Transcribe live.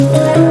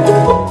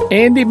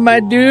Andy, my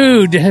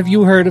dude, have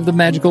you heard of the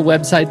magical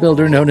website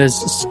builder known as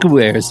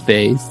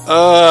Squarespace?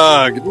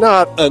 Ugh,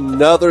 not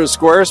another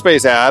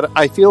Squarespace ad.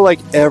 I feel like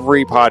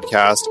every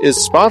podcast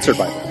is sponsored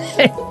by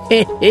them.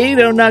 Hey,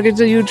 don't knock it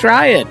till you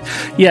try it.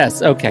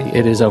 Yes, okay,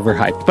 it is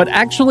overhyped, but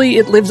actually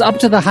it lives up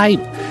to the hype.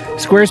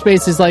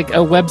 Squarespace is like a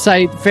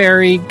website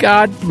fairy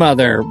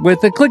godmother.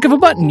 With a click of a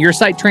button, your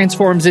site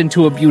transforms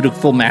into a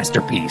beautiful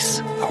masterpiece.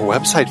 A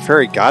website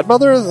fairy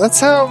godmother? That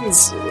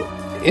sounds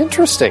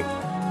interesting.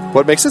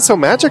 What makes it so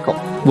magical?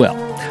 Well,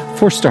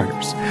 for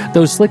starters,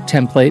 those slick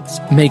templates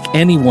make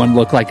anyone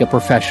look like a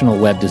professional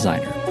web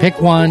designer.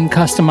 Pick one,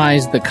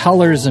 customize the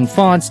colors and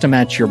fonts to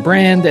match your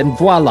brand, and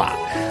voila.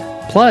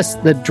 Plus,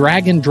 the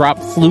drag-and-drop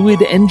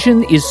fluid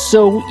engine is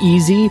so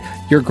easy,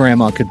 your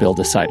grandma could build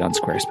a site on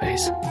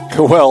Squarespace.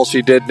 Well,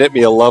 she did knit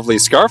me a lovely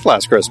scarf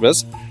last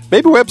Christmas.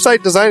 Maybe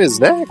website design is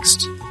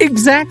next.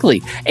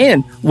 Exactly.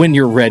 And when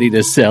you're ready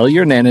to sell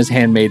your Nana's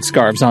handmade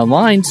scarves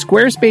online,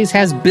 Squarespace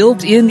has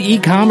built-in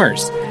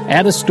e-commerce.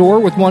 Add a store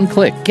with one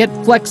click. Get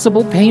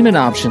flexible payment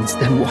options.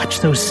 Then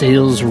watch those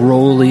sales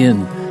roll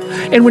in.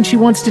 And when she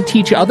wants to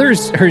teach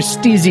others her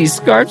steezy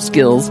scarf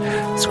skills,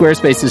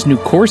 Squarespace's new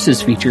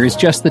courses feature is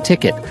just the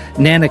ticket.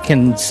 Nana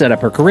can set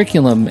up her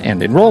curriculum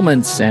and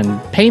enrollments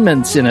and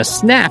payments in a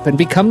snap and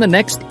become the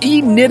next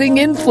e-knitting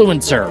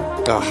influencer.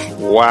 Oh,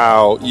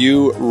 wow,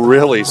 you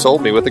really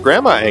sold me with the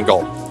grandma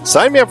angle.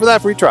 Sign me up for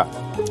that free trial.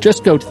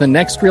 Just go to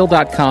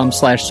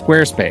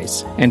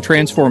thenextreel.com/Squarespace and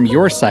transform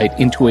your site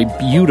into a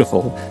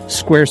beautiful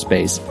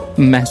Squarespace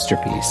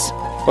masterpiece.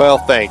 Well,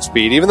 thanks,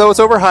 Pete. Even though it's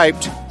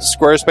overhyped,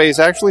 Squarespace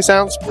actually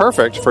sounds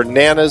perfect for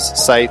Nana's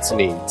site's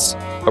needs.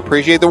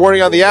 Appreciate the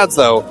warning on the ads,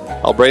 though.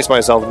 I'll brace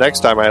myself next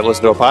time I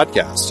listen to a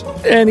podcast.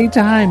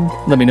 Anytime.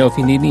 Let me know if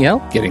you need any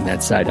help getting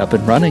that site up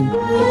and running.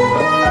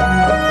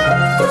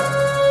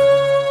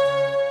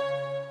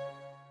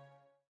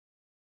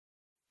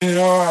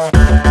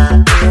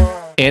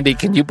 Andy,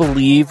 can you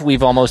believe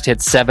we've almost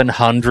hit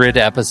 700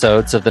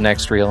 episodes of The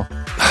Next Reel?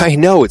 I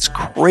know, it's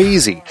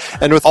crazy.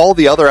 And with all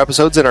the other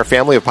episodes in our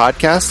family of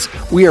podcasts,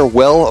 we are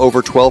well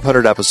over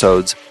 1,200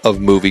 episodes of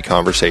movie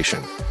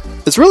conversation.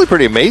 It's really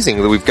pretty amazing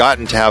that we've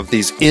gotten to have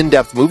these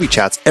in-depth movie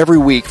chats every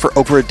week for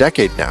over a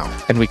decade now.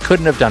 And we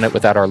couldn't have done it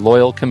without our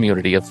loyal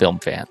community of film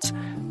fans.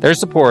 Their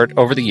support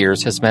over the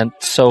years has meant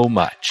so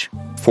much.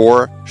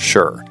 For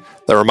sure.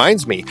 That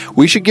reminds me,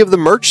 we should give the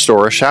merch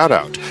store a shout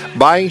out.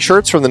 Buying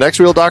shirts from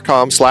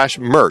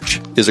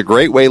thenextreel.com/merch is a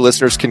great way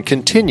listeners can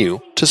continue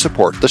to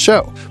support the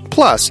show.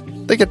 Plus,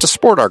 they get to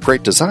sport our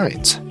great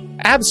designs.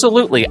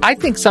 Absolutely. I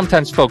think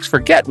sometimes folks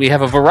forget we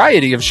have a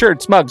variety of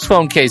shirts, mugs,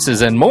 phone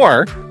cases, and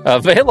more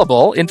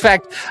available. In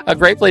fact, a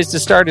great place to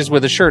start is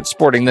with a shirt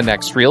sporting the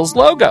Next Reel's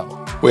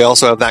logo. We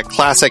also have that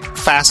classic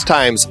Fast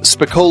Times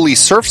Spicoli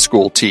Surf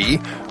School tee,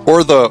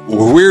 or the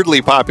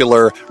weirdly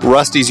popular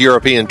Rusty's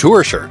European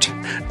Tour shirt.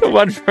 The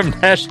one from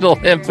National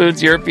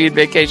Lampoon's European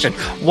Vacation.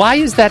 Why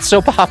is that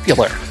so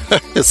popular?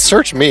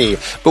 Search me,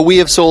 but we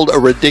have sold a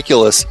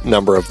ridiculous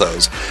number of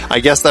those.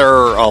 I guess there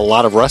are a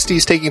lot of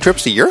Rustys taking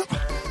trips to Europe?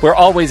 We're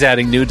always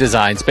adding new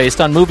designs based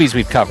on movies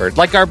we've covered,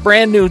 like our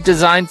brand new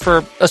design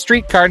for a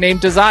streetcar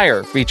named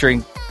Desire,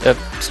 featuring a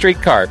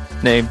streetcar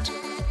named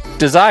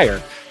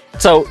Desire.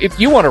 So if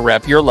you want to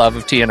rep your love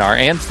of TNR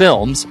and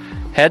films,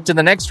 head to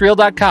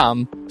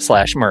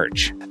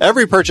thenextreel.com/merch.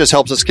 Every purchase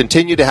helps us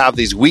continue to have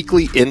these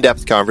weekly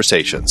in-depth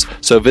conversations.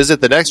 So visit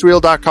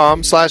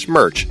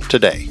thenextreel.com/merch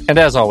today. And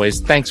as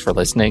always, thanks for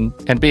listening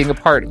and being a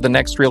part of the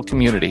Next Reel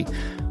community.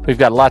 We've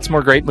got lots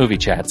more great movie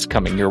chats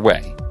coming your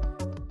way.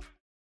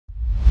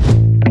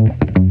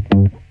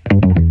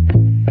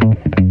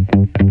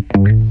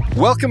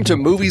 Welcome to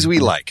Movies We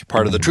Like,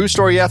 part of the True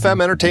Story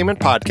FM Entertainment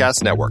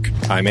Podcast Network.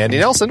 I'm Andy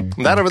Nelson,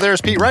 and that over there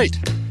is Pete Wright.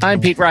 I'm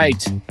Pete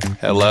Wright.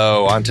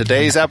 Hello. On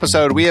today's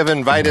episode, we have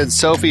invited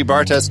Sophie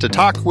Barthes to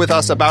talk with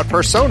us about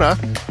Persona,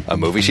 a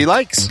movie she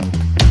likes.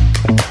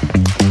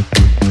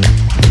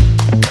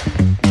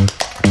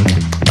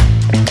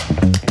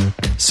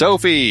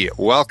 Sophie,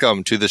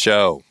 welcome to the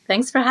show.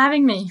 Thanks for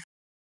having me.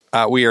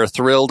 We are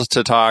thrilled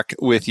to talk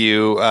with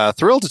you.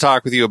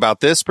 About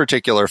this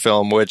particular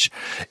film, which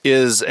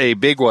is a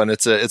big one.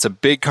 It's a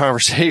big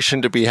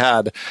conversation to be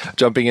had.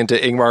 Jumping into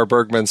Ingmar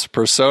Bergman's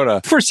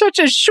Persona for such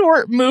a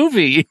short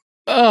movie.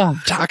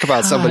 Talk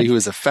about somebody who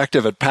is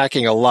effective at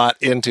packing a lot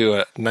into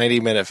a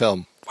 90-minute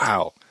film.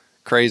 Wow,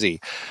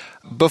 crazy.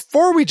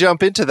 Before we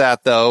jump into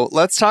that, though,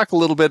 let's talk a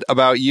little bit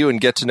about you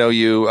and get to know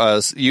you.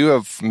 You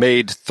have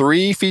made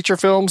 3 feature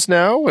films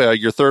now.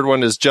 Your third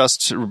one has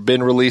just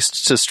been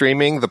released to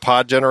streaming, The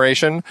Pod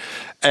Generation.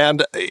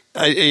 And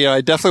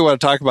I definitely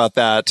want to talk about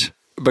that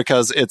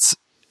because it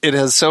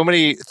has so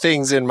many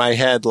things in my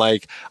head.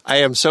 Like, I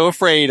am so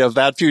afraid of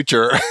that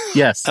future.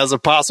 Yes. As a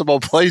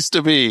possible place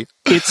to be.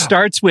 It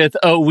starts with,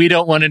 oh, we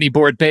don't want any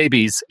bored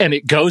babies. And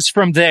it goes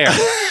from there.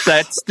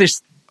 That's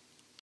this.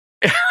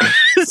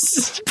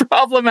 It's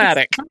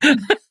problematic.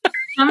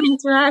 Coming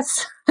to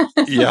us.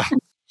 Yeah.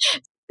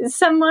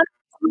 Someone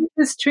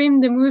to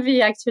stream the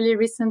movie actually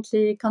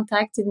recently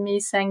contacted me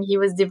saying he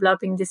was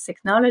developing this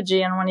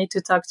technology and wanted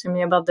to talk to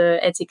me about the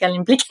ethical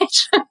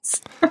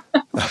implications.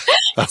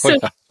 So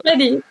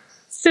ready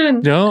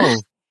soon. No.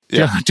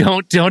 Yeah.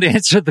 Don't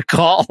answer the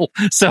call,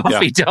 Sophie.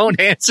 Yeah. Don't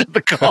answer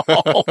the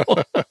call.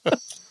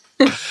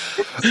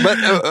 But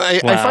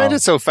I find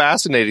it so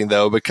fascinating,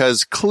 though,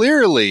 because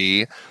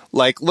clearly,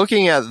 like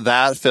looking at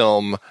that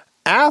film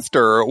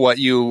after what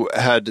you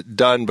had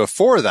done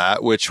before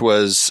that, which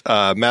was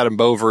Madame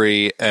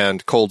Bovary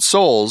and Cold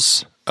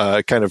Souls,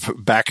 kind of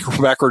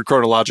backward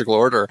chronological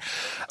order,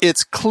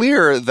 it's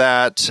clear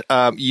that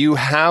you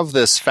have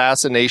this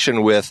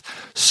fascination with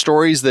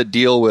stories that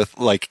deal with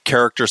like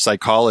character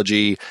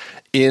psychology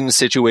in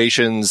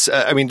situations.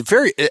 I mean,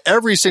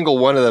 every single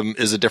one of them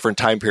is a different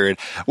time period.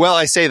 Well,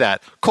 I say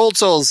that Cold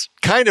Souls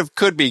kind of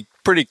could be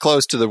pretty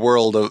close to the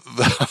world of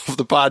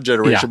the Pod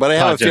generation, but I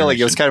have a feeling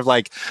it was kind of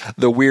like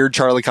the weird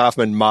Charlie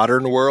Kaufman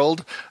modern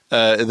world.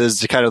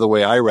 This is kind of the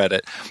way I read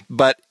it,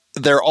 but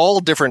they're all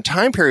different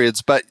time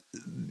periods, but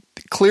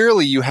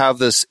clearly you have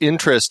this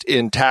interest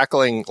in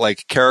tackling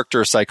like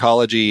character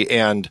psychology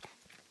and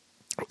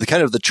the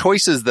kind of the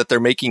choices that they're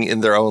making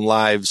in their own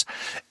lives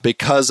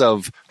because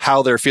of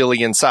how they're feeling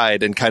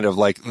inside, and kind of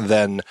like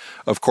then,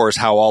 of course,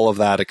 how all of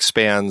that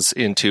expands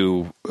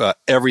into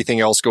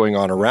everything else going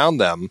on around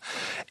them.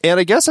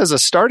 And I guess as a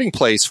starting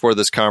place for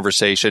this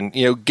conversation,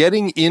 you know,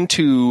 getting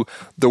into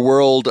the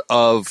world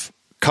of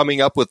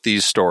coming up with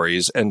these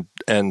stories and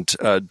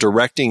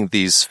directing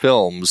these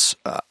films,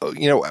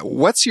 you know,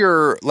 what's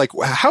your, like,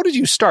 how did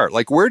you start?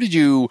 Like, where did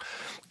you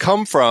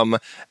come from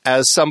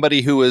as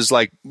somebody who was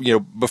like, you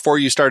know, before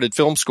you started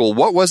film school?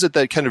 What was it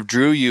that kind of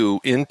drew you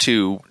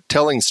into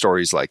telling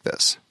stories like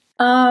this?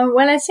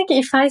 Well, I think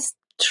if I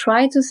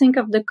try to think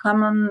of the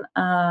common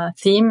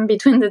theme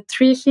between the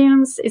three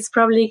films, it's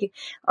probably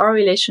our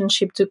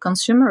relationship to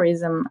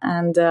consumerism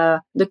and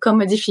the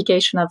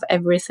commodification of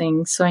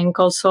everything. So in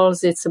Cold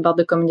Souls, it's about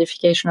the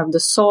commodification of the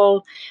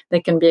soul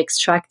that can be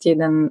extracted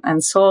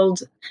and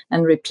sold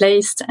and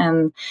replaced.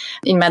 And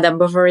in Madame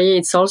Bovary,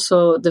 it's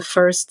also the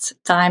first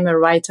time a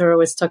writer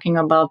was talking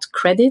about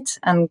credit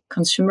and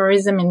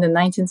consumerism in the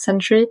 19th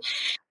century.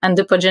 And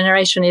the Pod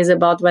generation is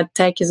about what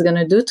tech is going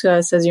to do to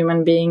us as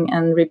human beings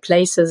and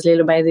replace us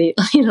little by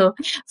little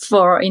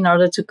in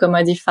order to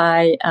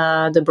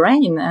commodify the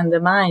brain and the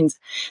mind.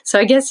 So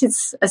I guess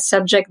it's a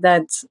subject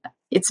that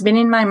it's been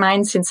in my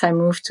mind since I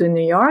moved to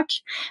New York.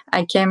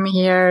 I came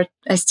here.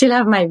 I still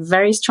have my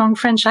very strong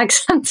French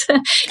accent.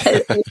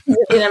 It's a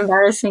bit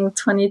embarrassing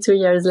 22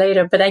 years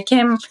later, but I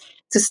came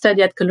to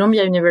study at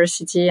Columbia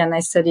University and I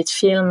studied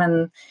film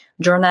and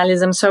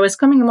journalism. So I was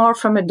coming more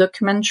from a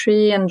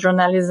documentary and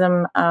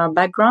journalism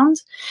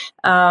background.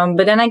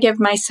 But then I gave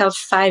myself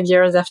 5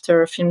 years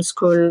after film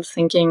school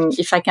thinking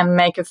if I can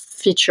make a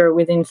feature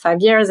within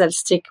 5 years, I'll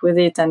stick with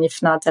it. And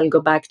if not, I'll go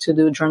back to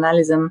do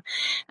journalism.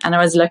 And I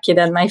was lucky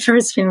that my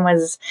first film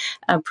was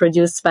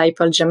produced by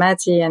Paul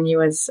Giamatti and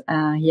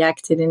he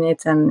acted in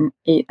it and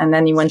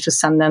then he went to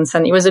Sundance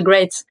and it was a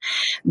great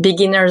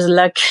beginner's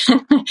luck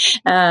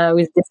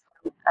with this.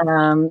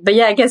 But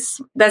yeah, I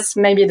guess that's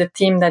maybe the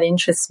theme that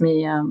interests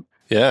me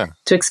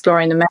to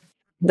explore in the map.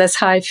 That's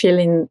how I feel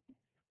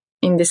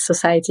in this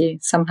society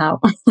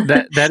somehow.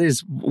 that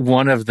is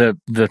one of the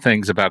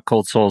things about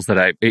Cold Souls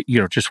that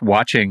just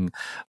watching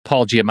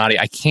Paul Giamatti,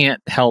 I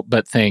can't help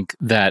but think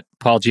that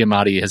Paul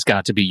Giamatti has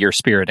got to be your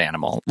spirit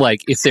animal.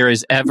 Like if there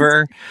is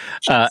ever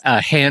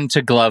a hand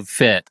to glove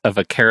fit of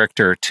a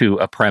character to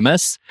a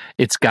premise,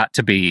 it's got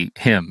to be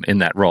him in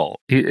that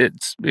role.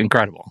 It's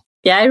incredible.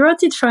 Yeah, I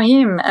wrote it for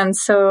him. And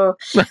so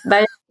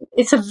but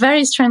it's a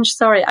very strange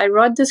story. I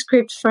wrote the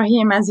script for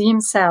him as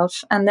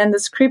himself. And then the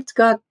script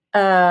got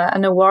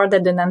an award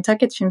at the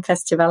Nantucket Film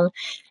Festival.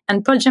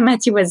 And Paul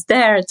Giamatti was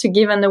there to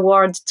give an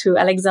award to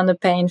Alexander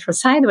Payne for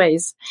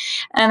Sideways.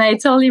 And I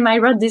told him, I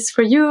wrote this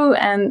for you.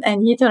 And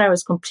he thought I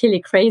was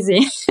completely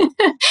crazy.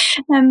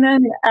 And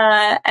then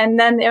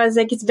it was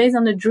like, it's based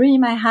on a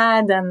dream I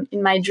had. And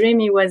in my dream,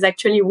 it was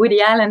actually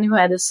Woody Allen who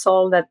had a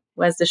soul that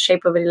was the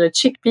shape of a little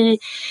chickpea.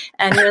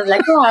 And he was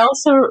like, oh, I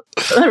also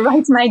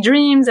write my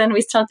dreams. And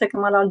we started talking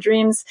about our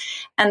dreams.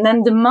 And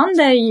then the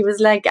Monday, he was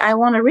like, I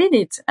want to read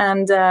it.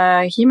 And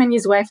him and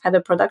his wife had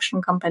a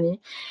production company.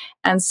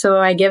 And so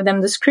I gave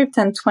them the script.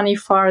 And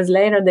 24 hours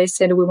later, they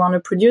said, we want to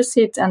produce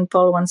it. And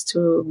Paul wants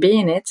to be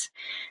in it.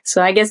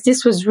 So I guess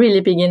this was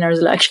really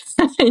beginner's luck.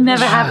 It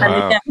never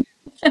happened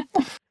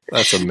again.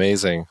 That's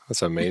amazing.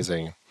 That's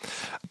amazing.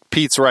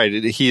 Pete's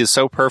right. He is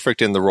so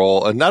perfect in the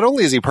role. And not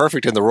only is he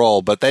perfect in the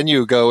role, but then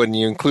you go and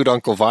you include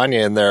Uncle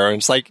Vanya in there. And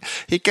it's like,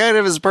 he kind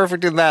of is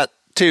perfect in that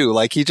too.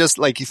 Like he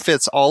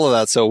fits all of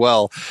that so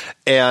well.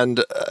 And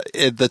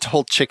the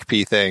whole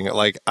chickpea thing,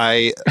 like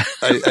I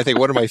think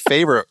one of my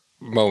favorite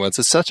moments,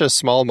 it's such a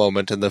small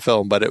moment in the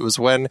film, but it was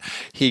when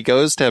he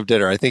goes to have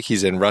dinner. I think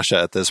he's in Russia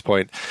at this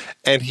point,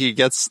 and he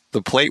gets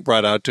the plate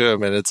brought out to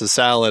him and it's a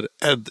salad,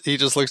 and he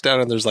just looks down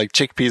and there's like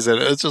chickpeas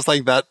in it. It's just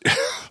like that.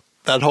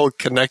 That whole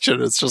connection,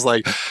 it's just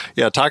like,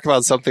 yeah, talk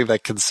about something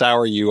that can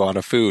sour you on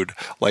a food,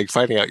 like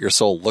finding out your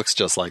soul looks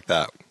just like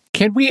that.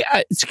 Can we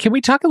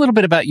talk a little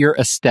bit about your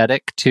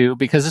aesthetic too?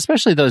 Because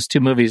especially those two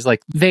movies,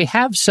 like they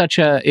have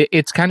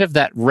it's kind of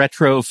that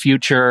retro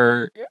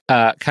future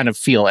kind of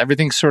feel.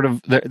 Everything's sort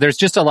of there's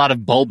just a lot of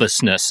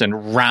bulbousness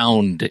and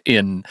round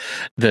in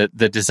the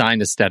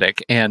design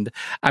aesthetic, and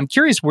I'm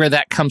curious where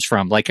that comes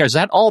from. Like, is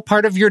that all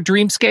part of your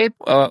dreamscape,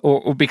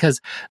 or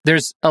because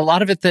there's a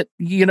lot of it that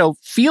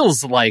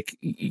feels like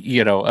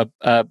a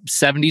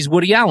 70s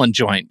Woody Allen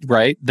joint,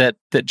 right? That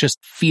just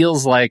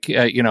feels like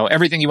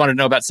everything you want to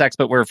know about sex,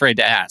 but we're afraid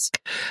to ask.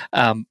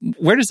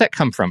 Where does that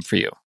come from for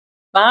you?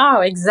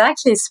 Wow,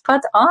 exactly.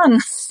 Spot on.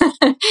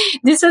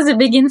 This was a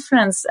big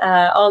influence,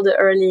 all the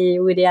early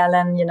Woody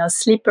Allen,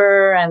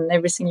 Sleeper and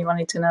everything you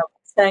wanted to know.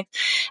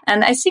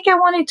 And I think I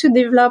wanted to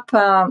develop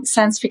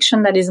science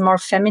fiction that is more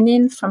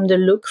feminine from the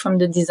look, from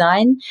the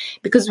design,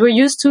 because we're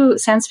used to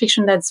science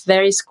fiction that's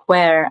very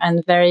square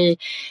and very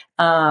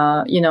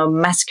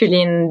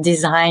masculine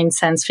design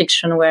science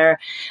fiction where,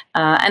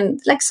 and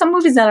like some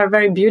movies that are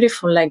very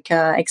beautiful, like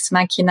Ex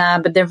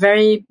Machina, but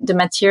the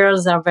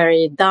materials are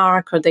very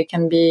dark, or they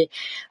can be,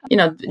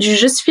 you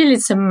just feel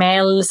it's a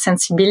male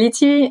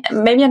sensibility.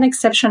 Maybe an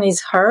exception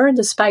is Her,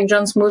 the Spike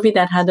Jonze movie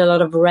that had a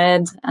lot of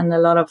red and a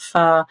lot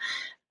of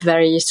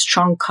very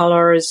strong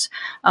colors.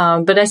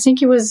 But I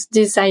think it was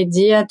this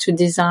idea to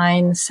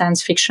design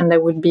science fiction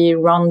that would be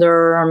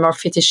rounder or more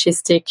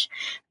fetishistic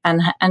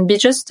and be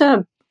just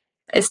a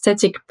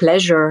aesthetic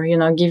pleasure,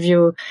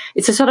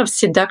 it's a sort of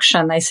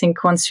seduction. I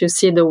think once you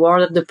see the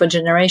world of the pod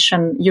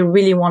generation, you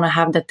really want to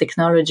have that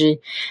technology.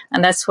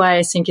 And that's why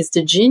I think it's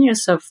the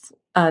genius of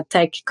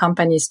tech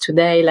companies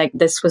today. Like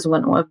this was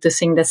one of the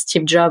things that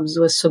Steve Jobs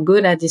was so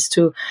good at, is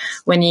to,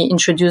 when he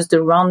introduced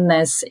the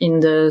roundness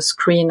in the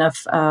screen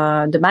of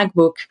the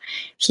MacBook,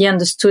 he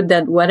understood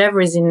that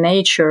whatever is in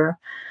nature,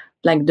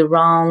 like the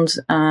round,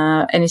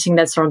 anything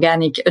that's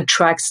organic,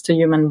 attracts the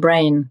human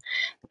brain.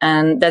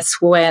 And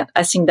that's why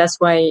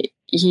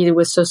he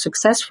was so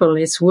successful.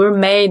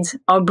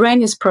 Our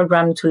brain is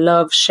programmed to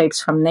love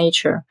shapes from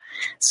nature.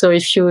 So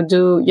if you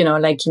do,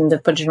 like in the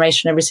pod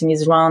generation, everything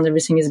is round,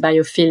 everything is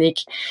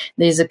biophilic.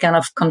 There's a kind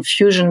of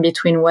confusion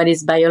between what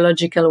is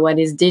biological, what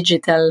is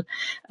digital.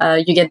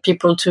 You get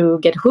people to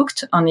get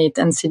hooked on it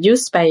and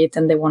seduced by it,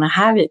 and they want to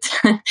have it.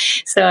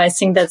 So I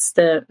think that's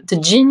the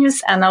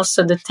genius and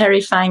also the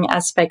terrifying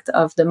aspect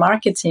of the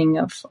marketing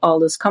of all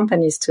those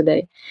companies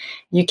today.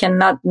 You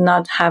cannot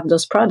not have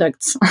those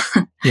products.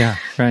 Yeah,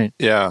 right.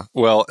 Yeah.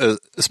 Well,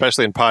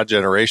 especially in pod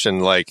generation,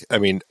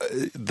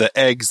 the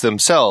eggs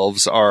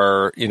themselves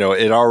are,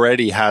 it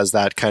already has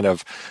that kind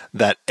of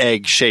that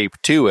egg shape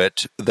to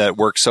it that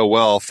works so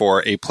well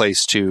for a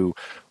place to,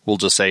 we'll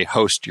just say,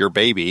 host your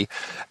baby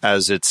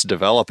as it's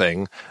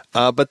developing.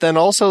 But then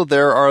also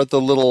there are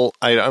the little,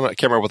 I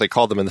can't remember what they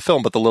called them in the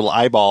film, but the little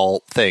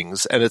eyeball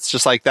things. And it's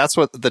just like, that's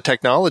what the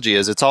technology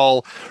is. It's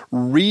all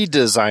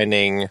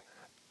redesigning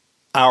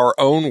our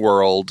own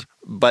world,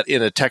 but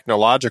in a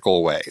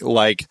technological way.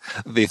 Like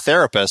the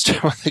therapist,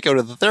 when they go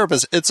to the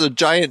therapist, it's a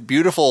giant,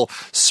 beautiful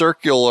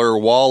circular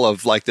wall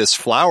of like this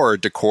flower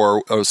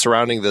decor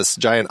surrounding this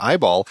giant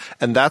eyeball.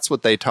 And that's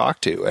what they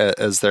talk to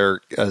as their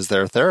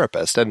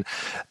therapist. And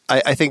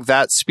I think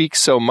that speaks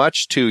so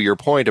much to your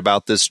point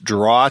about this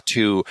draw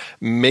to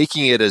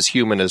making it as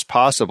human as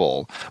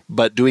possible,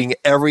 but doing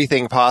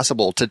everything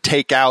possible to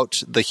take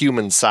out the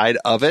human side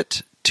of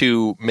it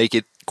to make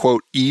it,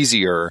 quote,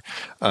 easier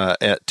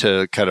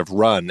to kind of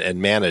run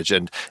and manage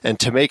and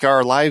to make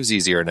our lives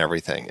easier and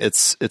everything.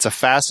 It's a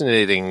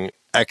fascinating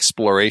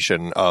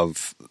exploration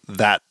of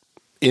that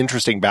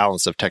interesting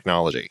balance of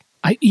technology.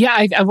 I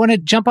want to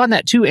jump on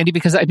that too, Andy,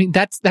 because I mean,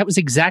 that was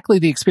exactly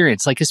the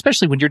experience. Like,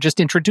 especially when you're just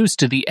introduced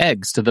to the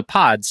eggs, to the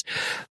pods,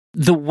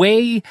 the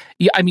way,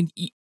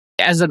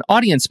 as an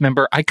audience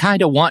member, I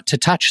kind of want to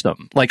touch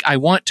them. Like, I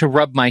want to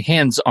rub my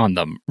hands on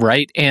them,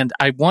 right? And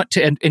I want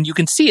to, and you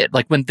can see it,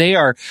 like when they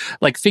are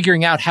like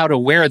figuring out how to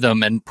wear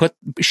them and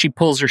she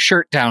pulls her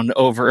shirt down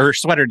over, her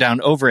sweater down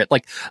over it.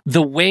 Like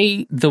the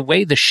way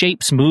the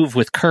shapes move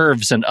with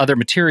curves and other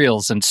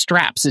materials and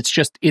straps, it's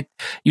just,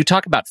 you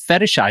talk about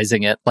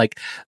fetishizing it. Like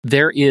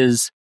there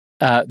is,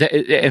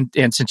 and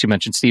since you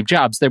mentioned Steve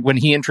Jobs, that when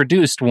he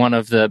introduced one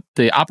of the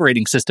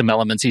operating system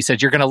elements, he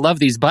said, "You're going to love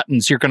these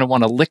buttons. You're going to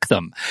want to lick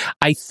them."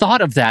 I thought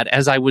of that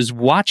as I was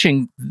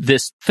watching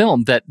this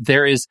film, that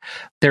there is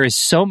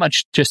so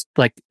much just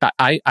like,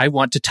 I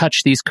want to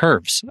touch these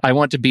curves. I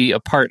want to be a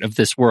part of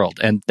this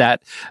world. And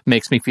that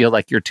makes me feel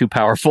like you're too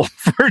powerful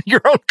for your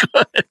own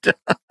good.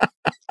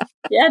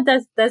 Yeah,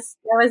 that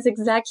was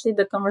exactly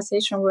the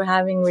conversation we're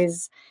having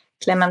with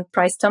Clement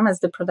Price Thomas,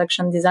 the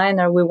production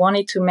designer. We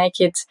wanted to make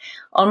it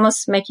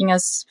almost making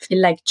us feel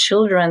like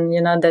children,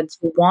 that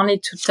you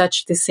wanted to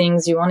touch the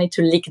things, you wanted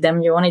to lick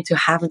them, you wanted to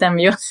have them,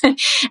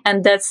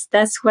 and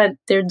that's what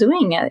they're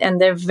doing. And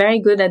they're very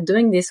good at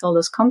doing this, all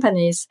those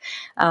companies.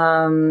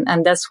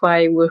 And that's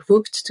why we're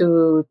hooked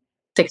to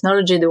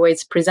technology the way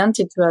it's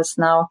presented to us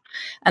now.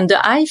 And the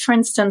eye, for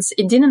instance,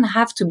 it didn't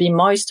have to be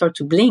moist or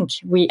to blink.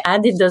 We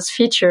added those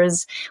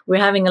features.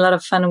 We're having a lot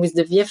of fun with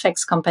the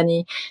VFX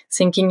company,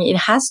 thinking it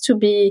has to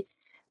be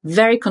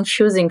very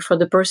confusing for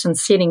the person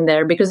sitting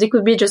there, because it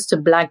could be just a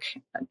black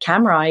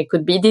camera. It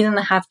didn't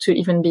have to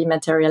even be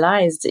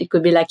materialized. It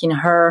could be like in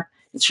Her,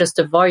 it's just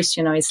a voice,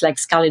 it's like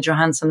Scarlett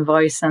Johansson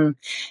voice, and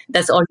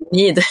that's all you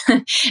need.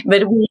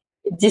 But we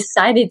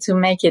decided to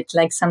make it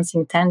like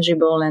something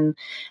tangible,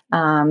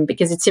 and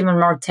because it's even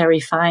more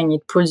terrifying.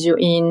 It pulls you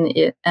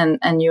in,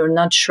 and you're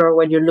not sure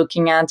what you're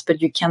looking at,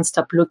 but you can't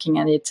stop looking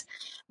at it.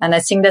 And I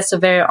think that's a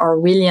very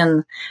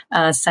Orwellian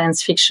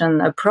science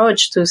fiction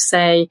approach to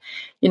say,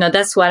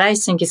 that's what I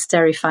think is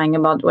terrifying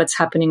about what's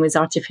happening with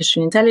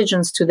artificial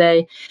intelligence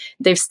today.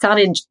 They've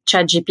started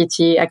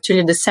ChatGPT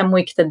actually the same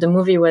week that the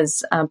movie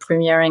was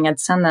premiering at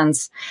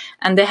Sundance,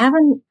 and they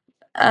haven't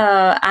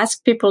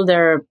asked people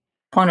their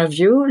point of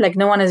view. Like,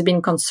 no one has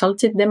been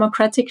consulted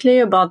democratically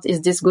about,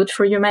 is this good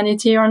for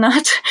humanity or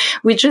not?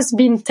 We've just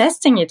been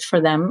testing it for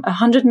them.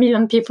 100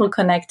 million people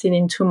connected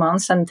in 2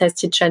 months and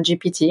tested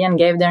ChatGPT and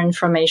gave their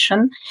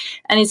information.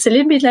 And it's a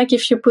little bit like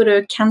if you put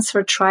a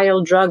cancer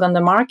trial drug on the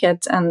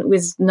market and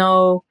with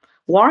no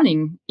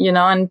warning,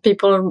 and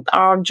people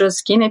are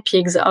just guinea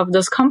pigs of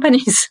those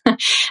companies.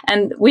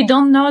 And we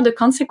don't know the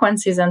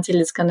consequences until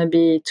it's going to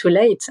be too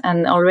late.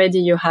 And already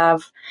you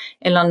have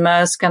Elon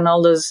Musk and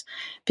all those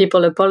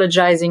people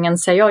apologizing and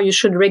say, oh, you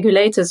should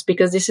regulate us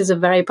because this is a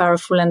very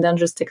powerful and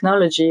dangerous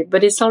technology.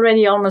 But it's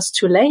already almost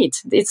too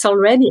late. It's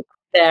already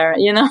there,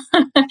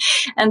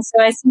 And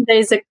so I think there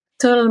is a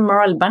total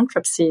moral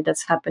bankruptcy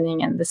that's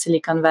happening in the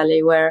Silicon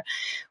Valley, where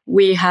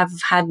we have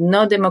had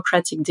no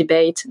democratic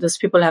debate. Those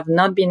people have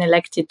not been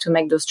elected to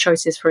make those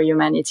choices for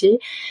humanity.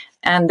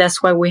 And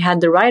that's why we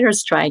had the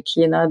writer's strike,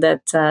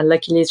 that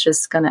luckily it's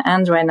just going to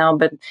end right now.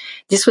 But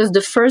this was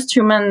the first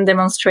human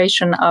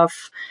demonstration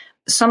of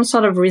some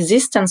sort of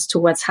resistance to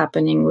what's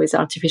happening with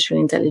artificial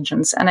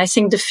intelligence. And I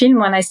think the film,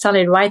 when I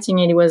started writing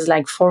it, it was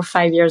like 4 or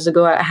 5 years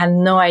ago. I had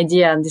no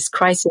idea this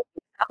crisis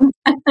would come.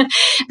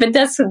 But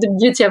that's the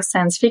beauty of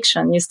science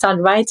fiction. You start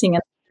writing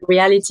and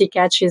reality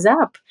catches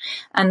up.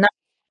 And now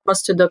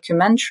it's a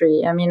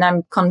documentary. I mean,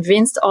 I'm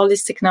convinced all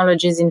these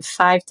technologies in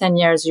 5-10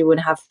 years, you would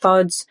have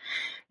pods,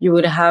 you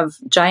would have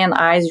giant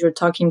eyes you're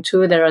talking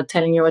to that are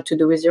telling you what to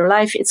do with your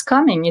life. It's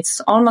coming.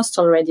 It's almost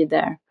already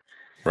there.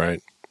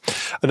 Right.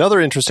 Another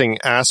interesting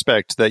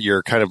aspect that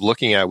you're kind of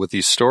looking at with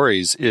these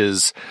stories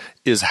is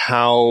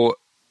how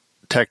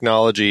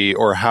technology,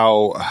 or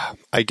how,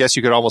 I guess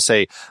you could almost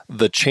say,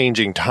 the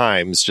changing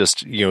times,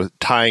 just,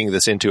 tying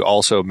this into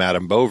also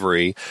Madame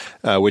Bovary,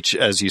 which,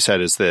 as you said,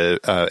 is the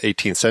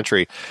 18th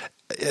century.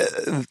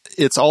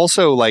 It's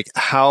also like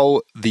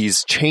how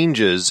these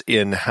changes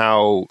in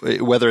how,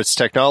 whether it's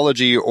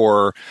technology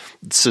or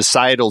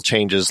societal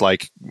changes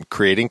like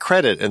creating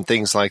credit and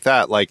things like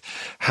that, like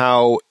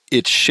how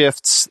it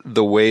shifts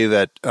the way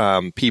that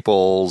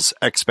people's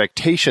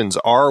expectations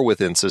are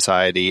within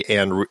society,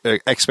 and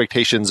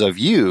expectations of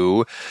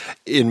you.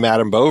 In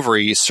Madame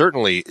Bovary,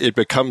 certainly it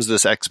becomes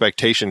this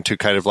expectation to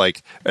kind of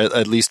like,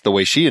 at least the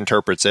way she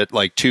interprets it,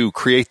 like to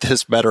create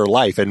this better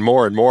life and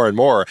more and more and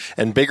more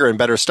and bigger and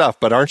better stuff.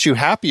 But aren't you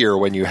happier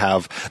when you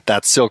have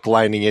that silk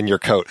lining in your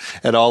coat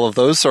and all of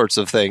those sorts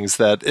of things?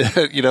 That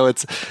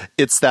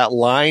it's that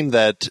line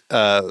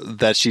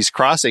that she's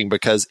crossing,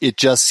 because it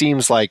just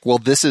seems like, well,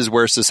 this is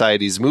where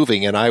society's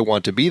moving and I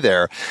want to be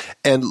there.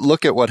 And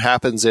look at what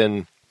happens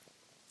in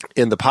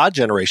the pod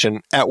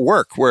generation at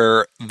work,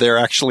 where they're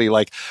actually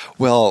like,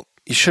 well,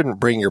 you shouldn't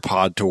bring your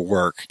pod to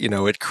work.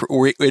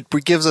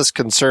 It gives us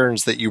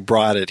concerns that you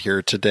brought it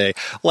here today.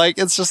 Like,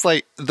 it's just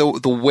like the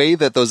way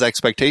that those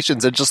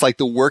expectations, and just like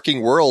the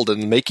working world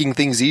and making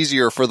things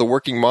easier for the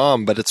working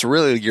mom, but it's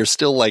really, you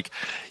still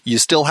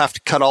have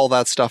to cut all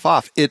that stuff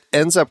off. It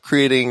ends up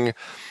creating,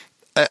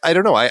 I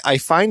don't know. I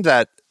find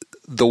that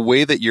the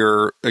way that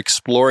you're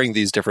exploring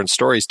these different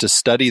stories to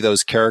study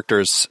those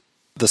characters,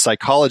 the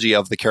psychology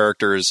of the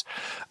characters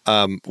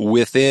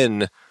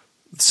within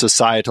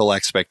societal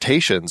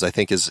expectations, I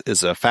think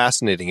is a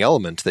fascinating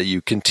element that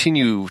you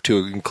continue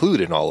to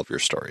include in all of your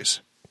stories.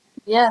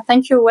 Yeah,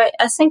 thank you.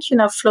 I think,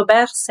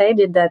 Flaubert said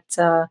it,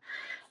 that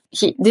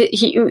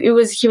he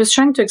was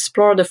trying to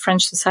explore the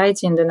French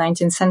society in the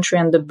 19th century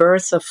and the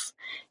birth of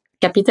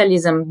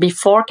capitalism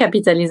before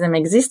capitalism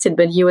existed,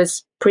 but he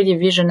was pretty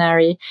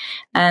visionary.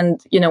 And,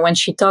 when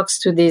she talks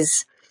to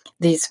this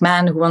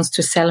man who wants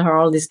to sell her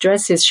all these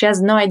dresses, she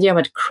has no idea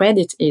what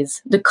credit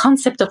is. The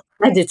concept of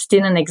credit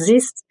didn't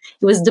exist.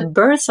 It was the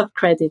birth of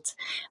credit.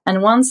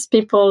 And once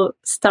people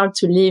start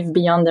to live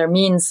beyond their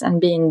means and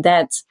be in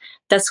debt,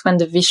 that's when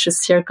the vicious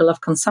circle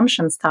of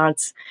consumption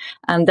starts.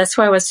 And that's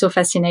why I was so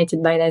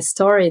fascinated by that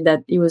story,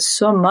 that it was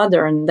so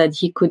modern that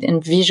he could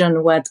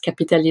envision what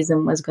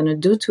capitalism was going to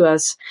do to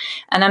us.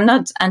 And I'm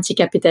not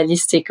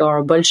anti-capitalistic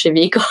or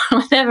Bolshevik or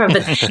whatever,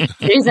 but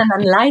there is an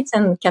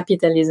enlightened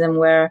capitalism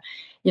where,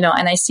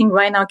 and I think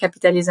right now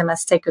capitalism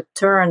has taken a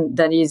turn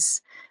that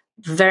is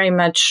very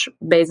much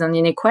based on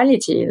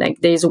inequality.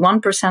 Like there's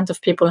 1%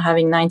 of people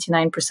having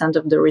 99%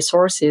 of the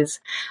resources.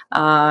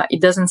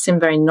 It doesn't seem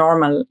very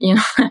normal,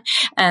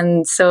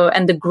 and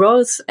the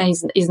growth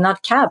is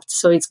not capped.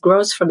 So it's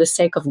growth for the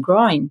sake of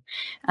growing.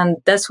 And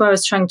that's what I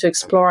was trying to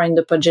explore in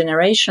the pod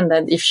generation,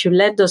 that if you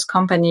let those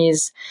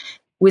companies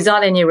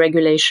without any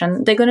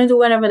regulation, they're going to do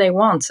whatever they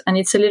want. And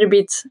it's a little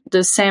bit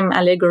the same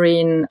allegory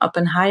in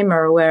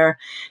Oppenheimer, where,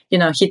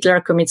 Hitler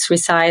commits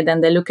suicide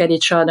and they look at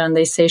each other and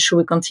they say, should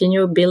we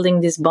continue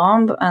building this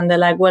bomb? And they're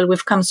like, well,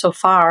 we've come so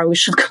far, we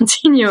should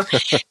continue.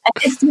 And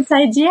it's this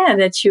idea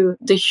that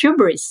the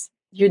hubris,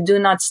 you do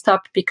not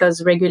stop because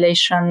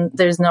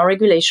there's no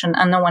regulation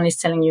and no one is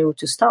telling you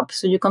to stop.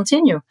 So you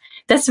continue.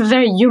 That's a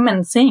very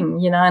human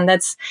thing, and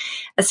that's,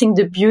 I think,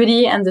 the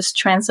beauty and the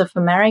strength of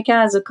America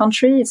as a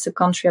country. It's a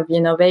country of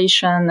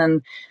innovation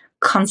and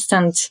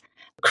constant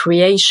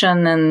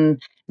creation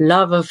and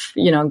love of,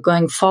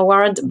 going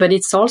forward. But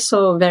it's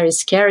also very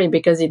scary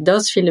because it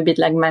does feel a bit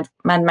like Mad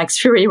Max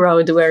Fury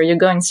Road, where you're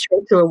going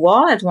straight to a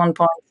wall at one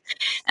point.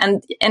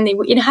 And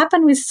it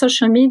happened with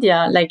social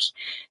media. Like,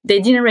 they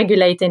didn't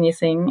regulate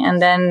anything.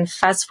 And then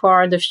fast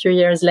forward a few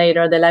years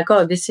later, they're like,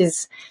 oh, this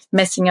is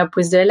messing up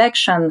with the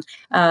election.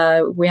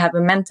 We have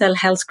a mental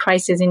health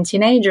crisis in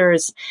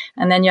teenagers.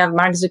 And then you have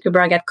Mark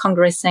Zuckerberg at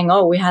Congress saying,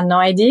 oh, we had no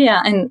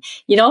idea. And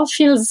it all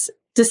feels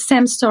the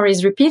same story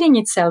is repeating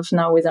itself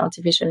now with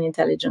artificial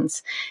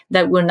intelligence,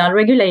 that we're not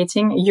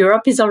regulating.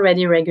 Europe is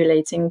already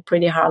regulating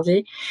pretty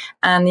hardly.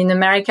 And in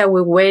America,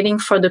 we're waiting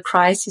for the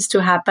crisis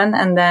to happen.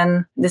 And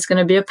then there's going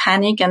to be a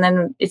panic and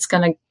then it's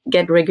going to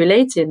get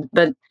regulated.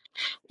 But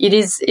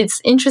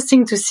it's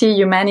interesting to see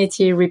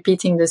humanity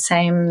repeating the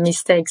same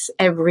mistakes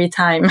every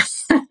time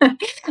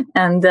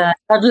and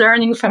not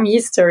learning from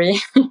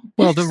history.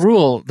 Well, the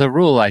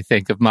rule, I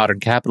think, of modern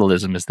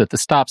capitalism is that the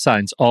stop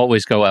signs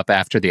always go up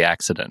after the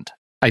accident.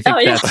 I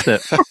think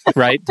that's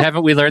right.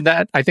 Haven't we learned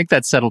that? I think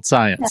that's settled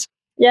science.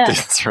 Yeah.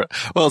 That's right.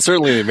 Well,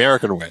 certainly the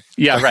American way.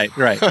 Yeah,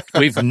 right.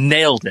 We've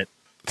nailed it.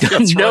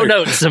 No right.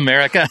 notes,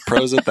 America.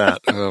 Pros at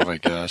that. Oh, my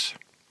gosh.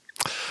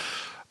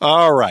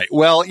 All right.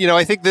 Well,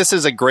 I think this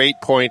is a great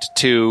point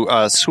to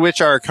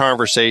switch our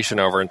conversation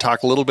over and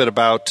talk a little bit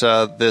about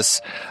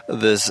this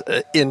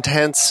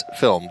intense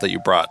film that you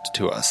brought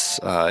to us,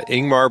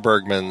 Ingmar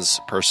Bergman's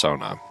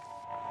Persona.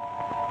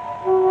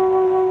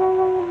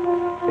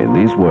 In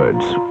these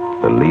words,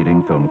 the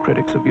leading film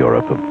critics of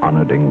Europe have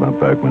honored Ingmar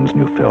Bergman's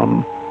new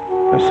film,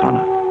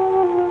 Persona.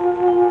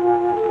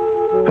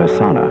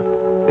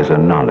 Persona is a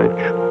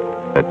knowledge,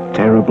 a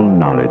terrible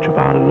knowledge of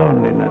our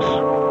loneliness,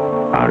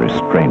 our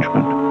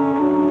estrangement,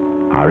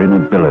 our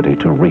inability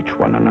to reach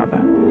one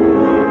another.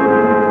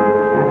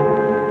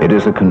 It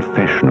is a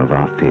confession of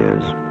our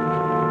fears,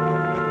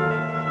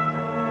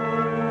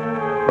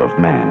 of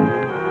man,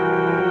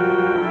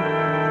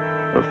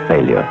 of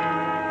failure,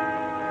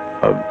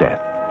 of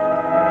death.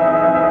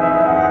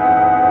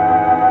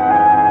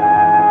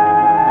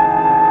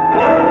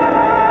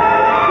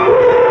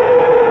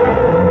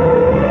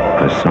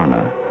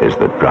 Persona is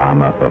the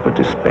drama of a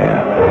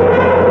despair,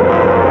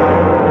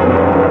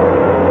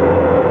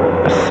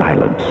 a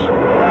silence,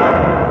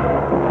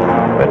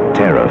 a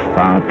terror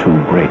far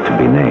too great to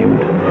be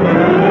named,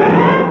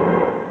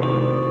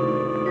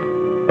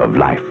 of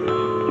life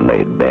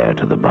laid bare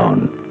to the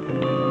bone.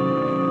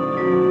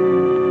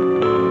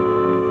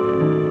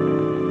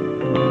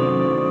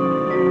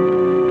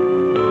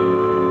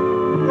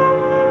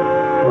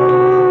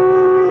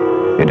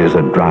 It is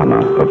a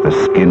drama of the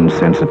skin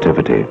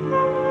sensitivity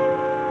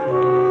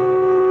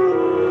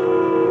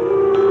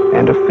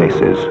and of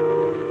faces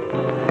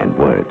and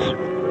words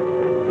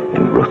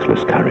and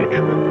ruthless courage.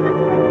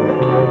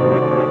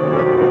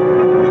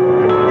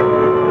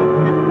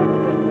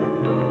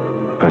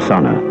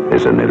 Persona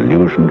is an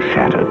illusion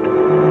shattered,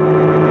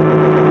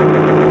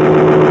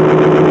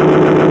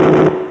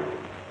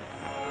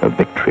 a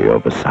victory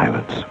over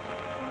silence.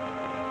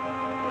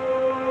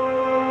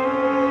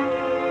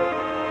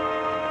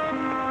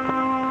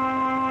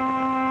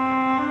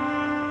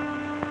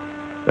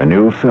 A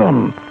new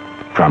film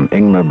from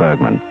Ingmar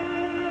Bergman,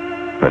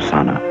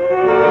 Persona.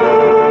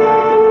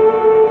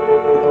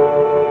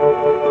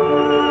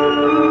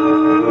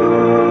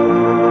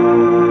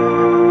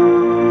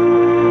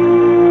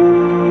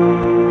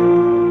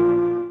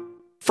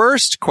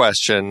 First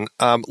question,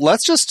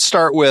 let's just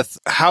start with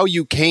how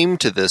you came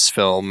to this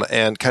film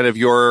and kind of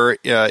your,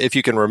 if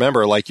you can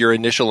remember, like your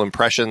initial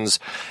impressions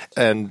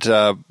and,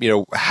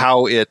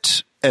 how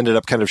it ended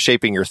up kind of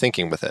shaping your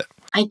thinking with it.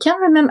 I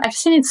can't remember. I've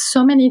seen it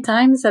so many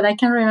times that I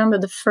can't remember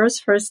the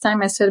first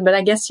time I saw it, but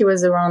I guess it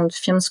was around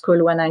film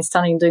school when I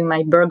started doing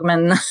my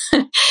Bergman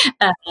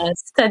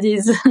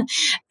studies.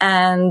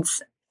 And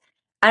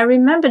I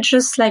remember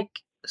just like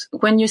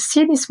when you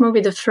see this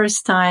movie the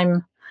first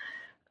time,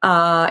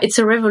 it's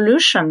a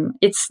revolution.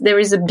 There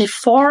is a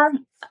before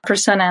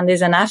Persona and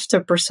there's an after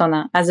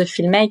Persona as a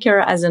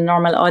filmmaker, as a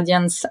normal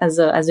audience, as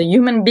a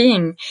human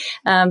being,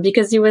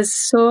 because he was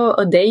so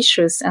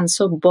audacious and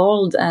so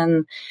bold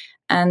and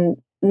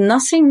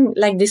nothing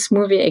like this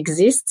movie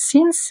exists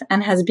since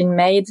and has been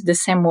made the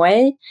same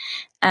way.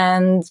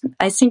 And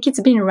I think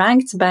it's been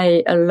ranked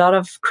by a lot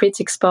of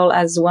critics poll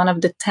as one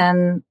of the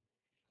 10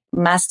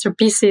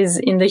 masterpieces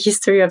in the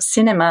history of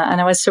cinema. And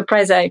I was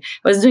surprised. I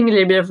was doing a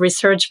little bit of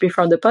research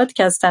before the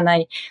podcast, and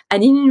I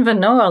didn't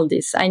even know all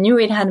this. I knew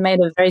it had made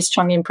a very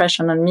strong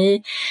impression on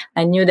me.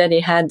 I knew that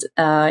it had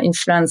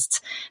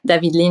influenced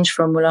David Lynch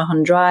from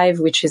Mulholland Drive,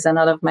 which is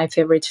another of my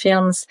favorite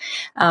films.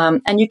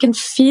 And you can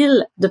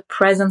feel the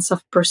presence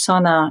of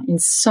persona in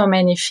so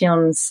many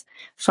films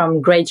from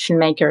great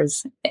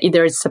filmmakers.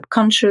 Either it's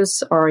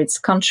subconscious or it's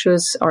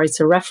conscious or it's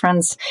a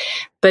reference.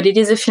 But it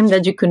is a film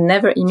that you could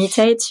never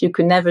imitate. You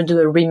could never do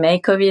a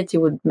remake of it. It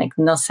would make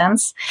no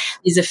sense.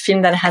 It's a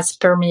film that has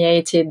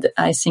permeated,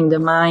 I think, the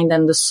mind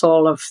and the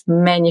soul of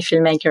many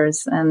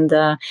filmmakers.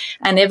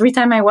 And every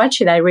time I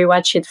watch it, I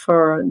rewatch it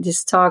for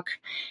this talk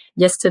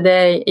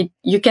yesterday.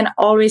 You can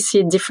always see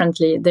it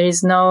differently. There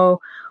is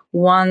no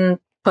one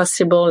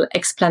possible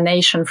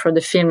explanation for the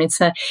film.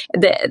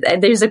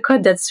 There's a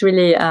quote that's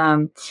really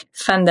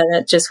fun that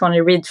I just want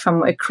to read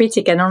from a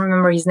critic. I don't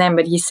remember his name,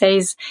 but he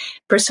says,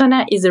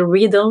 "Persona is a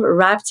riddle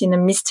wrapped in a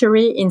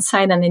mystery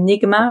inside an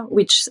enigma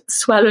which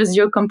swallows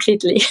you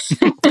completely."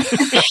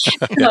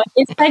 So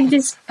it's like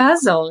this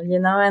puzzle,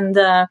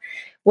 and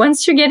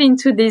once you get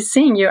into this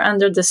thing, you're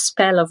under the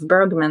spell of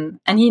Bergman,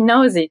 and he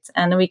knows it.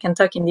 And we can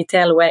talk in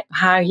detail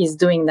how he's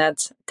doing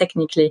that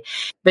technically.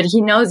 But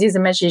he knows he's a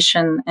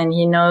magician, and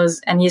he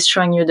knows, and he's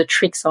showing you the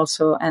tricks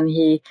also. And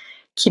he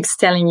keeps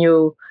telling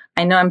you,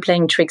 I know I'm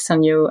playing tricks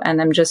on you, and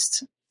I'm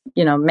just,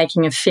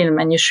 making a film,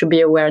 and you should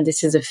be aware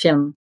this is a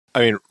film. I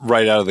mean,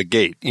 right out of the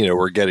gate,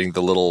 we're getting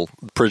the little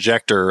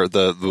projector,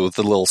 the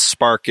little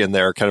spark in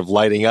there kind of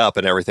lighting up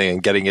and everything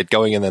and getting it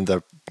going. And then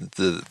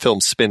the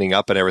film spinning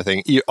up and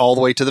everything all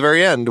the way to the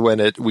very end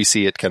when we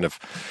see it kind of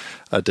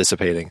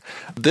dissipating.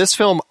 This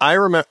film, I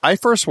remember, I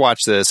first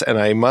watched this and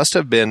I must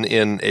have been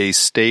in a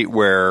state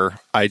where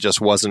I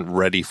just wasn't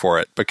ready for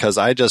it, because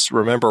I just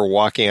remember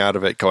walking out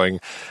of it going,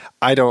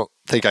 I don't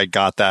think I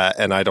got that,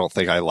 and I don't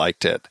think I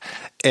liked it.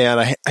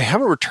 And I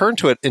haven't returned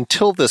to it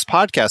until this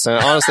podcast.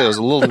 And honestly, I was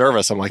a little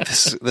nervous. I'm like,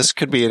 this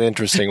could be an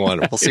interesting one.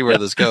 We'll see where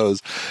this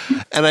goes.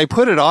 And I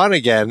put it on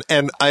again,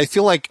 and I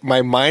feel like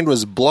my mind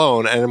was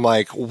blown. And I'm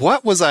like,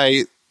 what was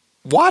I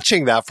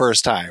watching that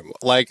first time?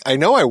 Like, I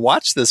know I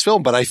watched this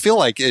film, but I feel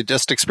like it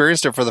just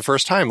experienced it for the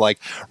first time. Like,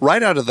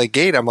 right out of the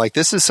gate, I'm like,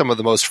 this is some of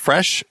the most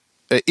fresh,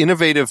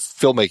 innovative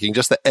filmmaking,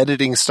 just the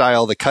editing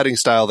style, the cutting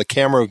style, the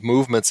camera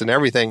movements and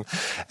everything.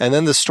 And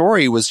then the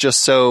story was just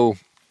so,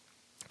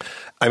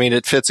 I mean,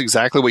 it fits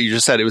exactly what you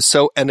just said. It was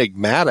so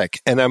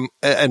enigmatic, and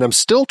I'm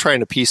still trying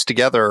to piece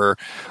together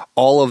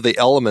all of the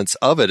elements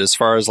of it as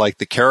far as like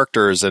the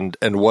characters and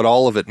what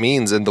all of it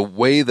means, and the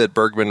way that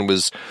Bergman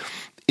was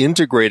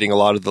integrating a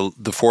lot of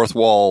the fourth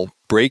wall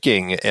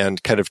breaking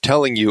and kind of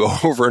telling you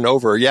over and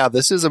over, yeah,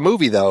 this is a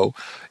movie though.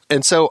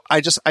 And so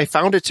I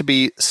found it to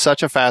be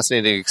such a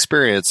fascinating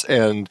experience,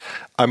 and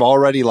I'm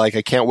already like,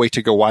 I can't wait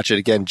to go watch it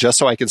again just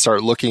so I can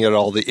start looking at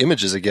all the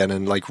images again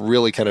and like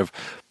really kind of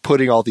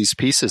putting all these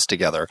pieces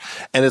together.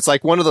 And it's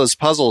like one of those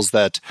puzzles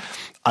that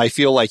I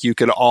feel like you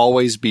can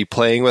always be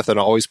playing with and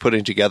always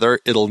putting together.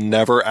 It'll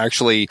never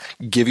actually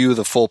give you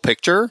the full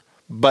picture,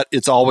 but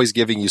it's always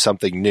giving you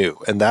something new.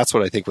 And that's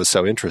what I think was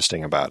so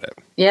interesting about it.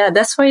 Yeah,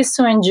 that's why it's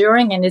so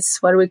enduring, and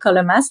it's what we call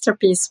a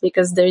masterpiece,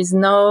 because there is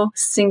no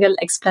single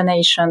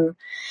explanation.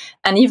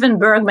 And even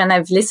Bergman,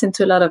 I've listened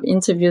to a lot of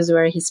interviews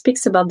where he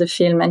speaks about the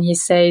film, and he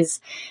says,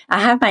 I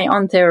have my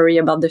own theory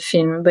about the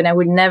film, but I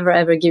would never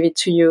ever give it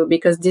to you,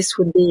 because this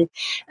would be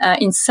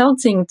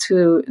insulting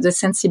to the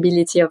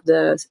sensibility of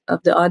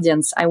the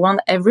audience. I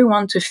want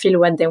everyone to feel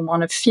what they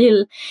want to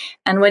feel.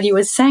 And what he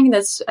was saying,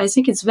 I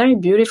think it's very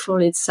beautiful.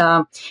 It's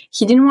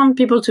he didn't want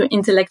people to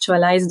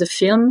intellectualize the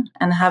film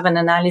and have an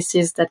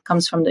analysis that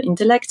comes from the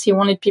intellect. He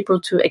wanted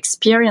people to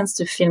experience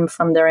the film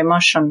from their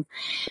emotion.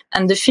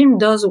 And the film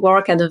does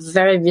work at a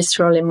very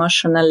visceral,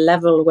 emotional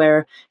level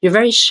where you're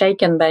very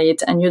shaken by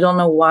it and you don't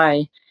know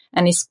why.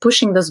 And he's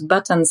pushing those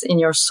buttons in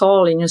your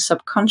soul, in your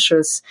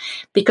subconscious,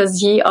 because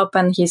he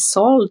opened his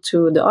soul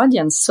to the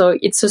audience. So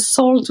it's a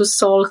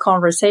soul-to-soul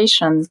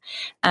conversation.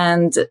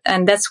 And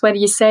that's what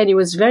he said. It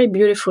was very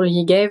beautiful.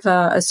 He gave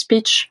a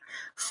speech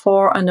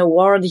for an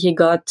award he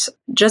got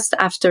just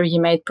after he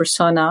made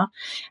Persona.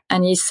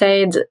 And he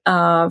said,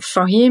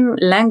 for him,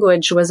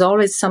 language was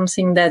always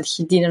something that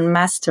he didn't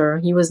master.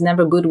 He was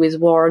never good with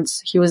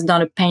words. He was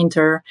not a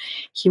painter.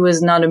 He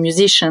was not a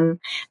musician.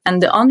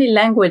 And the only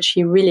language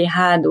he really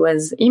had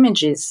was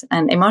images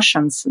and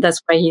emotions.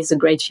 That's why he's a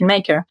great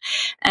filmmaker.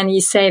 And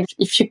he said,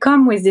 if you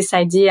come with this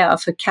idea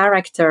of a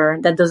character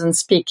that doesn't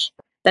speak,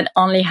 that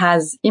only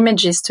has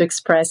images to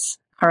express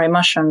her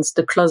emotions,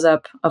 the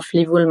close-up of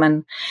Liv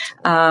Ullmann,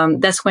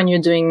 that's when you're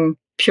doing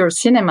pure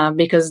cinema,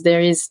 because there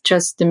is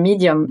just the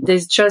medium.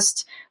 There's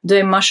just the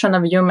emotion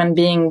of a human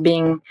being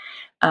being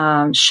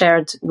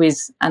shared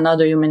with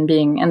another human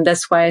being. And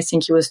that's why I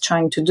think he was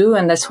trying to do,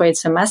 and that's why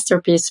it's a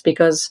masterpiece,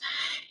 because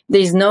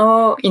there is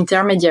no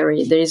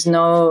intermediary. There is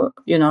no,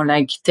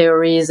 like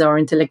theories or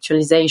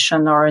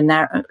intellectualization or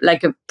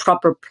like a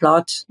proper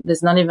plot.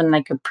 There's not even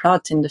like a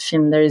plot in the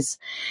film.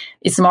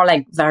 It's more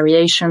like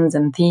variations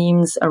and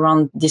themes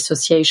around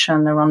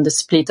dissociation, around the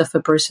split of a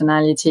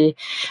personality.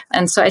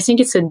 And so I think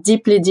it's a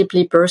deeply,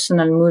 deeply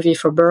personal movie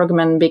for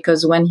Bergman,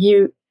 because when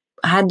he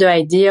had the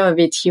idea of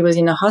it, he was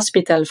in a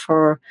hospital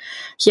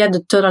he had a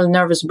total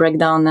nervous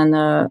breakdown and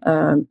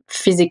a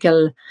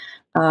physical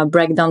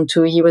breakdown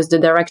too. He was the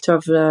director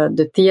of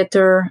the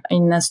theater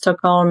in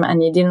Stockholm,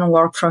 and it didn't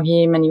work for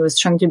him, and he was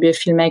trying to be a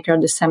filmmaker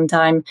at the same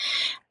time,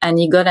 and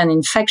he got an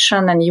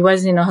infection, and he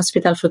was in a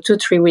hospital for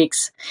 2-3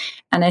 weeks.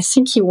 And I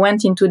think he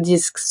went into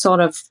this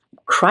sort of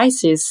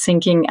crisis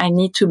thinking, I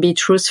need to be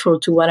truthful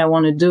to what I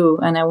want to do,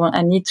 and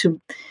I need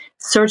to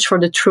search for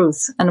the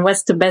truth. And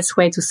what's the best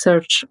way to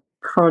search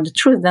for the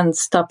truth than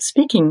stop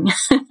speaking?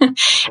 And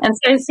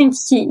so I think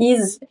he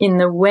is, in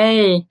a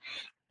way,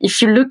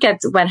 if you look at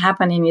what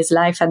happened in his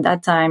life at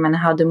that time and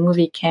how the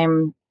movie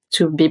came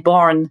to be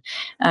born,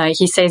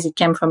 he says it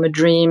came from a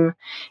dream.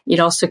 It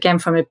also came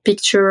from a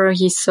picture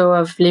he saw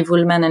of Liv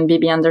Ullmann and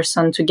Bibi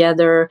Andersson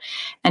together.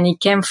 And it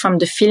came from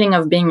the feeling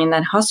of being in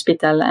that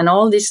hospital. And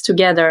all this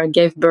together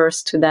gave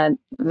birth to that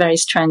very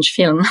strange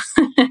film.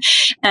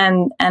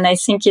 And I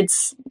think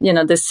it's,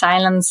 the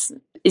silence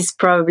is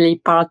probably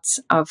part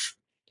of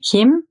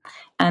him.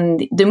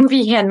 And the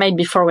movie he had made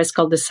before was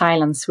called The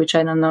Silence, which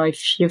I don't know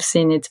if you've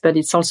seen it, but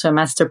it's also a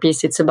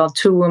masterpiece. It's about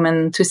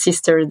two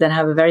sisters that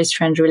have a very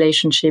strange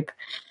relationship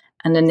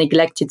and a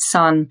neglected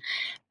son.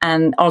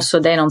 And also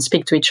they don't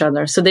speak to each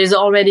other. So there's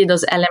already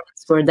those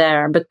elements were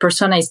there, but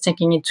Persona is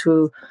taking it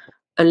to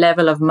a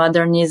level of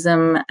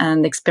modernism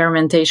and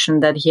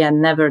experimentation that he had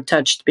never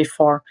touched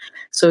before.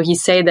 So he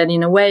said that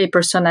in a way,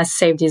 Persona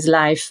saved his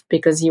life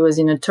because he was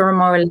in a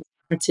turmoil,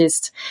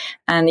 artist,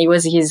 and it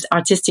was his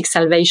artistic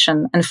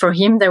salvation. And for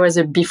him, there was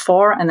a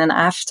before and an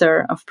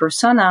after of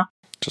Persona.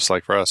 Just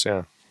like for us,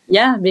 yeah.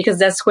 Yeah, because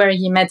that's where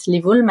he met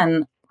Liv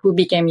Ullmann, who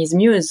became his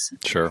muse.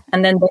 Sure.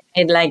 And then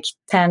they made like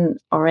 10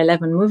 or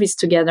 11 movies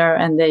together,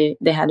 and they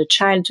had a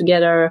child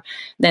together.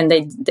 Then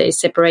they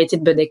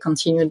separated, but they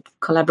continued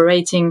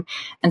collaborating.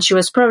 And she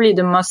was probably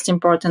the most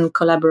important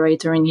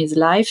collaborator in his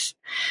life.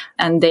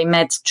 And they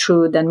met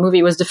through that movie.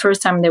 It was the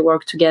first time they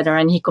worked together,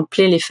 and he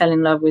completely fell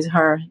in love with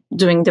her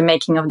doing the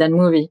making of that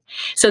movie.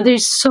 So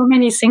there's so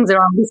many things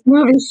around this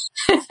movie.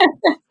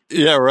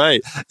 Yeah,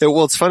 right.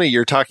 Well, it's funny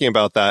you're talking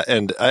about that,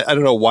 and I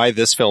don't know why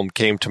this film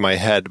came to my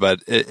head,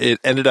 but it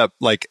ended up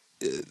like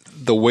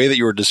the way that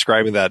you were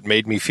describing that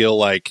made me feel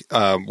like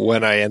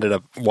when I ended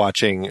up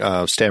watching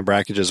Stan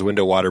Brackage's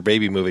Window Water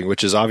Baby Moving,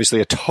 which is obviously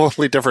a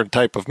totally different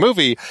type of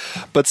movie,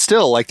 but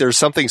still, like, there's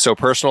something so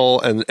personal,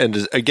 and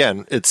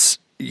again, it's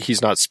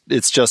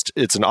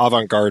an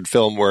avant-garde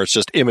film where it's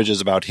just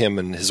images about him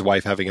and his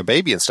wife having a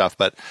baby and stuff,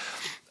 but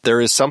there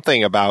is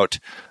something about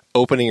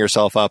opening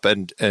yourself up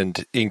and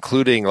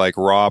including like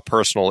raw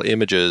personal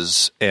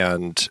images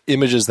and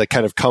images that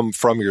kind of come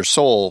from your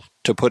soul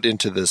to put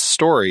into this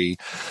story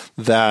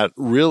that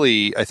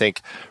really, I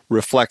think,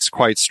 reflects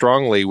quite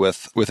strongly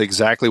with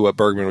exactly what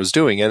Bergman was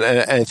doing. And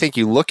I think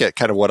you look at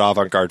kind of what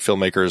avant-garde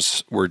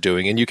filmmakers were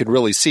doing, and you can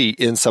really see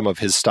in some of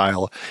his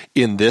style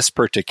in this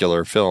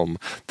particular film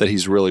that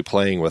he's really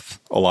playing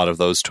with a lot of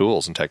those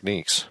tools and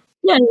techniques.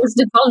 Yeah, it was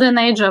the golden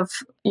age of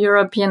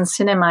European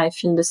cinema, I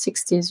feel, the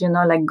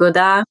 60s, like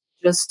Godard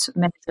just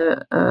met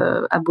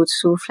Abu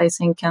Souf, I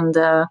think, and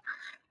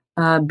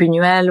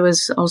Buñuel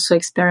was also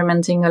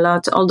experimenting a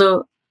lot.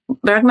 Although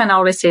Bergman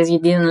always says he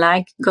didn't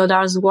like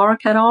Godard's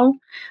work at all,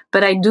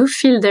 but I do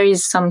feel there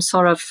is some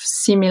sort of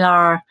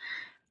similar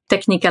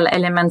technical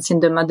elements in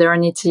the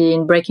modernity,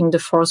 in breaking the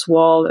fourth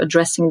wall,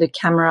 addressing the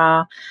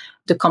camera,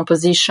 the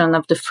composition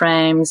of the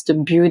frames, the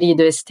beauty,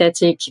 the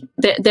aesthetic.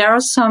 There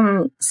are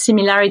some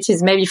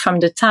similarities maybe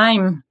from the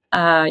time,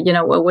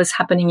 what was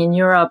happening in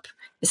Europe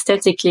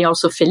aesthetically.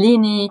 Also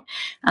Fellini,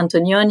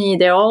 Antonioni,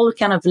 they're all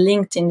kind of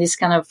linked in this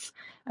kind of,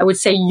 I would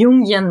say,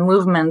 Jungian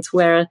movement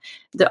where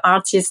the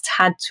artist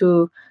had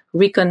to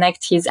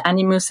reconnect his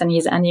animus and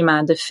his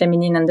anima, the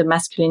feminine and the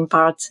masculine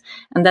part.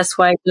 And that's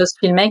why those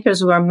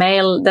filmmakers who are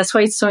male, that's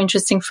why it's so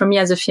interesting for me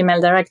as a female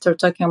director,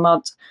 talking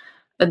about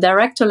a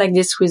director like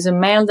this who is a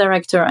male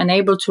director and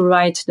able to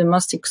write the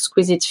most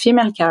exquisite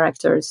female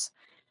characters.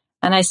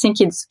 And I think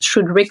it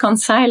should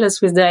reconcile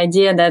us with the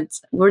idea that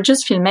we're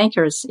just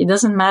filmmakers. It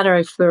doesn't matter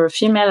if we're a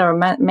female or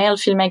male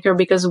filmmaker,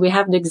 because we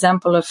have the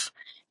example of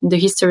in the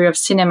history of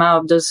cinema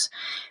of those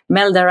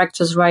male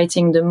directors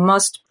writing the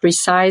most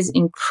precise,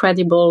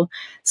 incredible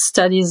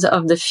studies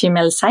of the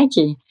female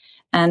psyche.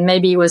 And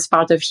maybe it was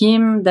part of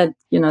him that,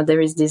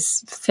 there is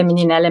these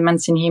feminine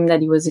elements in him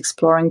that he was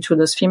exploring through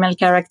those female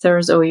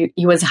characters, or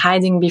he was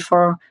hiding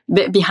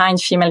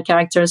behind female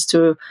characters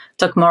to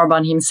talk more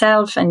about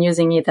himself and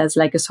using it as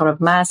like a sort of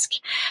mask.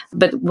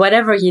 But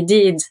whatever he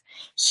did,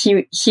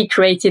 he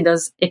created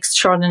those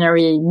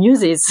extraordinary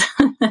muses.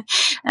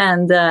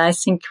 And I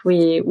think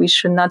we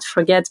should not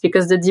forget,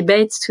 because the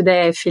debate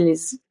today, I feel,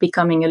 is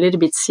becoming a little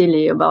bit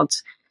silly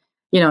about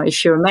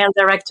if you're a male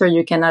director,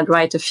 you cannot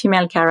write a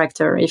female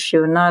character. If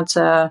you're not,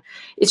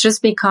 it's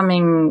just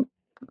becoming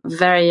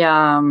very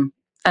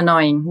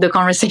annoying, the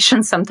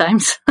conversation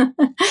sometimes.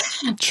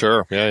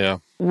 Sure. Yeah.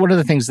 One of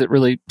the things that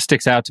really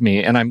sticks out to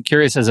me, and I'm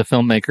curious as a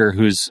filmmaker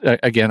who's,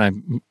 again,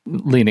 I'm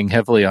leaning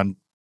heavily on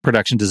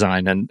production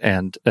design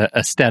and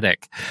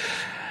aesthetic.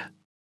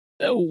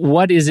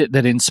 What is it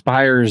that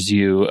inspires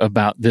you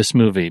about this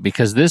movie?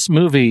 Because this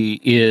movie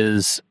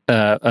is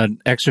an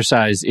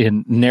exercise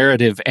in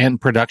narrative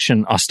and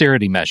production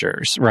austerity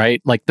measures,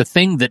 right? Like the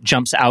thing that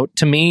jumps out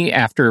to me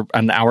after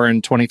an hour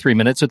and 23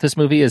 minutes with this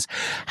movie is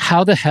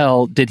how the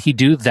hell did he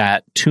do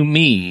that to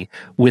me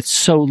with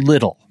so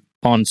little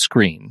on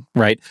screen,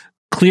 right?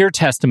 Clear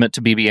testament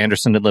to B.B.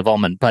 Anderson and Liv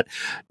Ullmann, but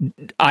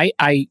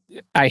I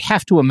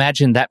have to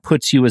imagine that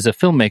puts you as a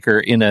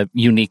filmmaker in a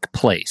unique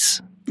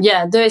place.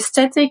 Yeah, the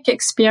aesthetic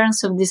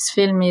experience of this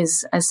film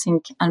is, I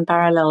think,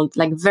 unparalleled.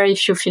 Like very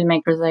few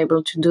filmmakers are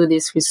able to do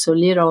this with so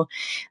little.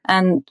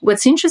 And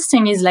what's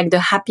interesting is like the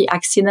happy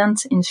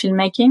accident in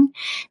filmmaking,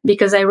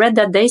 because I read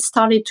that they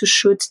started to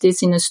shoot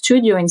this in a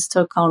studio in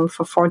Stockholm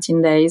for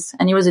 14 days,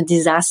 and it was a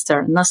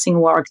disaster. Nothing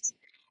worked.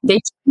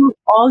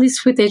 All this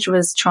footage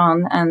was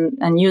thrown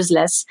and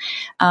useless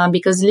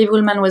because Liv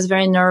Ullmann was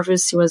very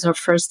nervous. It was her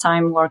first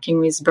time working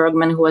with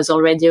Bergman, who was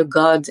already a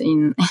god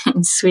in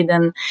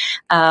Sweden.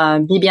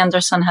 B.B.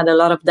 Anderson had a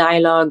lot of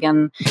dialogue,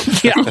 and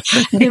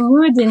the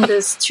mood in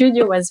the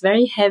studio was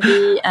very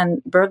heavy,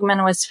 and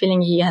Bergman was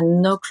feeling he had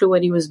no clue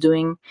what he was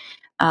doing.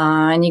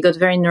 And he got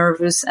very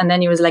nervous, and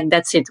then he was like,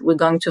 that's it, we're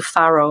going to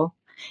Faro.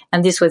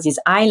 And this was his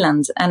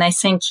island. And I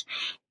think,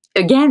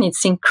 again,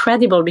 it's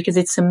incredible because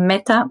it's a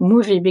meta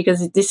movie,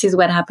 because this is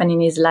what happened in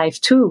his life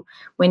too.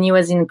 When he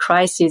was in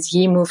crisis,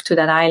 he moved to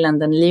that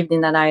island and lived in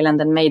that island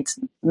and made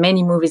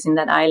many movies in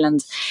that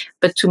island.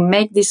 But to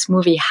make this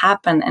movie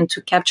happen and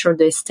to capture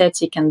the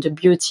aesthetic and the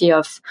beauty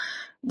of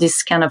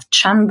this kind of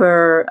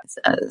chamber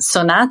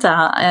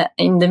sonata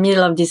in the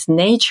middle of this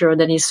nature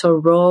that is so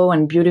raw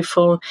and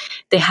beautiful,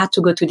 they had to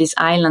go to this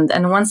island.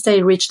 And once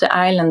they reached the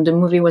island, the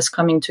movie was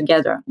coming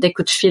together. They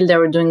could feel they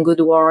were doing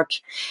good work.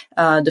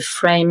 The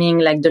framing,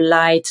 like the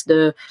light,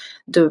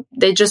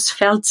 they just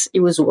felt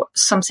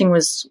something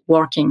was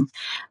working.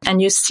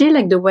 And you see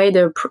like the way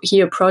he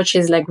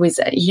approaches, like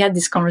he had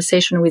this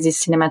conversation with his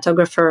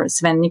cinematographer,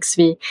 Sven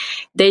Nixby.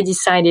 They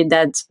decided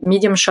that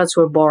medium shots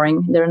were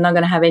boring. They're not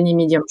going to have any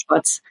medium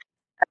shots.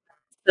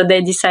 So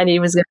they decided it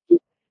was going to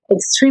be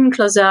extreme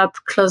close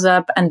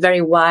up, and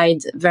very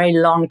wide, very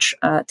long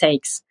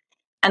takes.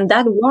 And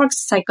that works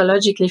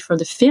psychologically for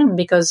the film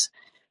because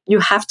you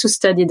have to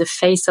study the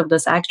face of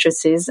those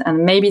actresses.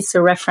 And maybe it's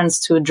a reference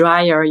to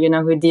Dreyer,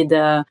 who did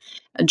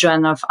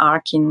Joan of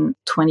Arc in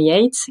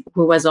 28,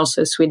 who was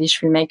also a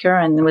Swedish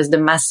filmmaker and was the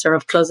master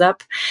of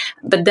close-up.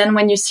 But then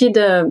when you see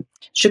the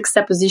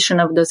juxtaposition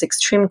of those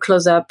extreme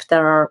close-up that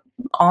are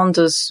on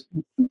those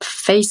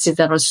faces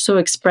that are so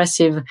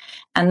expressive,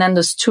 and then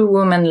those two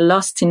women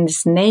lost in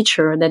this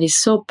nature that is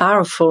so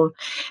powerful,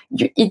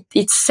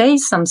 it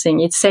says something.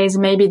 It says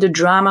maybe the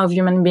drama of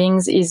human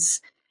beings is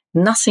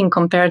nothing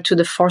compared to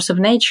the force of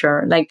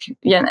nature.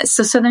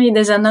 So suddenly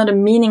there's another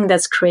meaning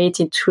that's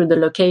created through the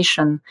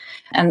location.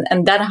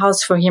 And that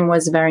house for him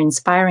was very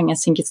inspiring. I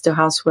think it's the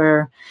house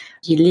where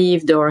he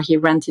lived or he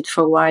rented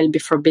for a while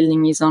before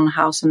building his own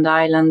house on the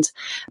island.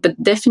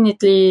 But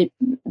definitely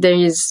there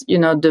is,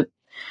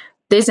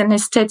 there's an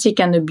aesthetic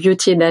and a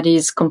beauty that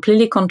is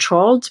completely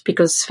controlled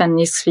because Sven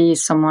Nixby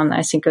is someone,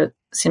 I think, a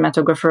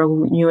cinematographer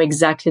who knew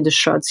exactly the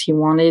shots he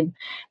wanted,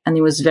 and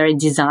he was very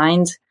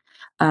designed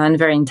and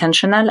very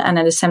intentional. And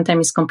at the same time,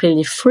 it's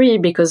completely free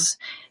because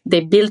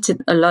they built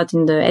it a lot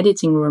in the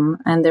editing room,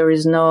 and there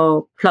is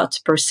no plot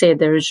per se.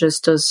 There is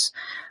just those,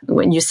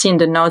 when you see in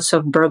the notes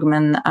of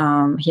Bergman,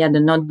 he had a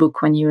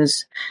notebook when he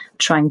was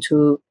trying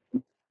to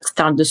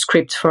start the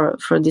script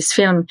for this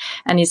film,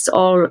 and it's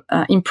all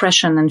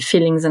impression and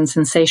feelings and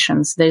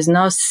sensations. There's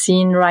no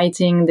scene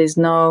writing. There's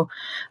no,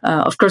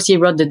 of course, he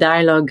wrote the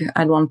dialogue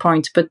at one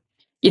point, but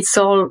it's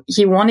all,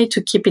 he wanted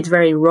to keep it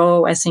very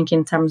raw, I think,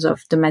 in terms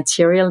of the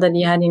material that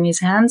he had in his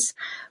hands.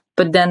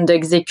 But then the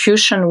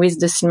execution with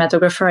the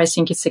cinematographer, I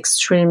think it's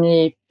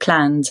extremely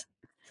planned.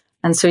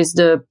 And so it's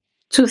the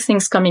two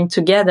things coming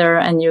together,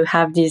 and you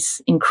have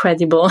this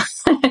incredible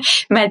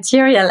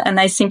material. And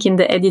I think in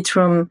the edit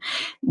room,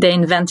 they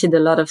invented a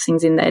lot of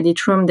things in the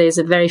edit room. There's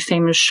a very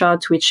famous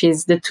shot, which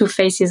is the two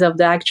faces of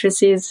the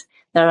actresses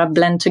that are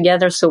blend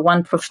together. So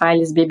one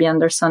profile is B.B.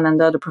 Anderson and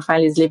the other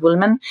profile is Liv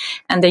Ullmann.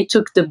 And they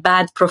took the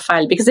bad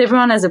profile because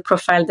everyone has a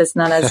profile that's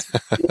not as...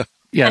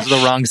 Yeah, it's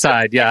the wrong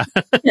side, yeah.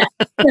 Yeah.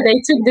 So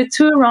they took the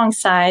two wrong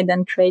side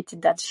and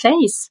created that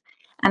face.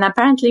 And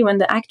apparently when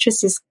the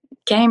actresses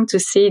came to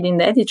see it in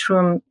the edit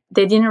room,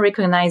 they didn't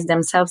recognize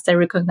themselves. They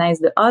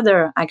recognized the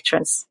other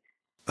actress.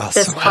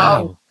 That's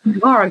how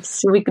it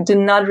works. We do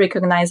not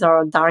recognize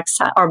our dark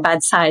side, our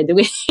bad side.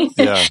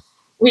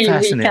 We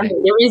can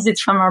erase it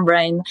from our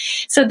brain.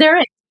 So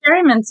they're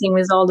experimenting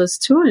with all those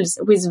tools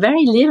with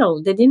very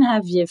little. They didn't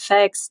have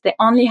VFX. They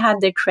only had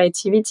their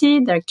creativity,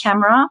 their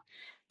camera,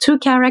 two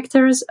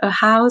characters, a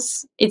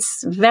house.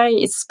 It's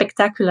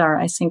spectacular,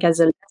 I think, as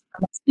a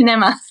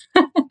cinema.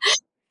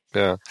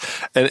 Yeah.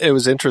 And it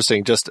was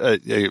interesting, just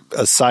a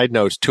side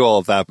note to all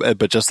of that,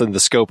 but just in the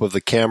scope of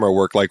the camera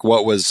work, like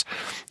what was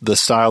the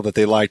style that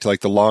they liked, like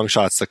the long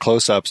shots, the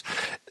close-ups.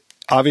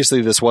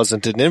 Obviously this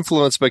wasn't an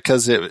influence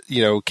because it,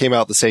 came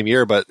out the same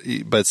year, but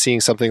seeing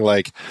something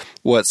like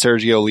what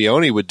Sergio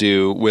Leone would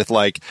do with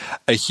like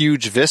a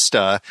huge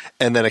vista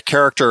and then a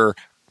character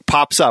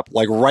pops up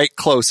like right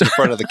close in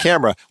front of the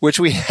camera, which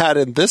we had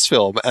in this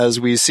film, as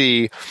we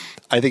see,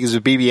 I think it's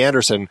with Bibi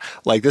Anderson.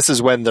 Like this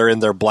is when they're in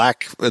their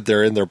black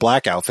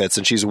outfits,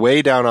 and she's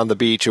way down on the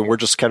beach, and we're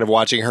just kind of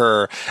watching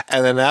her.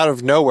 And then out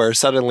of nowhere,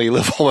 suddenly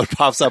Liv Ullmann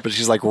pops up, and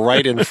she's like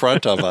right in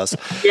front of us.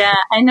 Yeah,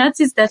 I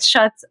noticed that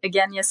shot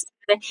again yesterday.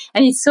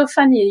 And it's so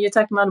funny you're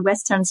talking about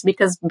Westerns,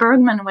 because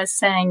Bergman was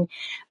saying,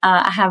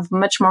 I have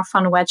much more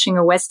fun watching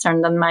a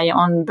Western than my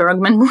own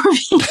Bergman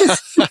movies.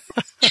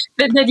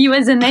 But that he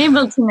was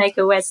unable to make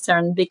a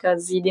Western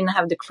because he didn't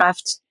have the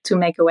craft to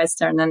make a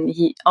Western. And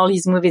all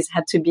his movies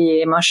had to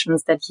be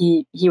emotions that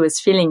he was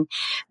feeling,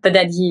 but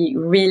that he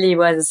really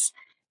was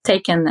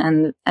taken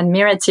and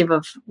admirative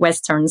of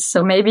Westerns.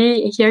 So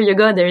maybe here you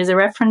go. There is a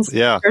reference to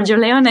Sergio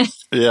Leone.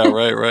 Yeah,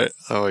 right.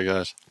 Oh my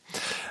gosh.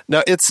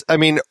 Now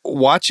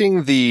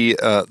watching the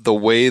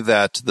way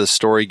that the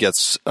story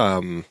gets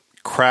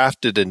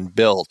crafted and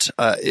built.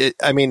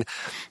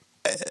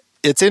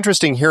 It's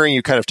interesting hearing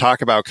you kind of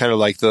talk about kind of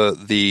like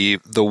the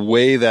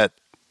way that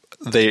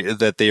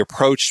they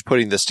approached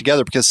putting this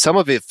together, because some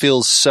of it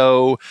feels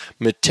so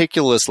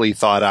meticulously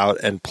thought out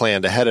and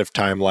planned ahead of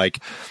time,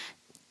 like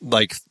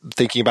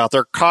thinking about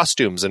their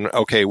costumes and,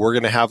 okay, we're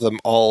going to have them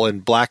all in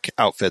black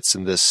outfits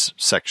in this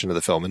section of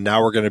the film. And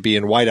now we're going to be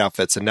in white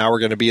outfits. And now we're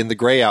going to be in the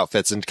gray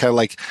outfits, and kind of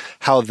like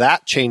how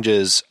that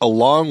changes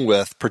along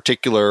with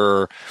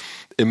particular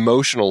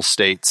emotional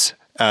states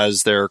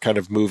as they're kind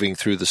of moving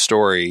through the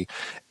story,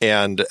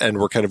 and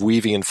we're kind of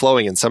weaving and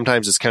flowing. And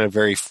sometimes it's kind of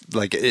very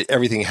like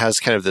everything has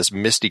kind of this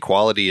misty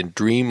quality and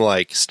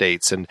dreamlike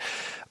states. And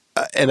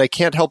I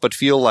can't help but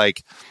feel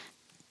like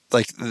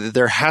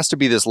there has to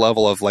be this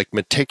level of like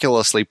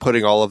meticulously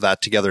putting all of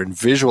that together and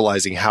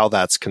visualizing how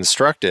that's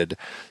constructed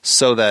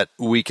so that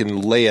we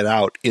can lay it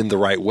out in the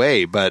right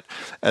way. But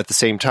at the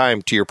same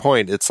time, to your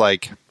point, it's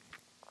like,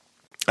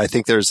 I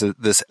think there's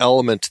this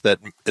element that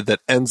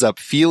ends up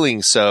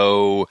feeling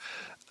so,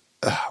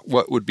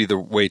 what would be the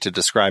way to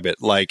describe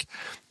it? Like,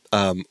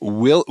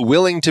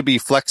 willing to be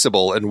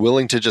flexible and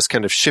willing to just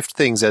kind of shift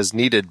things as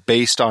needed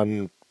based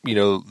on,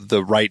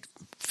 the right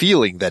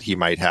feeling that he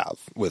might have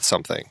with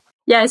something.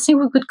 Yeah, I think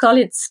we could call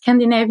it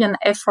Scandinavian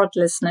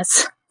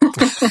effortlessness.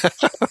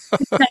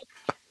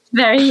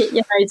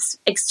 It's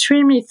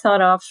extremely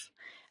thought of,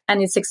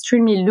 and it's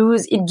extremely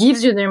loose. It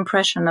gives you the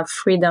impression of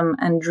freedom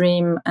and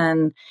dream,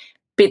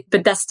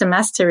 but that's the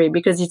mastery,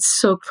 because it's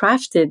so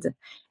crafted.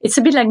 It's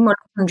a bit like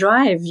Mulholland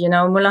Drive,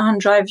 Mulholland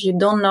Drive, you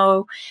don't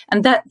know,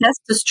 and that's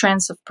the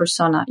strength of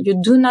Persona.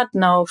 You do not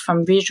know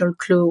from visual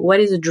clue what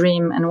is a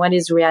dream and what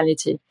is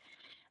reality.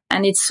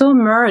 And it's so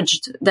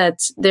merged that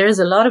there is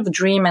a lot of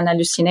dream and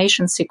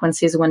hallucination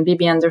sequences when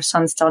Bibi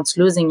Anderson starts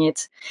losing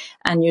it.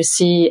 And you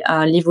see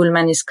Liv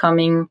Ullmann is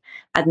coming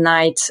at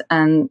night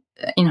and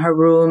in her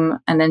room,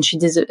 and then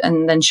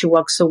she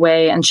walks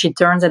away, and she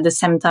turns at the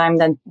same time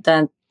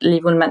that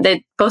Liv Ullmann,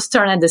 they both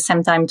turn at the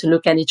same time to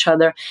look at each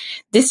other.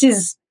 This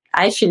is,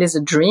 I feel, is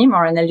a dream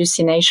or an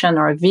hallucination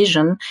or a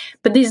vision,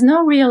 but there's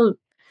no real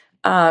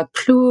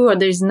clue, or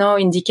there's no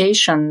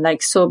indication.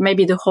 So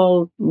maybe the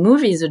whole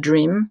movie is a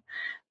dream.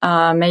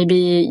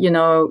 Maybe,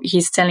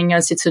 he's telling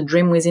us it's a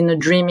dream within a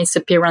dream. It's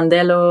a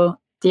Pirandello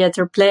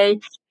theater play.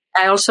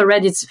 I also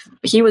read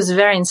he was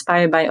very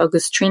inspired by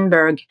August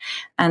Strindberg.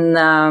 And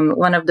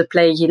one of the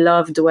play he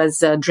loved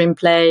was a dream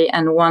play,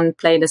 and one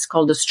play that's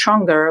called The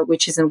Stronger,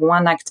 which is a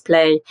one-act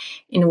play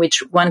in which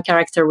one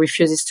character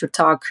refuses to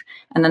talk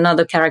and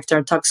another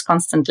character talks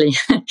constantly.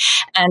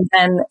 And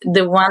then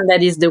the one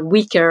that is the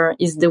weaker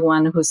is the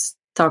one who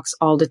talks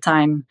all the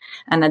time.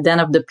 And at the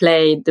end of the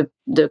play,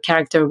 the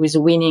character who is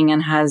winning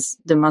and has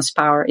the most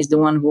power is the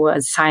one who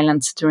was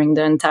silent during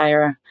the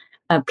entire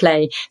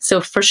play. So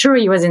for sure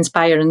he was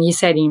inspired, and he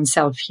said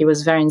himself he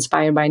was very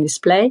inspired by this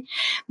play.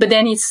 But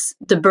then it's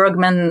the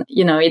Bergman,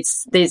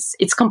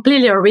 it's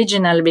completely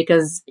original,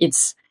 because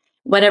it's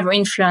whatever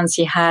influence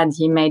he had,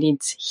 he made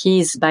it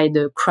his by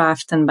the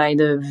craft and by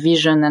the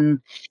vision.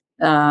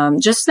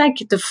 And just like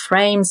the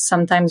frames,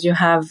 sometimes you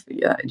have,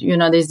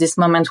 there's this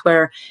moment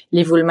where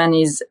Liv Ullmann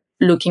is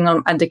looking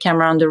at the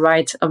camera on the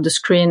right of the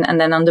screen,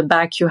 and then on the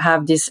back you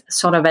have this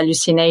sort of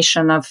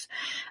hallucination of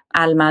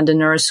Alma, the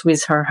nurse,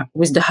 with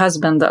the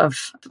husband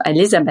of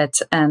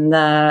Elizabeth, and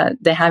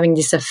they're having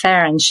this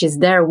affair, and she's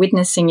there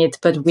witnessing it,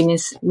 but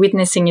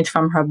witnessing it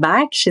from her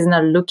back. She's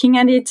not looking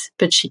at it,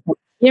 but she can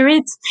hear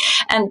it.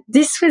 And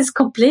this was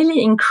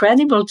completely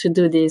incredible to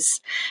do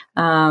this,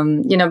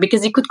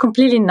 because it could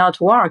completely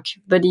not work,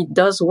 but it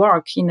does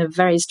work in a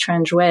very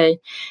strange way.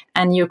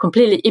 And you're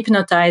completely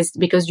hypnotized,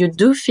 because you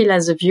do feel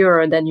as a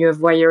viewer that you're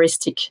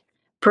voyeuristic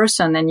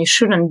person and you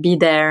shouldn't be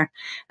there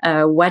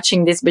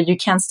watching this, but you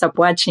can't stop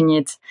watching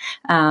it.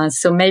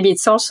 So maybe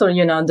it's also,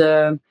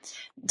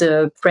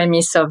 the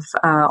premise of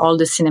all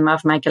the cinema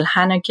of Michael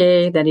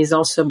Haneke that is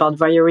also about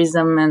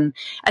voyeurism. And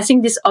I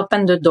think this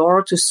opened the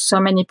door to so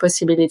many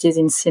possibilities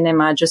in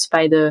cinema just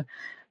by the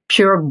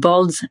pure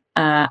bold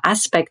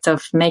aspect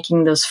of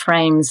making those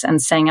frames and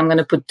saying, I'm going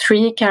to put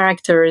 3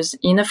 characters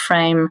in a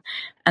frame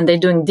and they're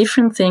doing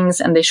different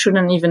things and they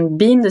shouldn't even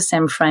be in the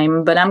same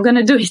frame, but I'm going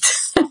to do it.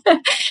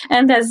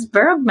 And that's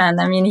Bergman.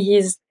 I mean,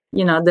 he's,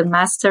 the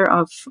master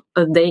of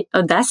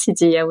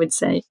audacity, I would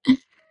say.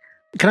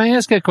 Can I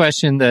ask a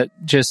question that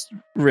just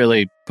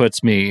really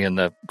puts me in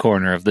the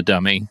corner of the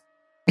dummy?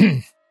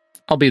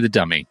 I'll be the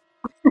dummy.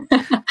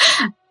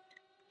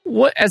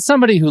 As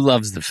somebody who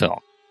loves the film,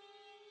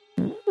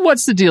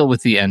 what's the deal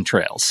with the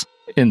entrails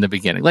in the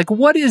beginning? Like,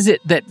 what is it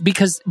that,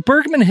 because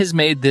Bergman has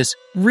made this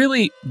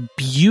really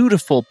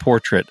beautiful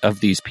portrait of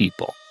these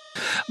people,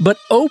 but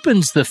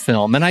opens the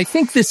film, and I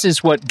think this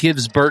is what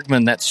gives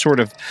Bergman that sort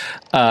of,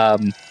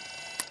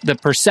 the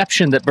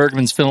perception that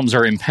Bergman's films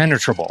are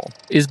impenetrable,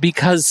 is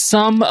because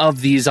some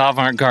of these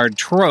avant-garde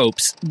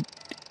tropes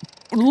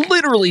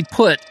literally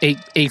put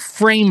a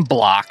frame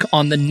block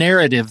on the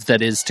narrative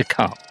that is to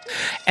come.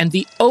 And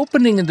the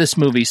opening of this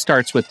movie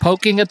starts with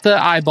poking at the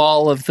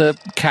eyeball of the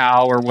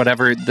cow or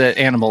whatever the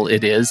animal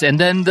it is, and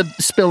then the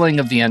spilling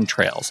of the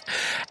entrails.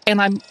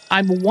 And I'm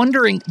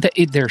wondering that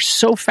they're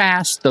so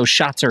fast; those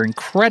shots are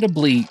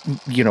incredibly,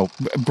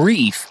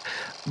 brief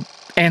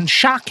and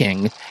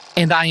shocking.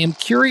 And I am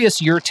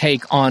curious your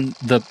take on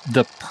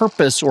the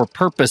purpose or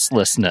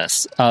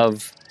purposelessness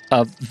of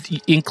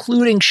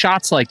including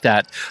shots like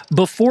that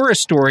before a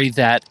story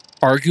that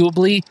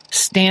arguably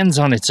stands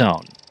on its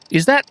own.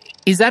 Is that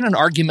an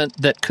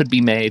argument that could be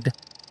made?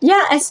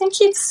 Yeah, I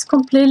think it's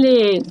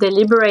completely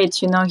deliberate.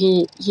 He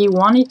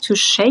wanted to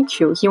shake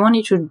you. He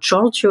wanted to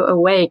jolt you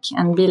awake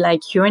and be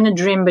like, you're in a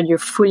dream, but you're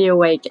fully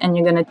awake and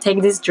you're going to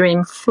take this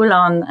dream full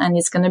on and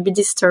it's going to be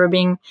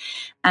disturbing.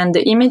 And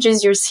the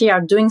images you see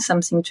are doing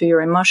something to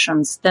your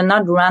emotions. They're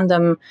not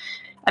random.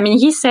 I mean,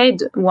 he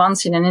said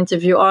once in an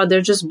interview, they're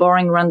just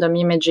boring random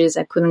images.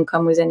 I couldn't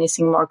come with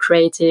anything more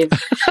creative.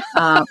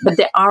 But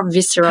they are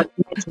visceral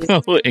images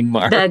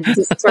that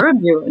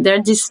disturb you.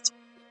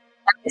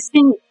 I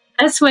think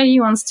that's what he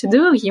wants to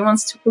do. He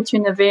wants to put you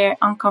in a very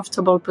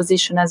uncomfortable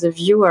position as a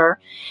viewer.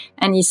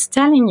 And he's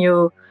telling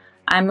you,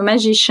 I'm a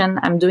magician.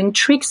 I'm doing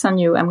tricks on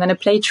you. I'm going to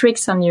play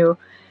tricks on you.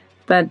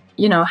 But,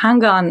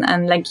 hang on.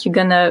 And you're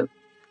going to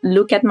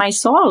look at my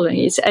soul.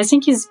 I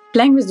think he's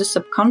playing with the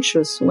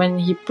subconscious when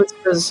he puts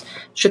those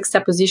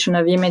juxtaposition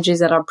of images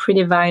that are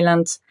pretty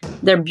violent.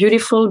 They're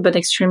beautiful, but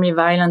extremely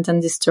violent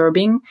and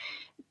disturbing.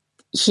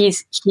 He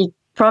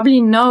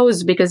probably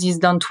knows, because he's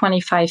done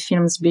 25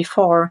 films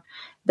before,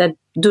 that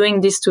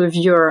doing this to a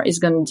viewer is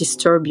going to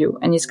disturb you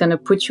and it's going to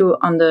put you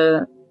on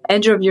the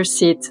edge of your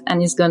seat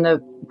and it's going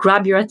to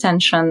grab your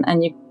attention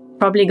and you're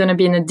probably going to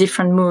be in a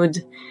different mood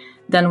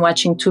than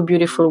watching 2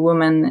 beautiful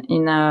women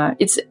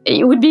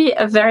it would be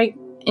a very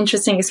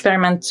interesting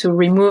experiment to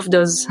remove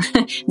this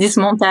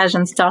montage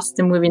and start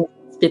the movie in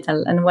the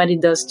hospital and what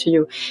it does to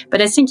you.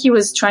 But I think he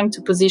was trying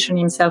to position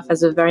himself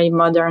as a very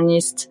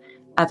modernist,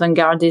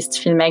 avant-gardist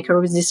filmmaker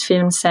with this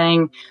film,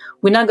 saying,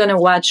 we're not going to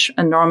watch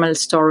a normal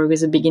story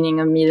with a beginning,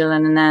 a middle,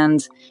 and an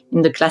end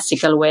in the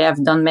classical way.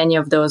 I've done many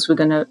of those.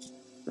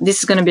 This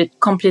is going to be a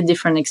completely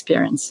different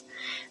experience.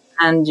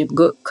 And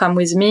come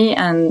with me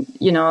and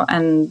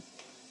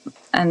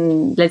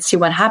let's see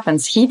what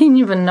happens. He didn't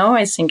even know,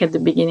 I think, at the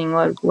beginning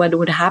what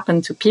would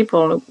happen to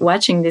people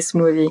watching this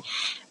movie.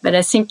 But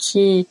I think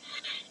he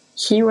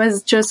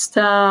was just,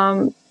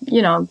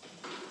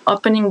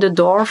 opening the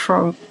door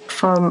from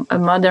a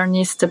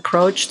modernist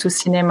approach to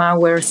cinema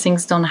where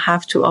things don't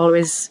have to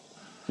always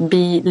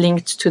be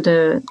linked to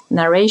the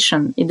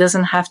narration. It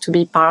doesn't have to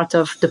be part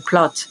of the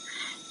plot.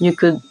 You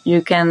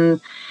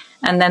can,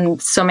 and then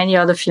so many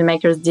other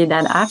filmmakers did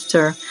that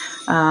after.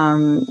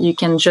 You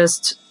can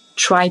just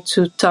try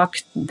to talk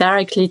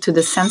directly to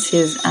the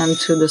senses and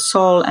to the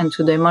soul and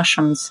to the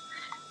emotions.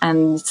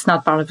 And it's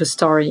not part of the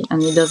story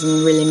and it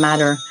doesn't really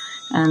matter.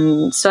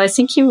 And so I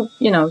think he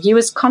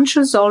was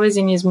conscious always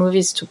in his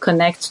movies to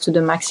connect to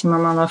the maximum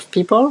amount of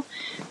people.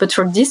 But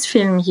for this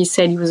film, he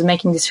said he was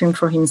making this film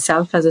for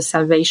himself as a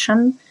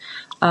salvation.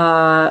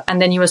 And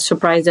then he was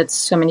surprised that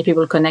so many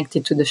people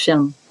connected to the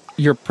film.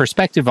 Your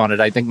perspective on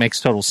it, I think,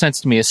 makes total sense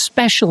to me,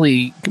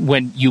 especially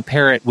when you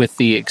pair it with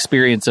the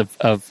experience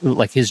of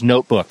like his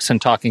notebooks and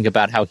talking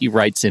about how he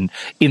writes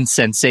in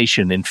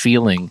sensation and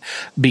feeling.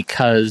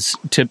 Because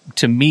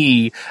to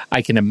me,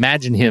 I can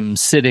imagine him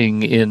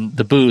sitting in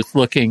the booth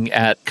looking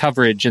at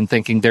coverage and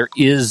thinking there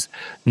is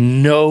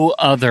no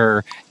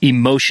other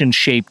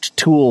emotion-shaped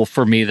tool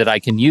for me that I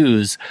can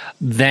use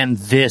than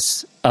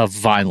this of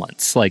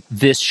violence, like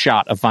this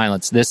shot of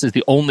violence. This is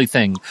the only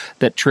thing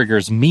that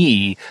triggers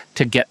me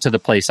to get to the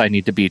place I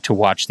need to be to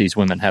watch these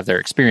women have their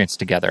experience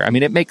together. I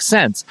mean, it makes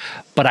sense,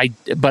 but I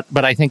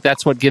think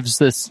that's what gives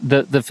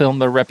the film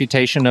the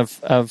reputation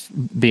of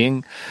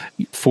being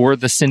for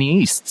the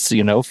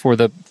cineasts, for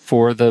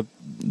for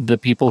the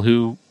people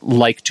who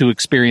like to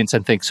experience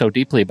and think so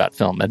deeply about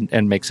film,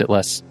 and makes it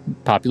less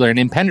popular and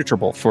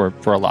impenetrable for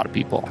a lot of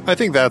people. I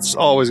think that's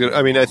always going to,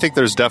 I mean, I think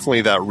there's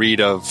definitely that read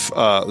of,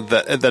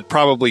 that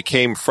probably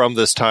came from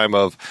this time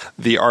of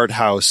the art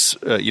house,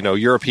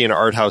 European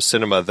art house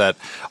cinema that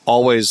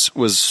always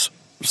was,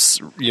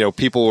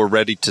 people were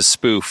ready to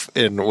spoof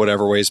in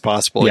whatever ways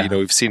possible. Yeah.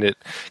 We've seen it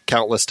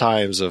countless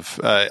times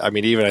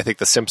even I think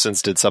The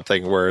Simpsons did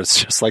something where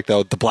it's just like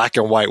the black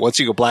and white. Once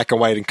you go black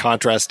and white and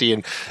contrasty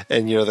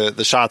and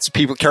the shots,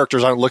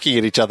 characters aren't looking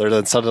at each other,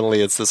 then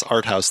suddenly it's this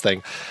art house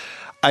thing.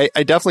 I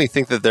definitely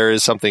think that there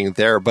is something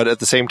there, but at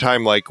the same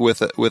time, like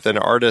with an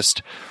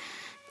artist,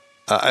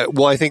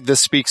 I think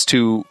this speaks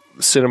to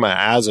cinema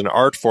as an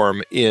art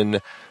form in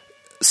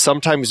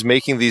sometimes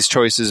making these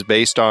choices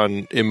based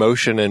on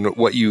emotion and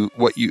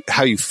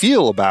how you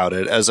feel about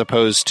it, as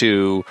opposed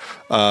to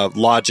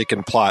logic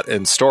and plot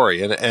and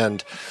story.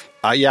 And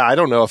I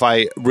don't know if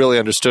I really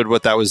understood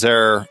what that was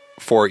there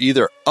for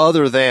either,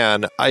 other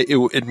than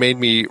it made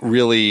me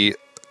really,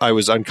 I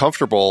was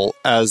uncomfortable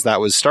as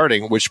that was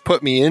starting, which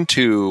put me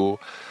into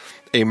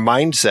a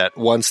mindset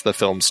once the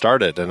film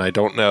started. And I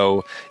don't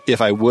know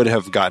if I would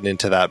have gotten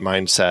into that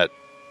mindset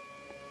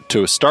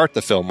to start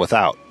the film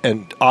without.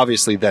 And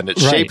obviously then it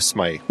shapes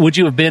my... Would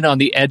you have been on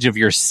the edge of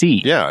your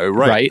seat? Yeah,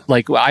 right.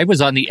 Like I was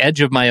on the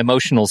edge of my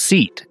emotional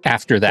seat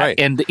after that. Right.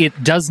 And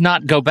it does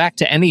not go back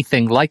to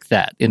anything like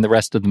that in the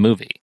rest of the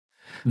movie.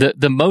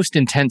 The most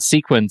intense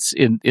sequence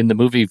in the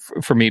movie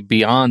for me,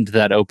 beyond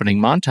that opening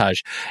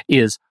montage,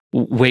 is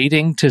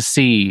waiting to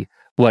see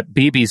what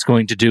Bibi's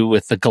going to do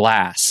with the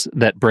glass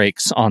that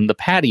breaks on the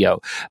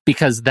patio,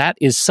 because that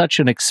is such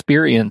an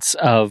experience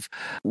of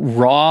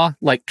raw,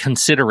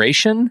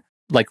 consideration,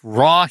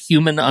 raw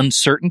human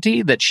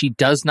uncertainty, that she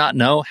does not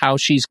know how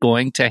she's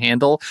going to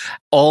handle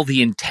all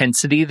the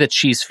intensity that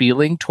she's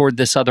feeling toward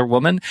this other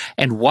woman,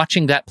 and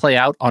watching that play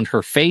out on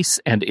her face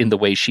and in the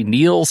way she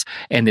kneels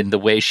and in the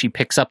way she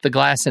picks up the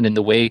glass and in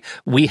the way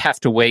we have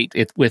to wait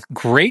with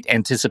great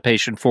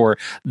anticipation for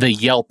the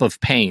yelp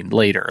of pain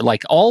later.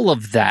 All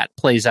of that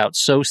plays out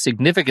so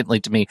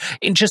significantly to me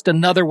in just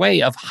another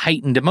way of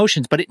heightened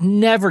emotions, but it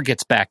never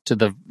gets back to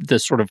the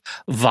sort of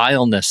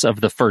vileness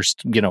of the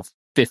first,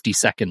 50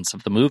 seconds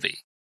of the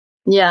movie.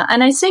 Yeah,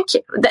 and I think,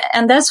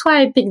 and that's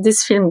why I picked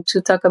this film to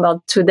talk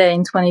about today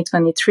in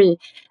 2023,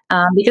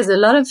 because a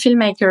lot of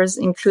filmmakers,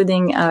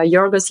 including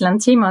Yorgos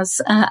Lanthimos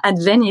at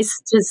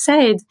Venice, just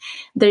said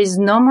there is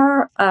no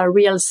more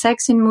real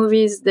sex in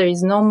movies. There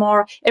is no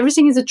more.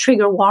 Everything is a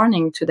trigger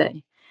warning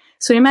today.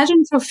 So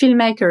imagine the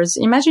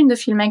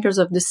filmmakers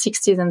of the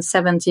 60s and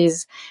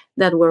 70s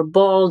that were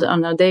bold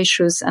and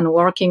audacious and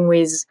working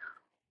with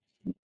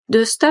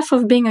the stuff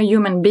of being a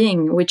human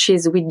being, which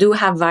is we do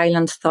have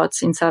violent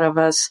thoughts inside of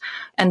us.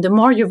 And the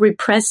more you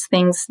repress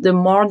things, the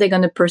more they're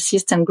going to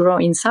persist and grow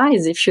in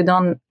size if you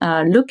don't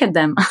look at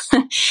them.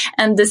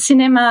 And the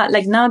cinema,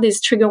 now there's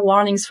trigger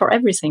warnings for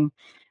everything.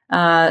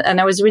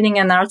 And I was reading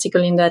an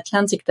article in The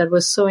Atlantic that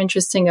was so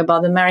interesting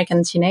about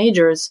American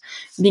teenagers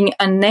being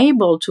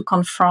unable to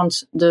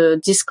confront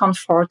the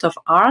discomfort of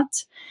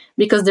art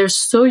because they're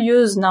so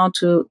used now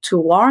to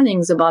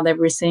warnings about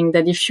everything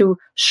that if you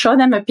show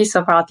them a piece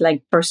of art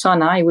like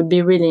Persona, it would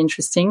be really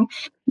interesting.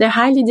 They're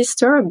highly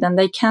disturbed and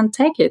they can't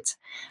take it.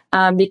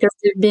 Because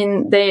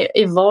they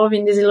evolve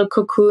in this little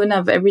cocoon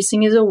of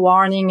everything is a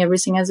warning,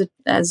 everything as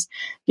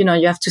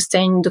you have to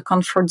stay in the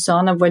comfort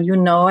zone of what you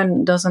know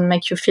and doesn't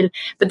make you feel,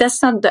 but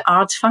that's not the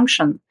art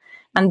function.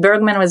 And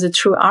Bergman was a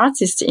true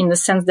artist in the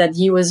sense that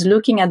he was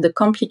looking at the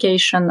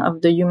complication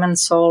of the human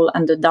soul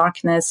and the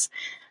darkness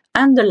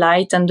and the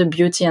light and the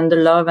beauty and the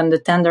love and the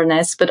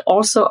tenderness, but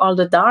also all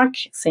the dark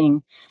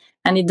thing.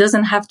 And it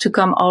doesn't have to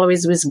come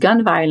always with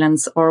gun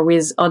violence or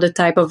with other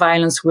type of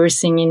violence we're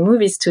seeing in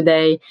movies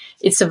today.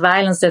 It's a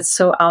violence that's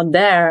so out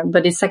there,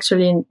 but it's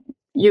actually,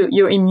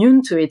 you're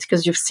immune to it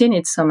because you've seen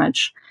it so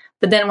much.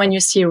 But then when you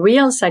see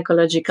real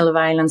psychological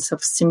violence,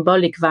 of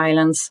symbolic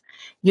violence,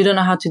 you don't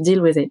know how to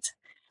deal with it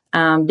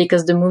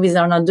because the movies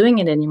are not doing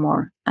it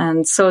anymore.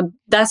 And so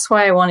that's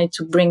why I wanted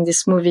to bring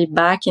this movie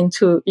back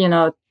into,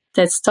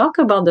 let's talk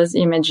about those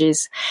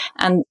images.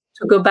 And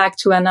to go back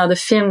to another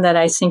film that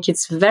I think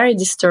it's very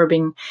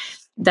disturbing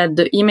that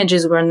the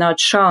images were not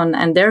shown,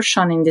 and they're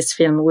shown in this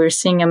film. We're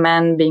seeing a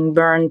man being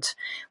burnt.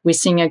 We're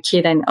seeing a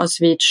kid in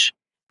Auschwitz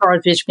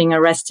being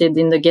arrested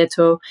in the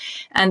ghetto.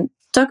 And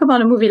talk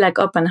about a movie like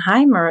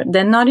Oppenheimer,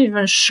 they're not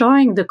even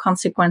showing the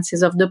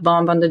consequences of the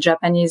bomb on the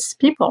Japanese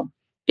people.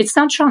 It's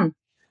not shown.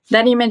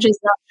 That image is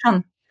not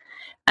shown.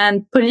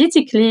 And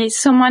politically,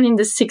 someone in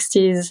the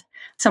 60s,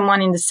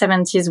 someone in the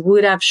 70s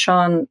would have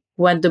shown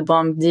what the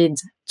bomb did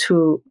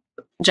to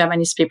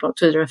Japanese people,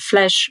 to their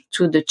flesh,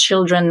 to the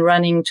children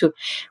running to.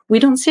 We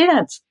don't see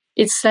that.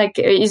 It's like,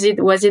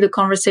 was it a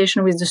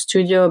conversation with the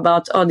studio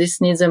about,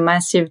 this needs a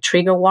massive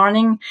trigger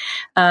warning?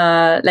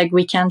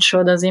 We can't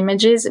show those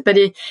images,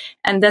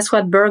 and that's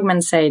what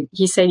Bergman said.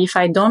 He said, if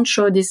I don't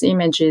show these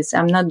images,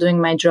 I'm not doing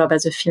my job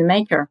as a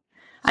filmmaker.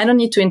 I don't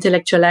need to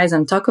intellectualize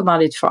and talk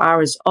about it for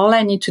hours. All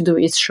I need to do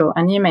is show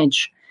an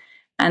image.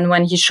 And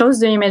when he shows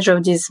the image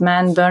of this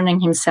man burning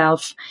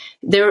himself,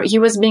 he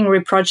was being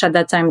reproached at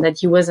that time that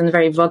he wasn't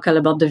very vocal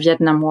about the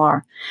Vietnam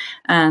War.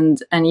 And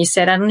he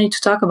said, I don't need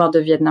to talk about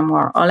the Vietnam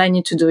War. All I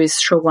need to do is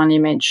show one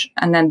image.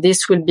 And then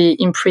this will be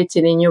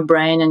imprinted in your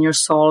brain and your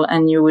soul,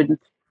 and you would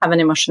have an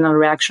emotional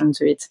reaction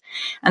to it.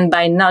 And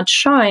by not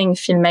showing,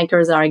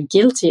 filmmakers are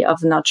guilty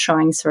of not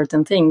showing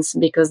certain things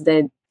because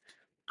they're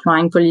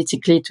trying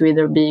politically to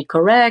either be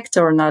correct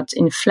or not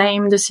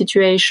inflame the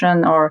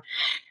situation. Or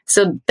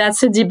so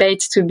that's a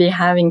debate to be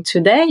having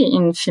today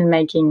in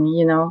filmmaking.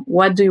 You know,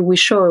 what do we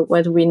show?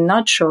 What do we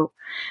not show?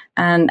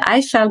 And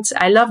I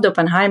loved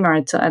Oppenheimer.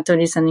 I thought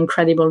it's an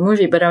incredible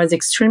movie, but I was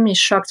extremely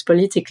shocked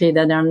politically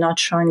that they're not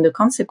showing the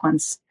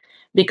consequence,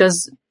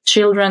 because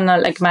children,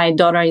 like my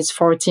daughter is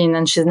 14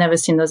 and she's never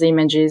seen those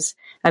images.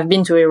 I've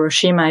been to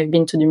Hiroshima. I've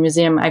been to the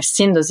museum. I've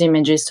seen those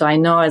images. So I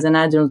know as an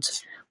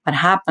adult what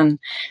happened.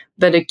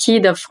 But a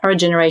kid of her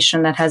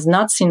generation that has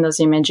not seen those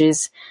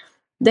images,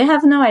 they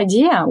have no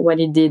idea what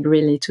it did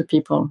really to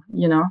people,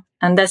 you know?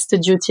 And that's the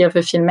duty of a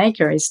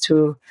filmmaker, is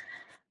to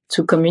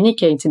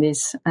communicate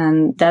this.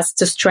 And that's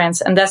the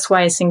strength. And that's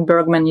why I think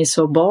Bergman is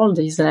so bold.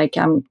 He's like,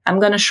 I'm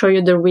going to show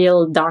you the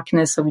real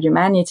darkness of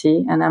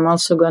humanity. And I'm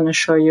also going to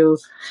show you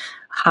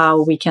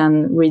how we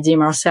can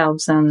redeem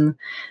ourselves. And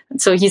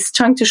so he's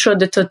trying to show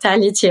the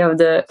totality of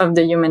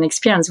the human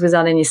experience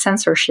without any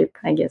censorship,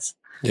 I guess.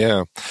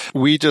 Yeah.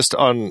 We just,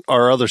 on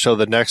our other show,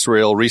 The Next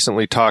Reel,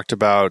 recently talked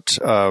about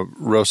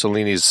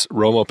Rossellini's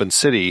Rome Open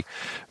City,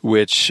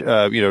 which,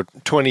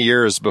 20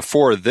 years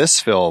before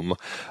this film,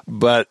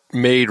 but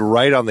made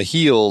right on the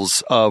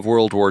heels of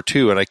World War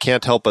II. And I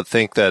can't help but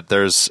think that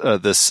there's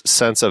this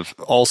sense of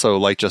also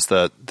like just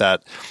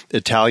that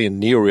Italian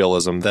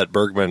neorealism that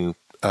Bergman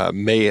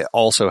may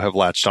also have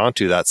latched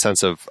onto, that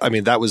sense of, I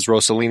mean, that was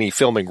Rossellini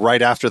filming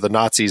right after the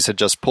Nazis had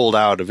just pulled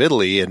out of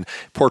Italy and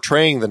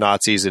portraying the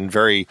Nazis in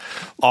very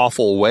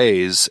awful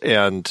ways.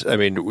 And I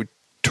mean,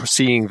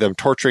 seeing them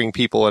torturing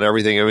people and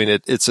everything. I mean,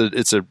 it's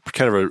a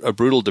kind of a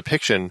brutal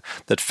depiction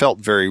that felt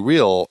very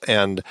real.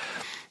 And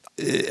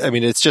I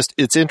mean,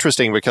 it's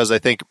interesting because I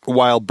think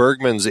while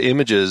Bergman's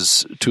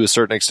images to a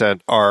certain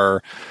extent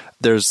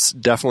there's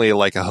definitely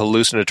like a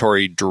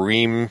hallucinatory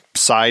dream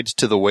side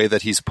to the way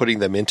that he's putting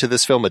them into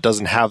this film. It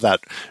doesn't have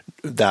that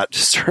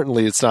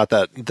certainly it's not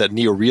that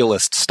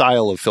neorealist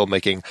style of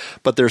filmmaking,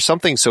 but there's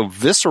something so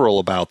visceral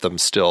about them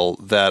still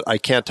that I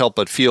can't help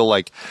but feel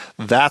like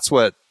that's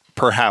what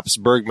perhaps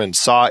Bergman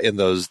saw in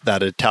that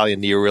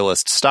Italian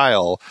neorealist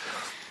style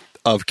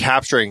of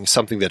capturing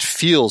something that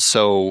feels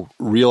so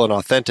real and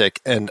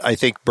authentic. And I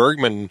think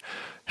Bergman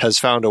has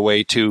found a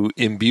way to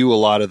imbue a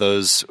lot of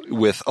those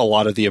with a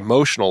lot of the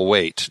emotional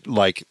weight,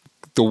 like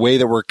the way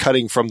that we're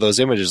cutting from those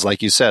images,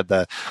 like you said,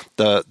 the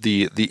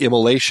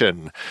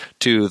immolation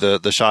to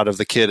the shot of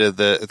the kid at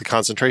the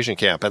concentration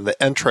camp and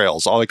the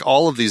entrails,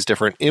 all of these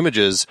different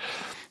images,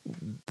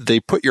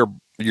 they put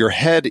your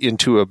head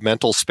into a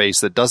mental space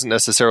that doesn't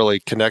necessarily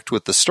connect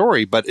with the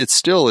story, but it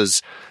still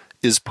is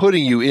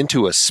putting you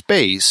into a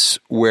space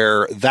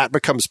where that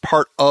becomes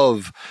part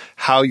of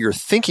how you're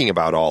thinking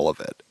about all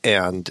of it.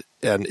 And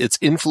it's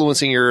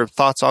influencing your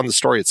thoughts on the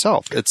story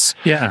itself. It's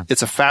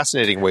a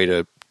fascinating way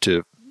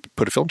to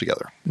put a film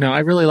together. No, I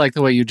really like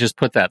the way you just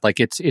put that. Like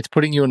it's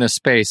putting you in a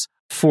space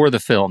for the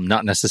film,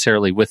 not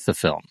necessarily with the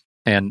film.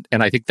 And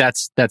I think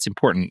that's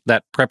important,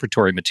 that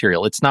preparatory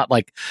material. It's not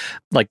like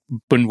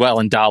Buñuel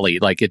and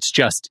Dali. Like it's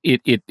just,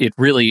 it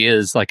really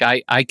is like,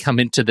 I come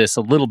into this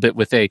a little bit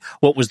with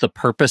what was the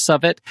purpose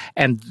of it?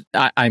 And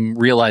I'm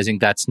realizing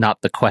that's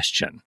not the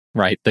question,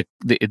 right?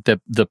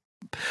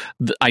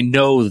 I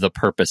know the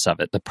purpose of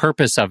it. The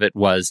purpose of it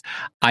was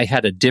I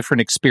had a different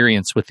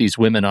experience with these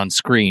women on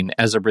screen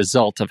as a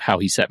result of how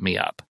he set me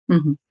up.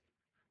 Mm-hmm.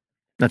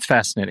 That's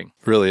fascinating.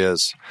 Really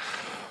is.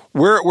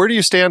 Where do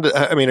you stand?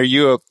 I mean, are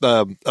you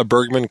a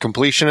Bergman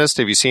completionist?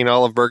 Have you seen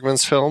all of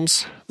Bergman's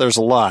films? There's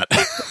a lot.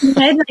 He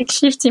made like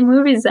 50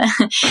 movies.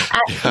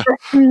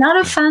 I'm not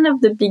a fan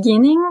of the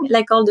beginning,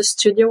 like all the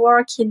studio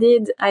work he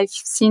did. I've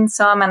seen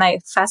some and I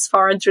fast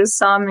forward through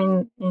some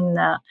in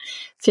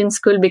film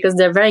school because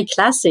they're very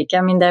classic.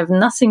 I mean, they have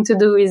nothing to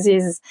do with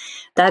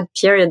that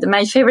period.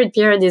 My favorite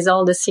period is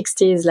all the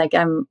 60s. Like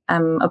I'm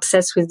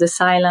obsessed with The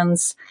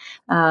Silence.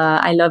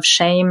 I love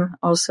Shame.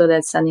 Also,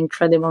 that's an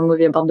incredible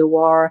movie about the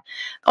war.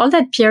 All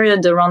that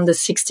period around the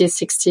 60s,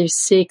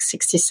 66,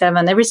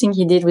 67, everything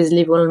he did with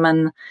Liv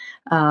Ullmann,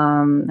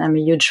 I'm a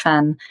huge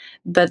fan.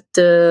 But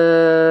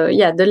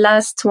the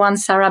last one,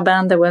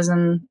 Saraband, I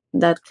wasn't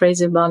that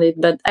crazy about it.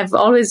 But I've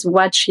always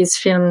watched his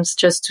films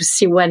just to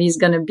see what he's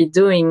going to be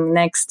doing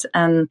next.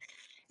 And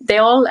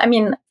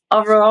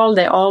overall,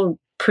 they're all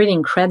pretty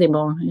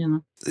incredible, you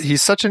know.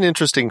 He's such an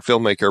interesting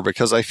filmmaker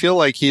because I feel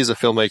like he's a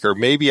filmmaker.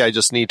 Maybe I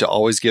just need to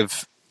always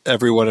give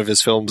every one of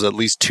his films at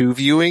least 2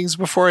 viewings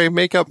before I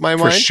make up my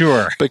mind. For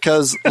sure.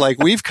 Because like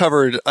we've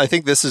covered, I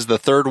think this is the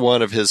 3rd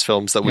one of his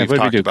films that we've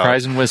talked about.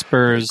 Cries and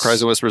Whispers.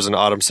 And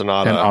Autumn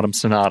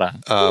Sonata.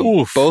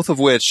 Both of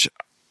which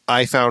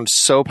I found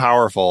so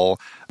powerful.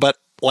 But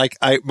like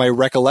my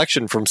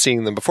recollection from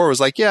seeing them before was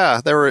like,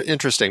 yeah, they were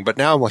interesting, but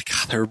now I'm like,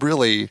 God, they're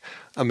really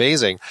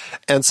amazing.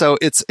 And so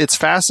it's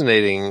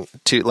fascinating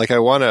to, like, I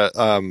want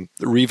to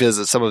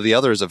revisit some of the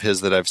others of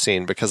his that I've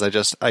seen, because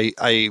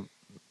I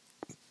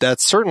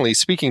that's certainly,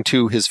 speaking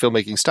to his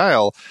filmmaking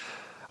style,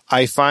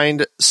 I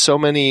find so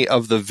many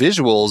of the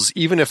visuals,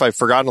 even if I've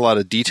forgotten a lot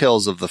of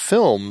details of the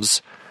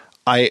films,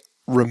 I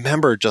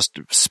remember just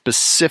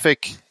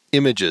specific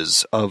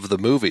images of the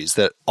movies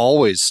that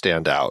always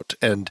stand out.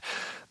 And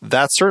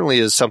that certainly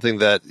is something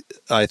that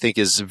I think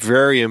is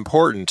very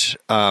important.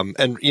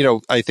 And,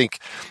 I think,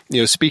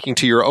 speaking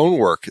to your own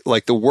work,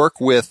 like the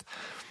work with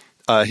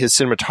his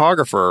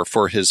cinematographer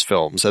for his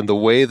films and the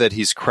way that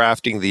he's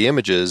crafting the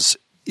images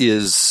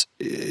is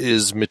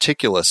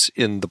meticulous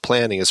in the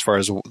planning as far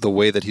as the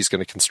way that he's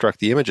going to construct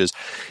the images.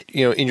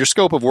 In your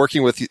scope of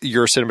working with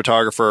your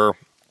cinematographer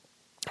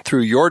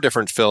through your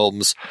different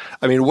films,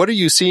 I mean, what are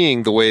you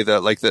seeing the way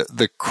that, like,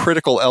 the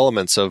critical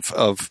elements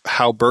of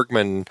how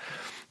Bergman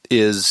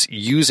is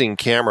using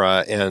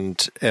camera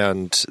and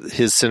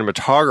his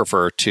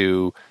cinematographer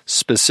to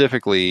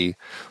specifically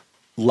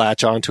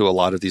latch onto a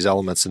lot of these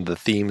elements and the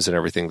themes and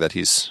everything that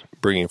he's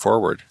bringing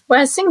forward?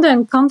 Well, I think the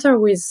encounter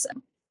with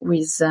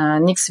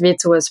Nick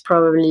Svit was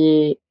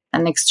probably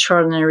an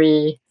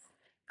extraordinary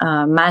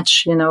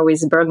match,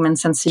 with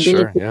Bergman's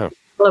sensibility. Sure, yeah.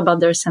 All about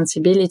their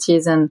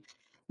sensibilities, and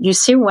you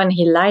see when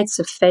he lights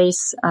a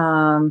face,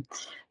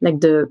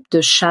 like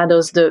the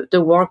shadows,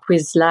 the work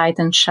with light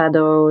and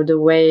shadow,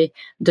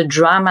 the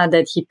drama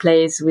that he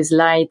plays with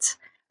light,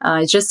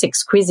 it's just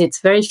exquisite.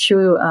 Very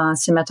few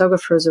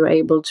cinematographers are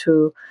able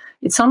to.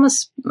 It's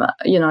almost,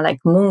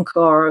 like Munch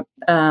or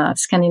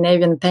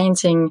Scandinavian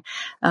painting.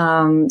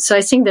 So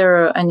I think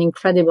they're an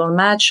incredible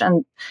match.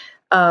 And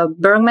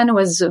Bergman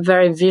was a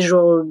very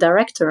visual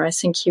director. I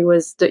think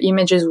the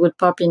images would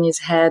pop in his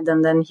head,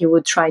 and then he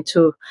would try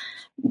to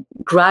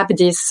grab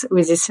this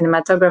with his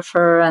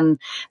cinematographer. And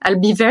I'll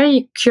be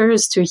very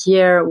curious to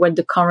hear what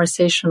the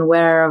conversation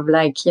were of,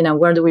 like,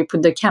 where do we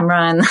put the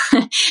camera and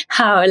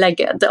how, like,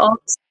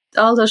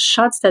 all those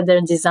shots that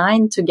they're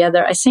designed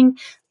together. I think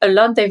a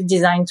lot they've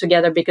designed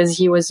together because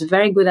he was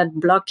very good at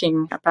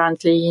blocking.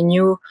 Apparently,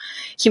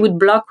 he would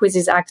block with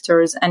his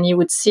actors, and he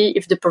would see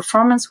if the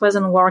performance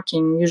wasn't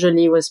working.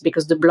 Usually it was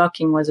because the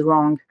blocking was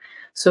wrong.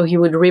 So he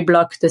would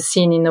reblock the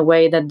scene in a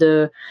way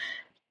that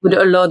would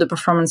allow the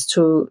performance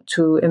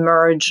to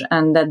emerge,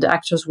 and that the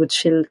actors would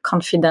feel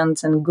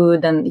confident and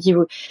good. And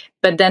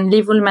but then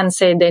Liv Ullmann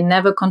said they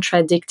never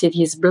contradicted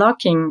his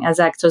blocking as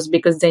actors,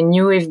 because they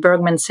knew if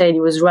Bergman said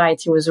he was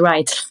right, he was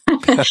right.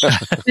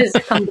 He's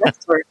a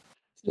conductor.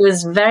 He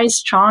was very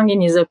strong in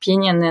his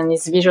opinion and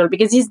his visual,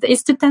 because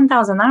it's the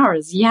 10,000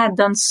 hours. He had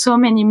done so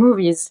many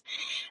movies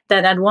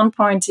that at one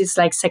point it's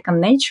like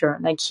second nature.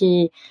 Like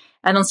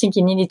I don't think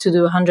he needed to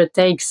do 100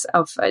 takes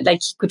of,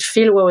 like, he could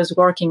feel what was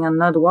working and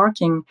not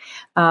working.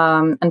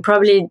 And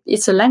probably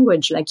it's a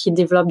language, like he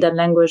developed that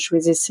language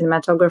with his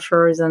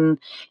cinematographers, and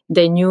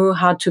they knew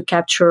how to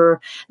capture,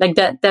 like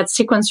that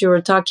sequence you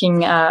were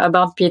talking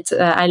about, Pete.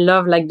 I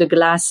love, like, the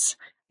glass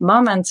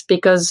moment,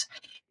 because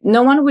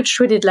no one would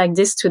shoot it like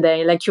this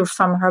today. Like, you're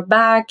from her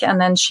back,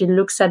 and then she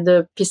looks at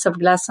the piece of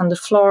glass on the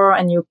floor,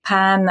 and you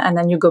pan, and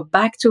then you go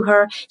back to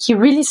her. He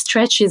really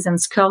stretches and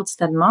sculpts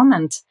that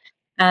moment.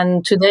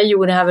 And today you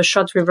would have a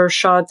shot, reverse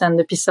shot, and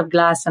the piece of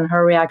glass and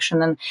her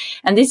reaction.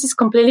 And this is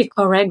completely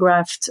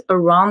choreographed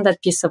around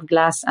that piece of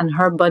glass and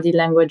her body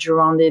language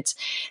around it.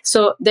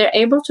 So they're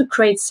able to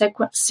create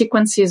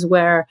sequences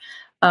where,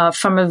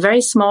 from a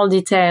very small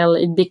detail,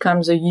 it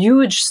becomes a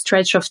huge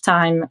stretch of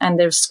time, and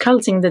they're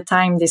sculpting the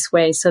time this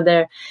way.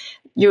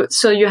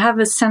 So you have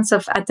a sense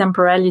of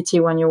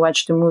atemporality when you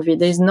watch the movie.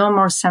 There's no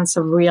more sense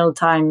of real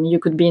time. You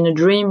could be in a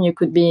dream, you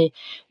could be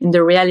in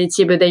the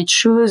reality, but they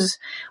choose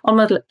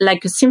almost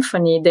like a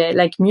symphony. They,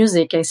 like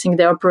music, I think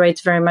they operate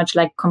very much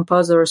like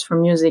composers for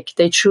music.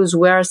 They choose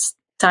where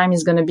time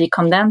is going to be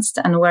condensed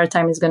and where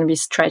time is going to be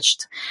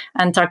stretched.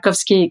 And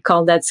Tarkovsky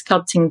called that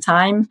sculpting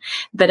time.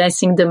 But I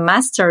think the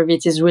master of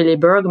it is really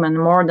Bergman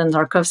more than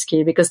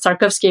Tarkovsky, because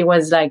Tarkovsky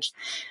was like,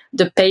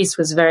 the pace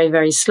was very,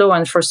 very slow,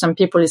 and for some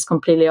people it's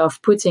completely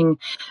off-putting.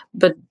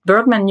 But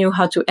Bergman knew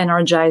how to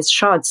energize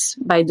shots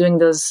by doing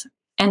those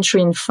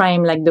entry in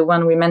frame, like the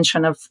one we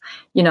mentioned of,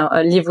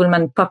 Liv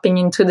Ullmann popping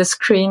into the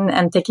screen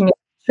and taking a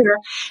picture.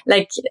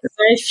 Like,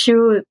 very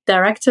few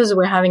directors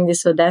were having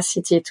this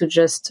audacity to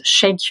just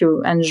shake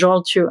you and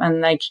jolt you.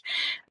 And, like,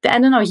 I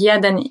don't know, he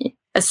had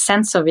a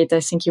sense of it. I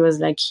think he was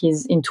like,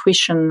 his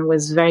intuition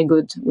was very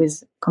good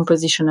with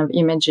composition of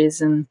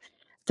images, and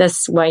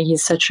that's why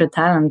he's such a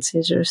talent.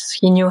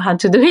 He knew how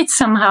to do it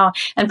somehow.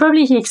 And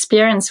probably he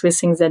experienced with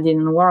things that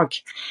didn't work.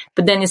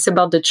 But then it's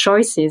about the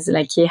choices.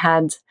 Like, he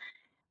had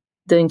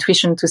the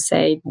intuition to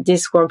say,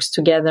 this works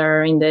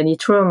together in the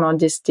edit room, or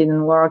this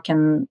didn't work.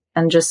 And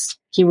just,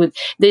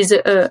 there's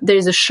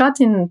a shot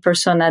in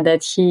Persona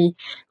that he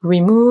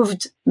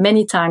removed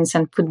many times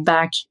and put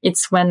back.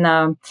 It's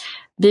when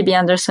Bibi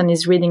Andersson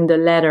is reading the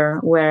letter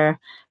where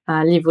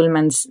Liv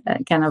Ullmann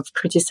kind of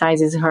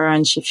criticizes her,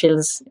 and she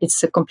feels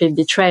it's a complete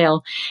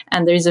betrayal.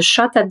 And there is a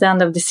shot at the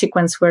end of the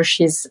sequence where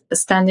she's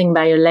standing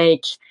by a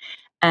lake,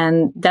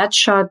 and that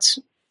shot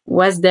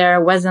was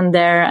there, wasn't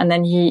there, and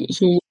then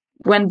he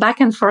went back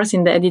and forth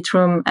in the edit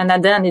room, and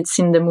at the end it's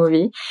in the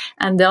movie.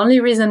 And the only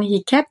reason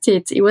he kept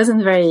it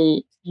wasn't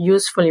very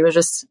useful. It was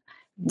just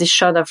the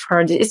shot of her.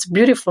 It's a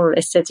beautiful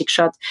aesthetic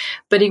shot,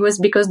 but it was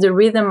because the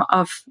rhythm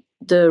of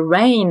the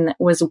rain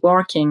was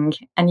working,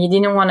 and he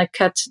didn't want to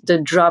cut the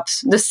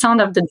drops, the sound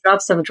of the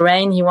drops of the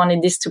rain. He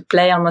wanted this to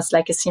play almost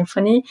like a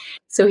symphony.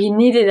 So he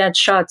needed that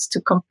shot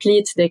to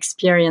complete the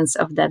experience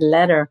of that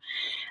letter.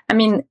 I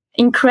mean,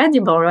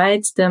 incredible,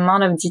 right? The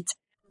amount of detail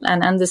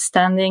and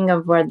understanding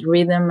of what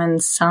rhythm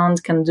and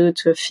sound can do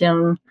to a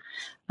film.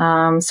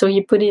 So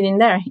he put it in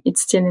there.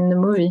 It's still in the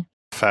movie.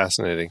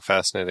 Fascinating.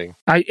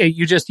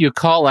 You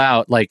call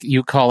out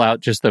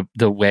just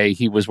the way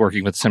he was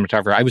working with the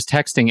cinematographer. I was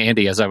texting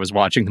Andy as I was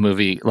watching the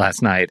movie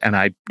last night, and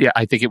I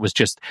think it was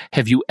just,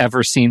 have you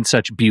ever seen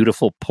such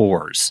beautiful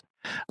pores?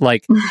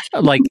 Like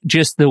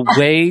just the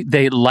way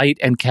they light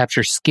and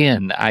capture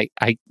skin. I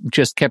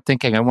just kept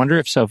thinking, I wonder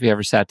if Sophie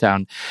ever sat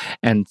down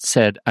and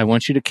said, I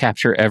want you to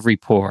capture every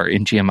pore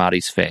in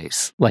Giamatti's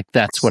face. Like,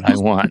 that's what I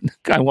want.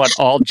 I want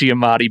all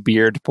Giamatti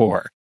beard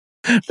pore.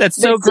 That's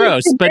so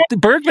gross, but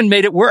Bergman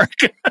made it work.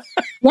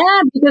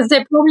 Yeah, because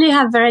they probably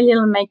have very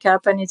little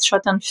makeup and it's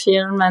shot on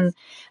film. And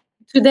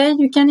today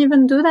you can't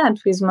even do that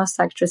with most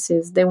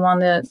actresses. They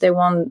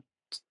want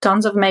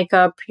tons of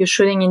makeup. You're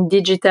shooting in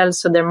digital,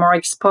 so they're more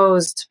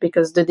exposed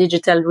because the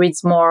digital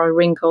reads more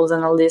wrinkles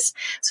and all this.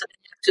 So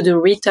they have to do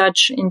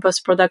retouch in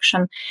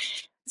post-production.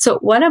 So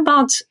what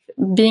about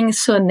being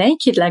so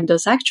naked like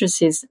those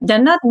actresses? They're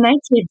not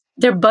naked.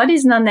 Their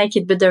body's not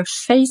naked, but their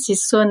face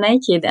is so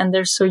naked and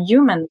they're so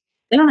human.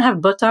 They don't have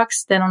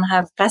Botox. They don't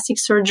have plastic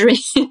surgery.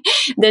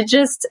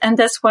 And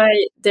that's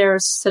why they're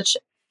such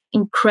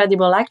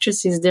incredible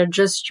actresses. They're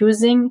just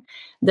using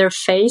their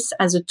face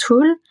as a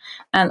tool.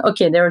 And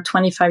okay, they were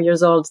 25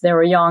 years old. They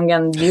were young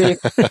and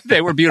beautiful.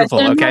 They were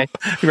beautiful. Okay.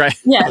 Right.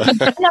 Yeah. But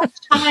they're not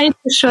trying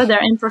to show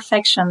their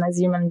imperfection as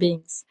human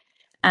beings.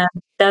 And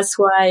that's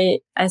why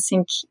I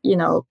think,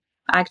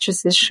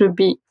 actresses should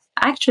be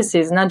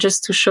actresses, not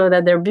just to show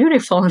that they're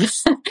beautiful,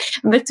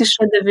 but to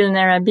show the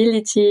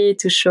vulnerability,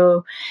 to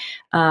show,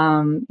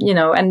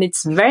 and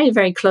it's very,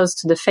 very close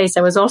to the face.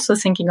 I was also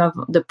thinking of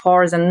the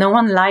pores, and no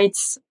one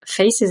lights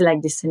faces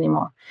like this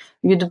anymore.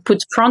 You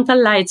put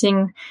frontal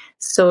lighting,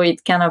 so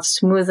it kind of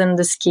smoothens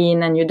the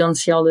skin and you don't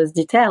see all those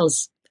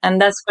details.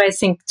 And that's why I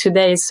think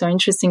today is so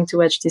interesting to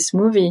watch this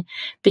movie,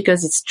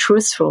 because it's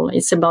truthful.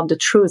 It's about the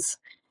truth.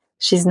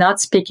 She's not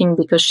speaking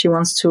because she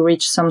wants to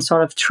reach some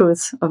sort of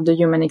truth of the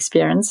human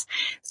experience.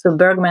 So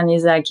Bergman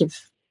is like,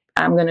 if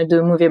I'm going to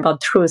do a movie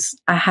about truth,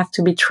 I have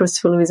to be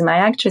truthful with my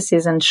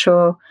actresses and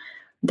show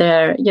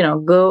their,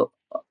 go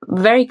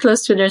very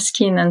close to their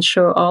skin and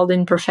show all the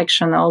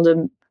imperfection, all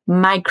the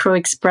micro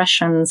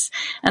expressions.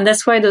 And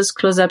that's why those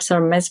close-ups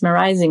are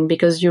mesmerizing,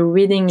 because you're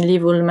reading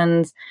Liv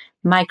Ullmann's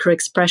micro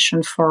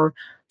expression for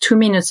 2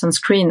 minutes on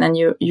screen and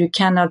you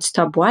cannot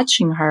stop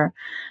watching her.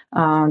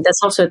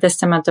 That's also a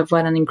testament of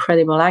what an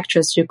incredible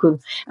actress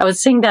I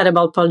was saying that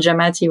about Paul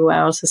Giamatti, who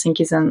I also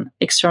think is an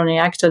extraordinary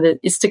actor.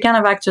 That it's the kind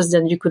of actors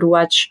that you could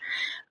watch,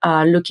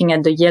 looking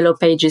at the yellow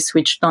pages,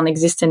 which don't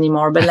exist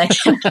anymore, but like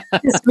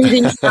just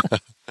reading some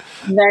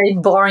very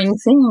boring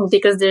thing,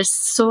 because they're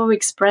so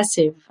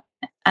expressive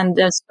and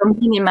they're so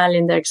minimal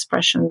in their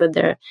expression, but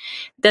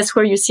that's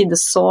where you see the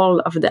soul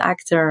of the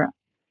actor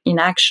in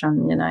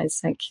action.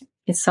 It's like,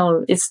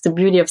 it's the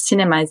beauty of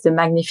cinema, is the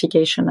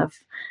magnification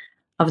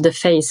of the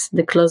face,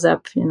 the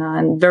close-up,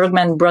 and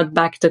Bergman brought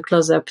back the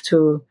close-up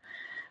to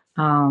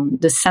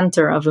the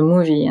center of a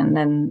movie, and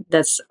then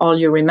that's all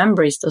you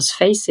remember is those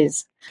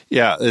faces.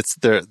 Yeah,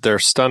 they're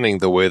stunning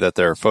the way that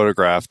they're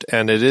photographed,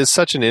 and it is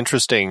such an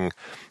interesting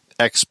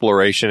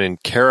exploration in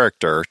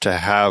character to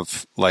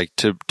have, like,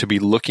 to be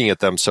looking at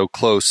them so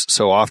close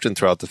so often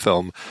throughout the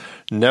film,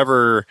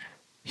 never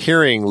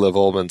hearing Liv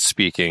Ullmann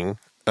speaking.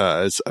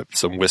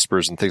 Some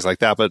whispers and things like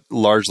that, but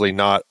largely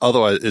not.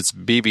 Otherwise, it's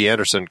B.B.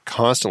 Anderson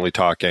constantly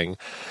talking.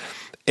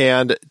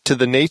 And to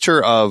the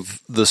nature of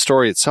the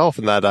story itself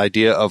and that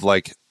idea of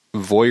like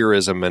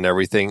voyeurism and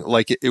everything,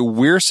 like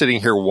we're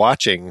sitting here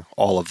watching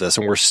all of this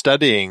and we're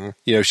studying,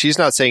 she's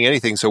not saying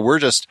anything. So we're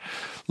just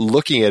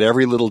looking at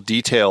every little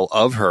detail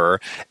of her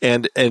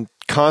and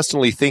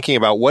constantly thinking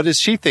about what is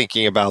she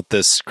thinking about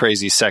this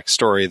crazy sex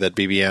story that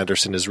B.B.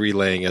 Anderson is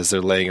relaying as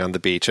they're laying on the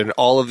beach, and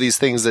all of these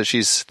things that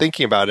she's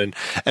thinking about,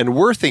 and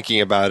we're thinking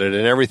about it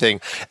and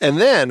everything. And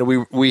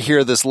then we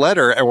hear this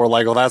letter and we're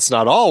like, well, that's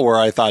not all where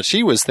I thought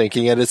she was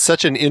thinking. And it's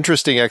such an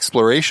interesting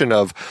exploration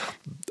of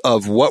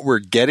what we're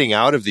getting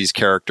out of these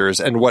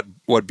characters and what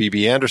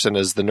B.B. Anderson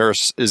as the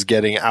nurse is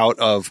getting out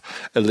of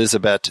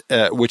Elizabeth,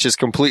 which is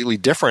completely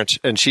different.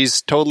 And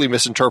she's totally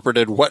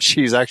misinterpreted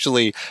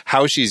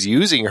how she's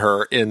using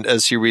her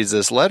as she reads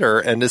this letter.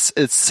 And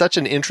it's such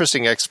an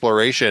interesting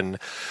exploration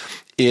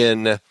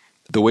in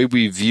the way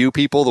we view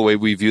people, the way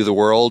we view the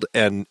world,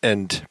 and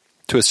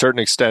to a certain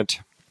extent,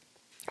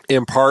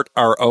 impart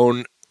our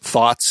own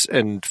thoughts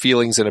and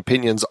feelings and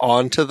opinions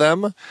onto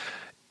them,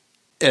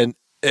 and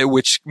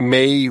which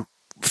may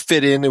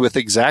fit in with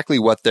exactly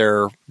what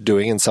they're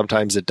doing, and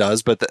sometimes it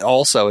does, but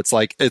also it's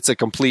like it's a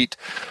complete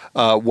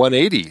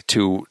 180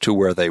 to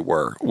where they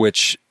were,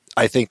 which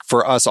I think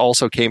for us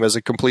also came as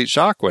a complete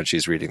shock when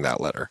she's reading that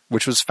letter,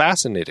 which was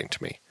fascinating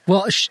to me.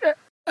 Well,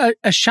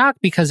 a shock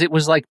because it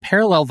was like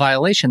parallel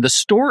violation. The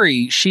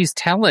story she's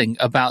telling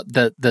about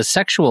the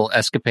sexual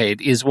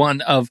escapade is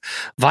one of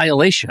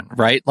violation,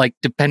 right? Like,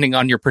 depending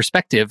on your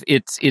perspective,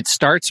 it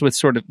starts with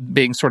sort of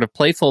being sort of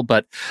playful,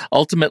 but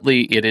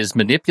ultimately it is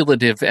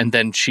manipulative. And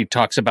then she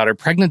talks about her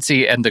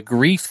pregnancy and the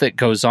grief that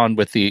goes on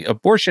with the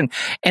abortion.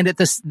 And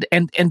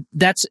and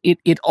that's it.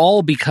 It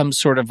all becomes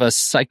sort of a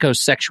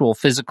psychosexual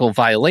physical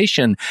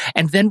violation.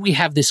 And then we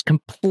have this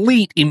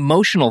complete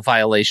emotional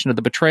violation of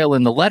the betrayal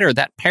in the letter.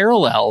 That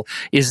parallel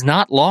is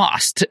not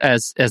lost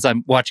as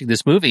I'm watching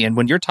this movie. And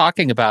when you're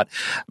talking about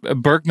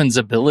Bergman's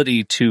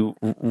ability to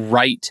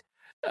write,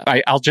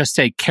 I'll just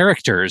say,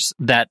 characters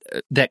that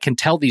can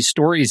tell these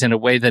stories in a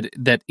way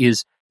that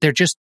is,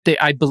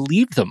 I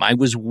believed them. I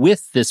was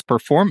with this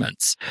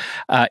performance.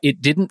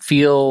 It didn't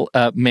feel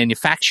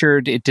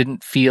manufactured. It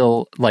didn't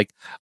feel like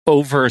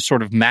over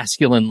sort of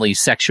masculinely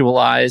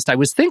sexualized. I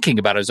was thinking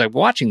about it as I'm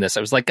watching this.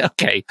 I was like,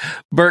 okay,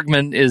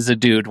 Bergman is a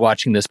dude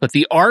watching this, but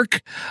the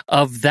arc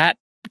of that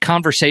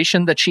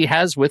conversation that she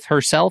has with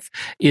herself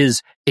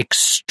is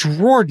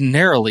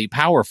extraordinarily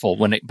powerful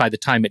by the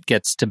time it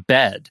gets to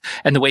bed,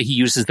 and the way he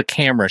uses the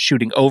camera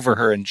shooting over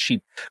her and she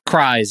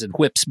cries and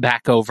whips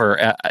back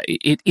over,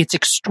 it's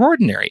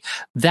extraordinary.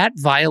 That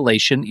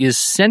violation is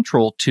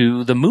central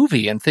to the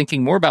movie, and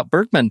thinking more about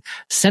Bergman,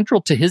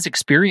 central to his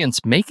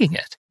experience making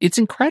it. It's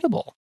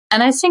incredible.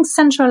 And I think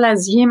central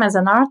as him as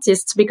an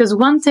artist, because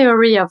one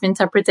theory of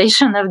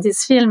interpretation of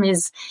this film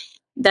is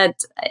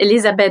that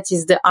Elizabeth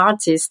is the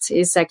artist,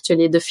 is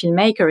actually the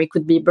filmmaker. It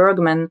could be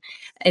Bergman.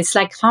 It's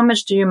like, how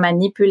much do you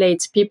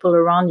manipulate people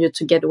around you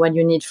to get what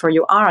you need for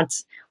your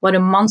art? What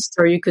a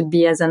monster you could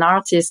be as an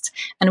artist.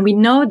 And we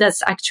know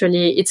that's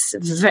actually,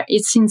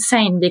 it's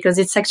insane, because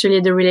it's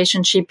actually the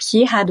relationship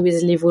he had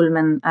with Liv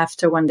Ullmann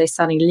after when they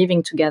started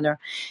living together.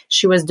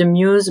 She was the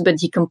muse, but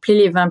he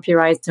completely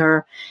vampirized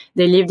her.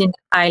 They lived in the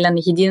island.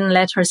 He didn't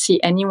let her see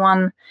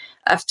anyone.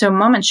 After a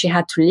moment, she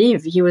had to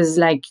leave. He was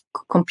like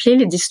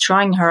completely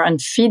destroying her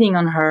and feeding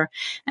on her,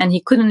 and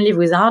he couldn't live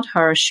without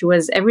her. She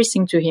was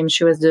everything to him.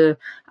 She was the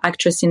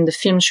actress in the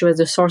film. She was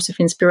the source of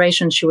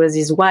inspiration. She was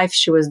his wife.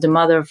 She was the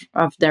mother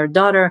of their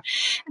daughter.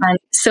 And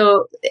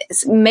so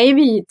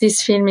maybe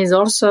this film is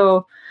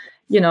also,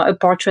 a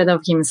portrait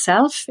of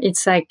himself.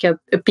 It's like a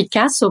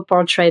Picasso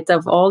portrait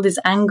of all these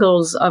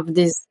angles of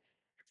this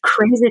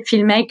crazy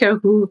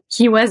filmmaker who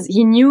he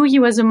knew he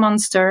was a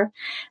monster,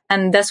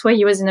 and that's why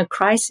he was in a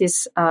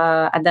crisis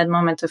at that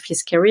moment of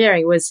his career.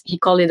 He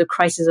called it a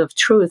crisis of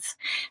truth,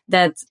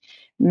 that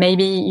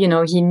maybe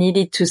he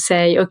needed to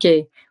say,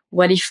 okay,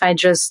 what if I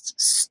just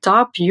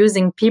stop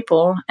using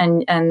people?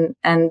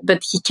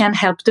 But he can't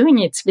help doing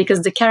it,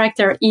 because the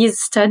character is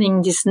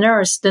studying this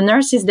nurse. The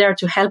nurse is there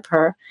to help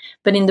her,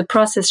 but in the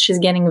process, she's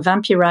getting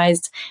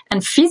vampirized,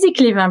 and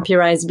physically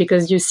vampirized,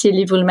 because you see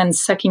Liv Ullmann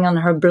sucking on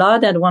her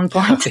blood at one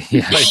point.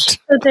 Yes.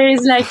 So there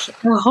is like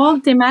a whole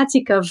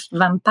thematic of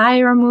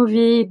vampire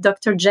movie,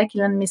 Dr.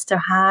 Jekyll and Mr.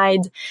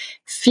 Hyde,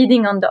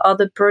 feeding on the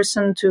other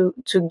person to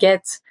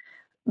get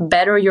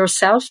better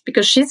yourself,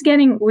 because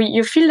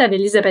you feel that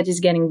Elizabeth is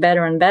getting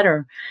better and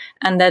better,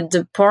 and that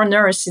the poor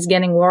nurse is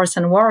getting worse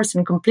and worse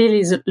and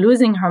completely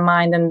losing her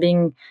mind and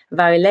being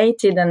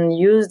violated and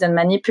used and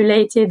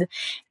manipulated.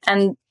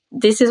 And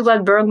this is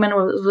what Bergman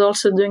was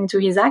also doing to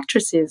his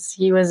actresses.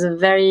 He was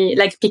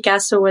like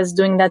Picasso was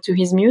doing that to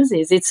his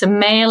muses.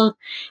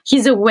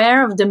 He's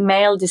aware of the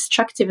male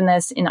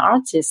destructiveness in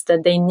artists,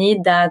 that they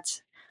need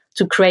that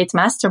to create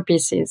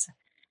masterpieces.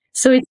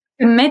 So it's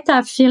a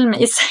meta film.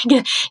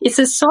 It's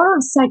a sort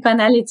of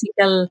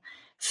psychoanalytical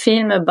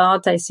film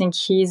about, I think,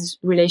 his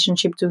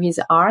relationship to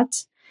his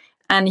art,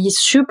 and he's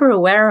super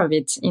aware of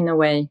it in a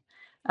way.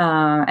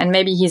 And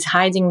maybe he's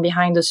hiding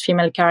behind those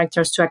female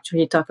characters to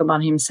actually talk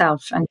about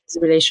himself and his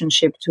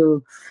relationship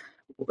to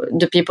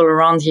the people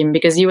around him,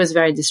 because he was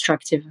very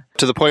destructive.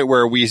 To the point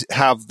where we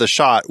have the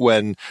shot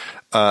when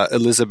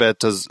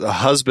Elizabeth's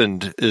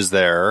husband is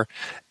there,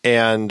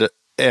 and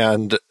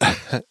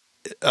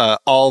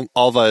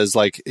Alva is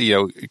like,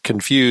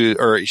 confused,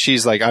 or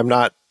she's like, I'm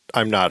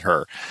not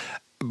her.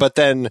 But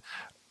then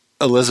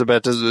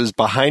Elizabeth is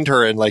behind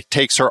her and like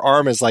takes her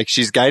arm as like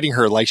she's guiding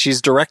her, like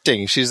she's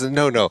directing. She's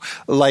no.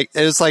 Like,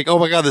 it's like, oh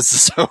my God, this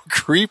is so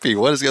creepy.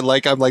 What is it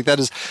like? I'm like, that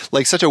is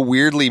like such a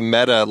weirdly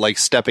meta, like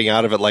stepping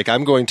out of it. Like,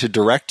 I'm going to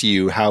direct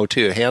you how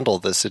to handle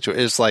this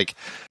situation. It's like,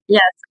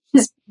 yes.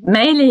 She's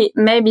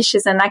maybe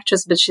she's an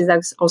actress, but she's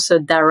also a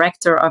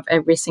director of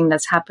everything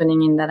that's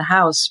happening in that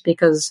house,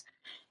 because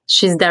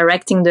she's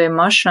directing the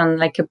emotion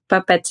like a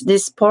puppet.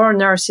 This poor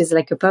nurse is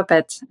like a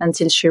puppet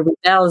until she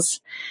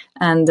rebels.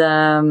 And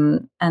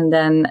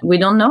then we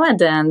don't know at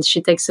the end.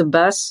 She takes a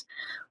bus.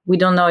 We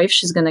don't know if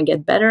she's going to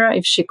get better,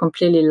 if she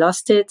completely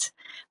lost it.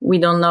 We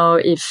don't know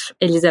if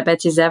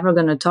Elizabeth is ever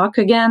going to talk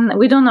again.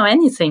 We don't know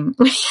anything.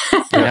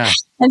 Yeah.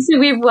 And so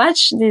we've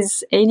watched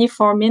these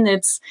 84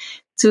 minutes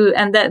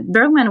and that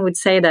Bergman would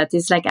say that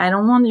it's like, I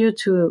don't want you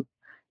to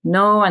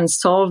know and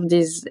solve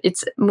these.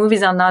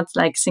 Movies are not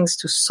like things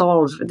to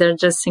solve. They're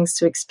just things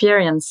to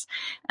experience.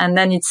 And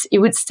then it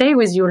would stay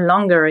with you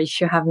longer if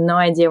you have no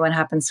idea what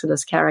happens to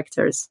those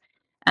characters.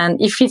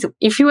 And if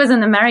it was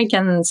an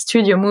American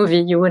studio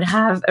movie, you would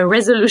have a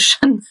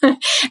resolution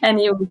and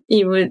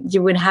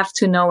you would have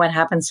to know what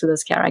happens to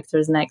those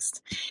characters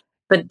next.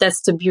 But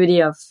that's the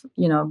beauty of,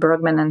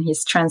 Bergman and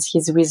his strength.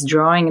 He's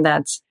withdrawing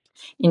that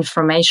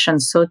information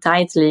so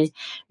tightly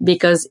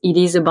because it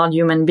is about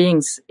human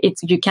beings.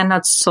 You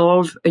cannot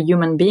solve a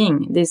human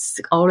being. There's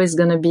always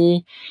going to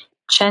be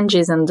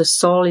changes, and the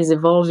soul is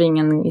evolving,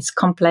 and it's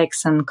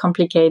complex and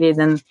complicated,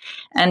 and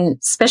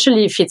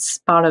especially if it's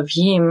part of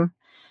him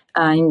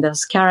in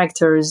those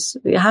characters.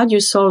 How do you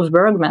solve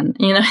Bergman?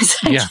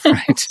 It's like, yeah,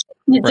 right.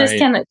 You just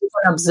can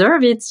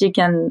observe it. You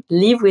can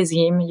live with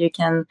him. You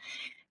can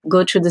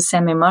go through the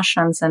same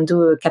emotions and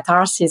do a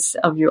catharsis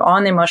of your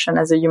own emotion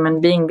as a human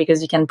being,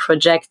 because you can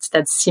project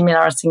that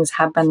similar things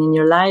happen in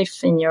your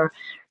life, in your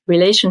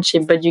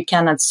relationship, but you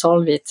cannot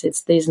solve it.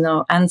 There's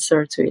no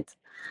answer to it.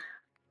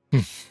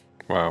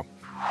 Wow.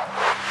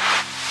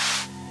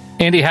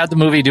 Andy, how'd the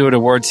movie do at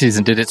award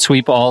season? Did it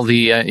sweep all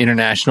the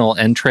international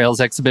entrails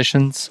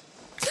exhibitions?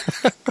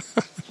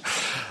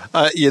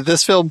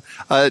 This film,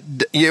 I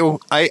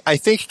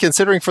think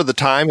considering for the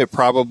time, it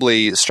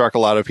probably struck a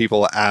lot of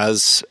people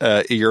as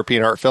a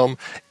European art film.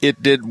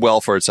 It did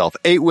well for itself.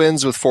 8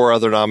 wins with 4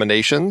 other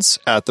nominations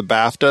at the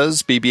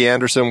BAFTAs. Bibi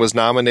Andersson was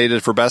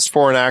nominated for Best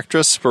Foreign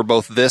Actress for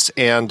both this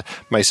and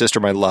My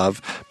Sister, My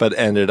Love, but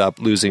ended up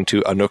losing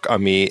to Anouk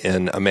Ami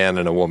in A Man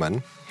and a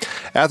Woman.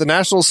 At the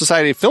National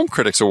Society of Film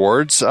Critics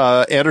Awards,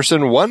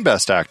 Andersson won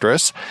Best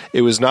Actress.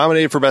 It was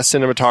nominated for Best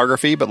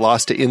Cinematography, but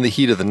lost to In the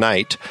Heat of the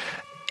Night.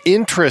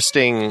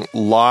 Interesting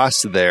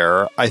loss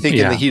there. I think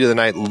In the Heat of the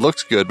Night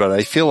looks good, but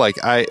I feel like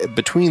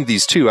between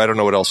these two, I don't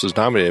know what else was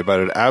nominated, but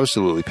I'd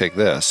absolutely pick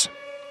this.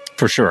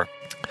 For sure.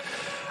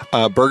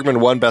 Bergman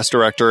won Best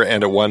Director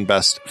and it won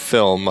Best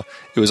Film.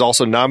 It was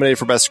also nominated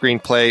for Best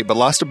Screenplay, but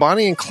lost to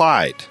Bonnie and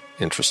Clyde,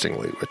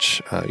 interestingly,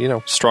 which,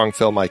 strong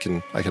film. I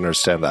can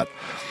understand that.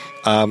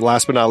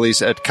 Last but not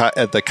least, at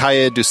the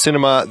Cahiers du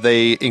Cinéma,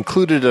 they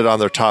included it on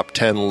their top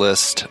 10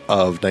 list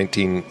of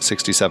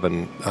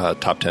 1967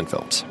 top 10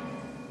 films.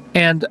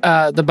 And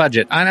the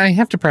budget. And I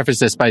have to preface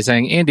this by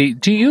saying, Andy,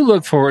 do you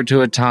look forward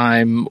to a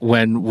time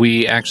when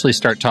we actually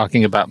start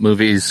talking about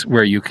movies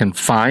where you can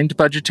find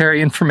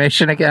budgetary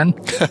information again?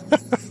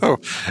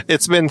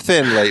 It's been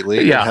thin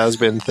lately. Yeah. It has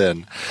been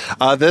thin.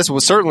 This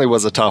certainly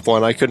was a tough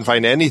one. I couldn't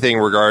find anything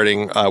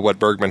regarding what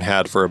Bergman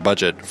had for a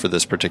budget for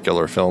this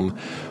particular film.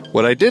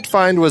 What I did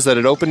find was that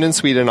it opened in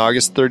Sweden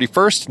August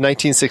 31st,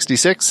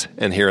 1966,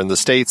 and here in the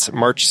States,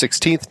 March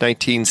 16th,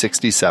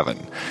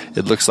 1967.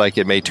 It looks like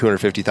it made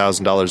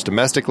 $250,000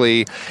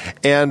 domestically,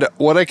 and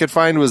what I could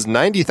find was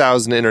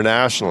 $90,000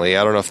 internationally.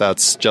 I don't know if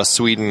that's just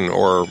Sweden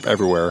or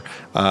everywhere.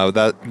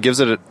 That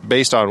gives it,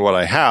 based on what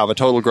I have, a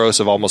total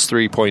gross of almost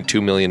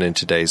 $3.2 million in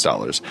today's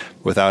dollars.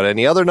 Without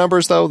any other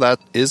numbers, though,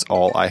 that is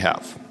all I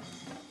have.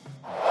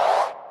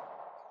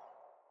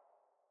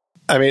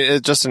 I mean,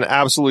 it's just an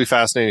absolutely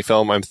fascinating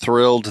film. I'm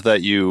thrilled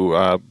that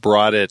you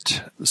brought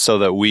it so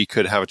that we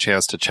could have a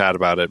chance to chat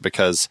about it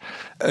because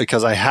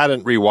I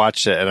hadn't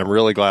rewatched it, and I'm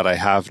really glad I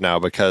have now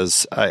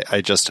because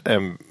I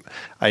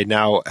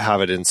now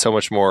have it in so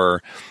much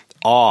more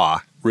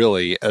awe,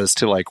 really, as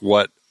to like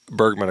what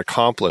Bergman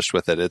accomplished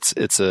with it.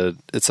 It's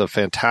a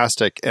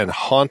fantastic and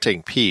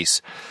haunting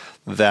piece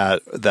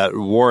that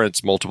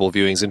warrants multiple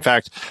viewings. In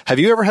fact, have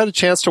you ever had a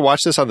chance to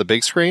watch this on the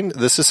big screen?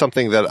 This is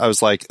something that I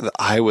was like,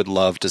 I would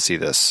love to see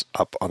this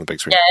up on the big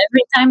screen. Yeah,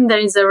 every time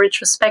there is a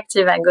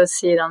retrospective, I go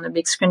see it on the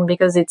big screen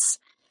because it's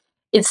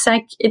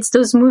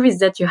those movies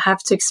that you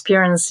have to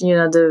experience,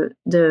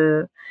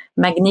 the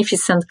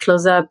magnificent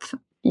close-up,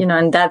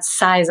 and that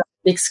size on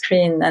the big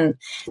screen, and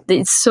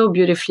it's so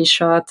beautifully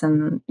shot,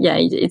 and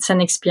it's an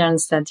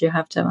experience that you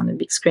have to have on the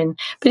big screen.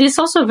 But it's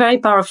also very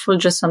powerful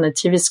just on the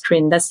TV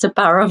screen. That's the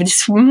power of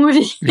this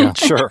movie. Yeah,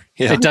 sure.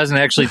 Yeah. It doesn't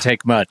actually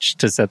take much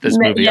to set this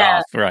movie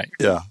off, right?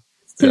 Yeah.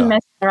 Still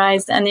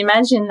mesmerized, and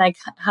imagine like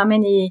how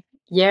many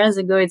years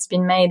ago it's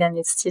been made, and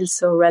it's still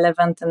so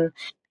relevant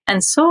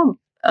and so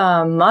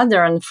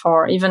modern.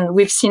 For even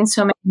we've seen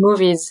so many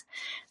movies,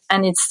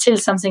 and it's still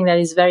something that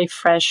is very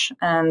fresh.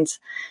 And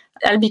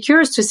I'll be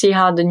curious to see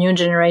how the new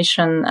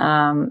generation,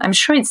 I'm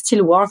sure it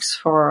still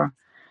works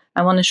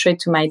I want to show it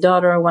to my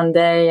daughter one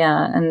day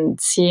and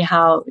see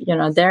how,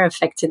 they're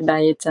affected by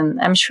it.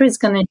 And I'm sure it's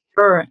going to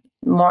endure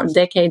more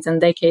decades and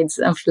decades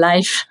of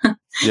life.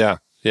 Yeah.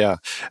 Yeah.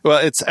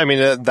 Well,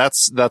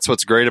 that's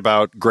what's great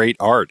about great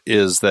art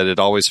is that it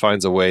always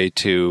finds a way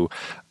to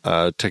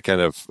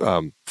kind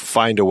of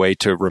find a way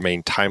to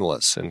remain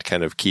timeless and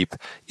kind of keep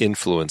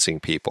influencing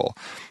people.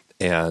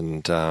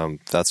 And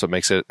that's what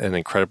makes it an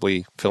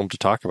incredibly film to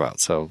talk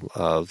about.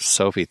 So,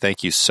 Sophie,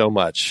 thank you so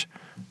much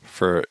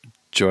for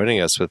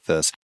joining us with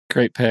this.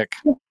 Great pick.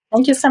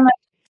 Thank you so much.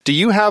 Do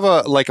you have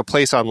a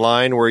place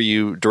online where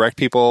you direct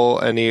people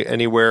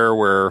anywhere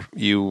where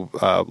you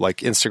like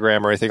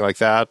Instagram or anything like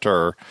that,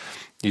 or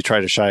you try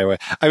to shy away?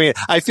 I mean,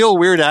 I feel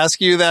weird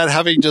asking you that,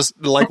 having just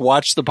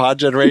watched the Pod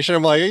Generation.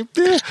 I'm like,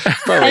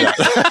 probably not.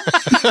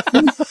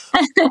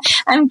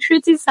 I'm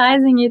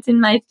criticizing it in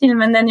my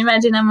film, and then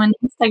imagine I'm on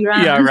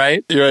Instagram. Yeah,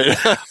 right. You're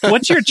right.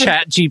 What's your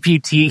Chat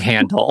GPT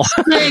handle?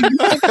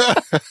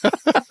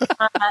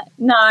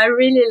 No, I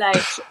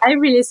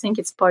really think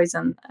it's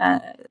poison.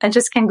 I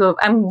just can't go.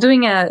 I'm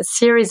doing a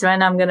series right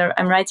now.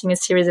 I'm writing a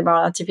series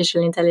about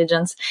artificial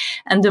intelligence.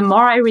 And the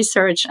more I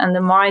research and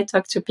the more I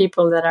talk to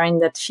people that are in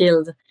that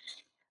field,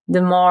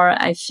 the more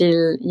I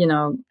feel,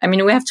 I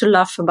mean, we have to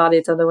laugh about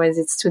it. Otherwise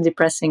it's too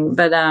depressing.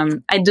 But,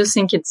 I do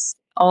think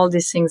all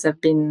these things have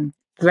been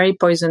very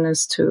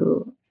poisonous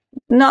to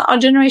not our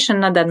generation,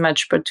 not that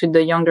much, but to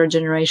the younger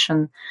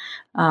generation.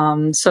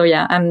 So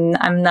yeah,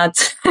 I'm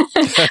not,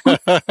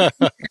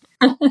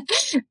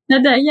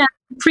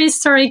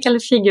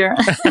 prehistorical figure.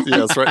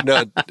 Yes, right.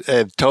 No,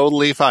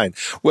 totally fine.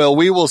 Well,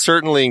 we will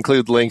certainly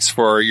include links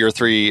for your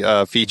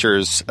 3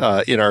 features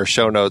in our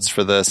show notes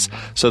for this,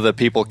 so that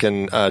people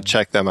can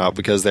check them out,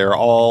 because they're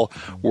all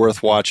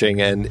worth watching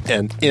and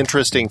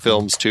interesting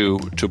films to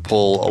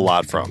pull a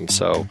lot from.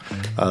 So,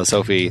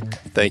 Sophie,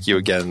 thank you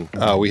again.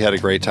 We had a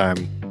great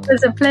time. It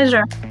was a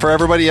pleasure. For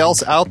everybody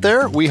else out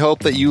there, we hope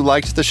that you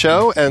liked the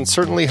show, and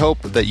certainly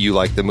hope that you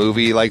like the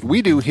movie like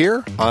we do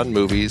here on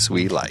Movies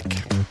We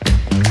Like.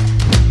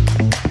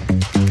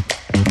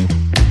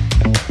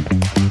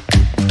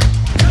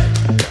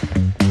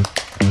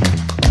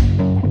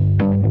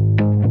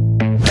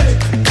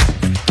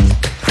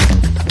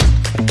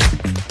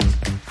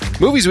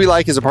 Movies We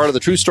Like is a part of the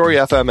True Story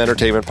FM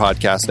Entertainment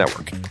Podcast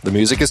Network. The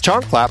music is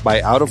Chonk Clap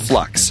by Out of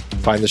Flux.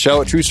 Find the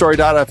show at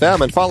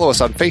truestory.fm and follow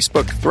us on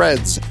Facebook,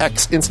 Threads,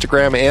 X,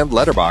 Instagram, and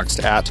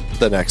Letterboxd at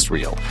The Next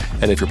Reel.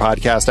 And if your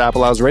podcast app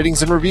allows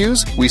ratings and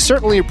reviews, we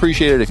certainly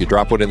appreciate it if you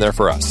drop one in there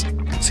for us.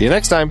 See you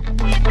next time.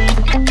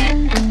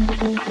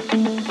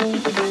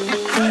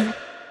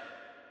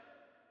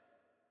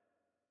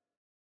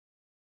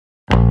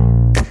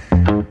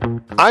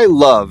 I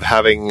love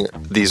having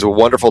these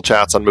wonderful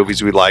chats on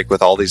Movies We Like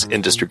with all these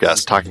industry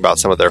guests talking about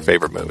some of their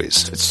favorite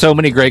movies. So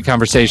many great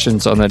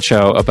conversations on that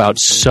show about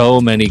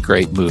so many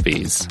great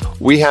movies.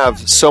 We have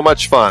so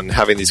much fun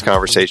having these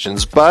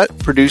conversations, but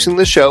producing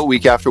the show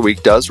week after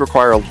week does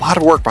require a lot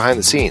of work behind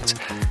the scenes.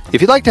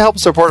 If you'd like to help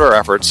support our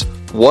efforts,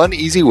 one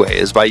easy way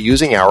is by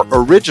using our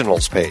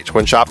Originals page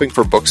when shopping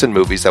for books and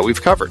movies that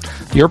we've covered.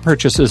 Your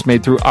purchases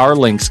made through our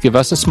links give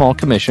us a small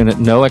commission at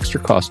no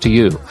extra cost to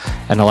you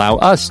and allow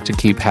us to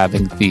keep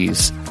having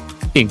these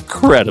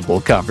incredible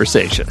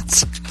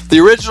conversations. The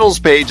Originals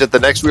page at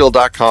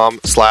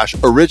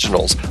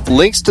thenextreel.com/originals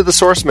links to the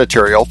source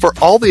material for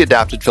all the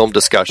adapted film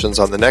discussions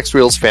on the Next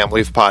Reel's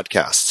family of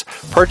podcasts.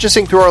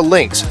 Purchasing through our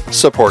links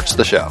supports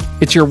the show.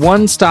 It's your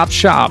one-stop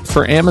shop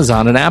for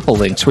Amazon and Apple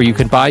links, where you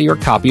can buy your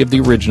copy of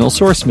the original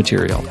source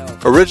material.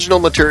 Original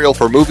material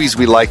for movies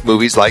like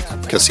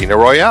Casino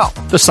Royale,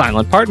 The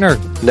Silent Partner,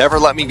 Never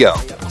Let Me Go,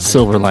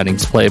 Silver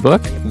Linings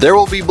Playbook, There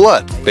Will Be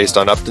Blood, based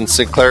on Upton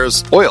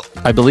Sinclair's Oil.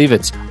 I believe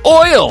it's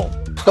Oil!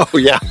 Oh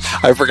yeah,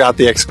 I forgot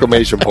the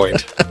exclamation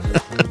point.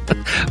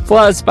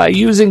 Plus, by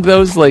using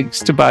those links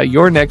to buy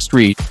your next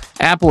read,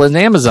 Apple and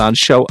Amazon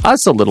show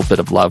us a little bit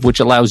of love, which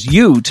allows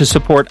you to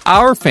support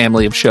our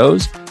family of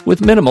shows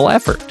with minimal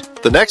effort.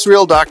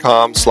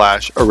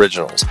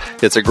 thenextreel.com/originals.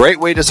 It's a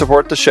great way to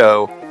support the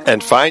show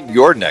and find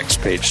your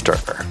next page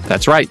turner.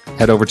 That's right.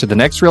 Head over to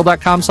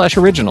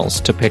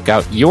thenextreel.com/originals to pick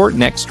out your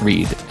next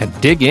read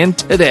and dig in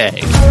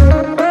today.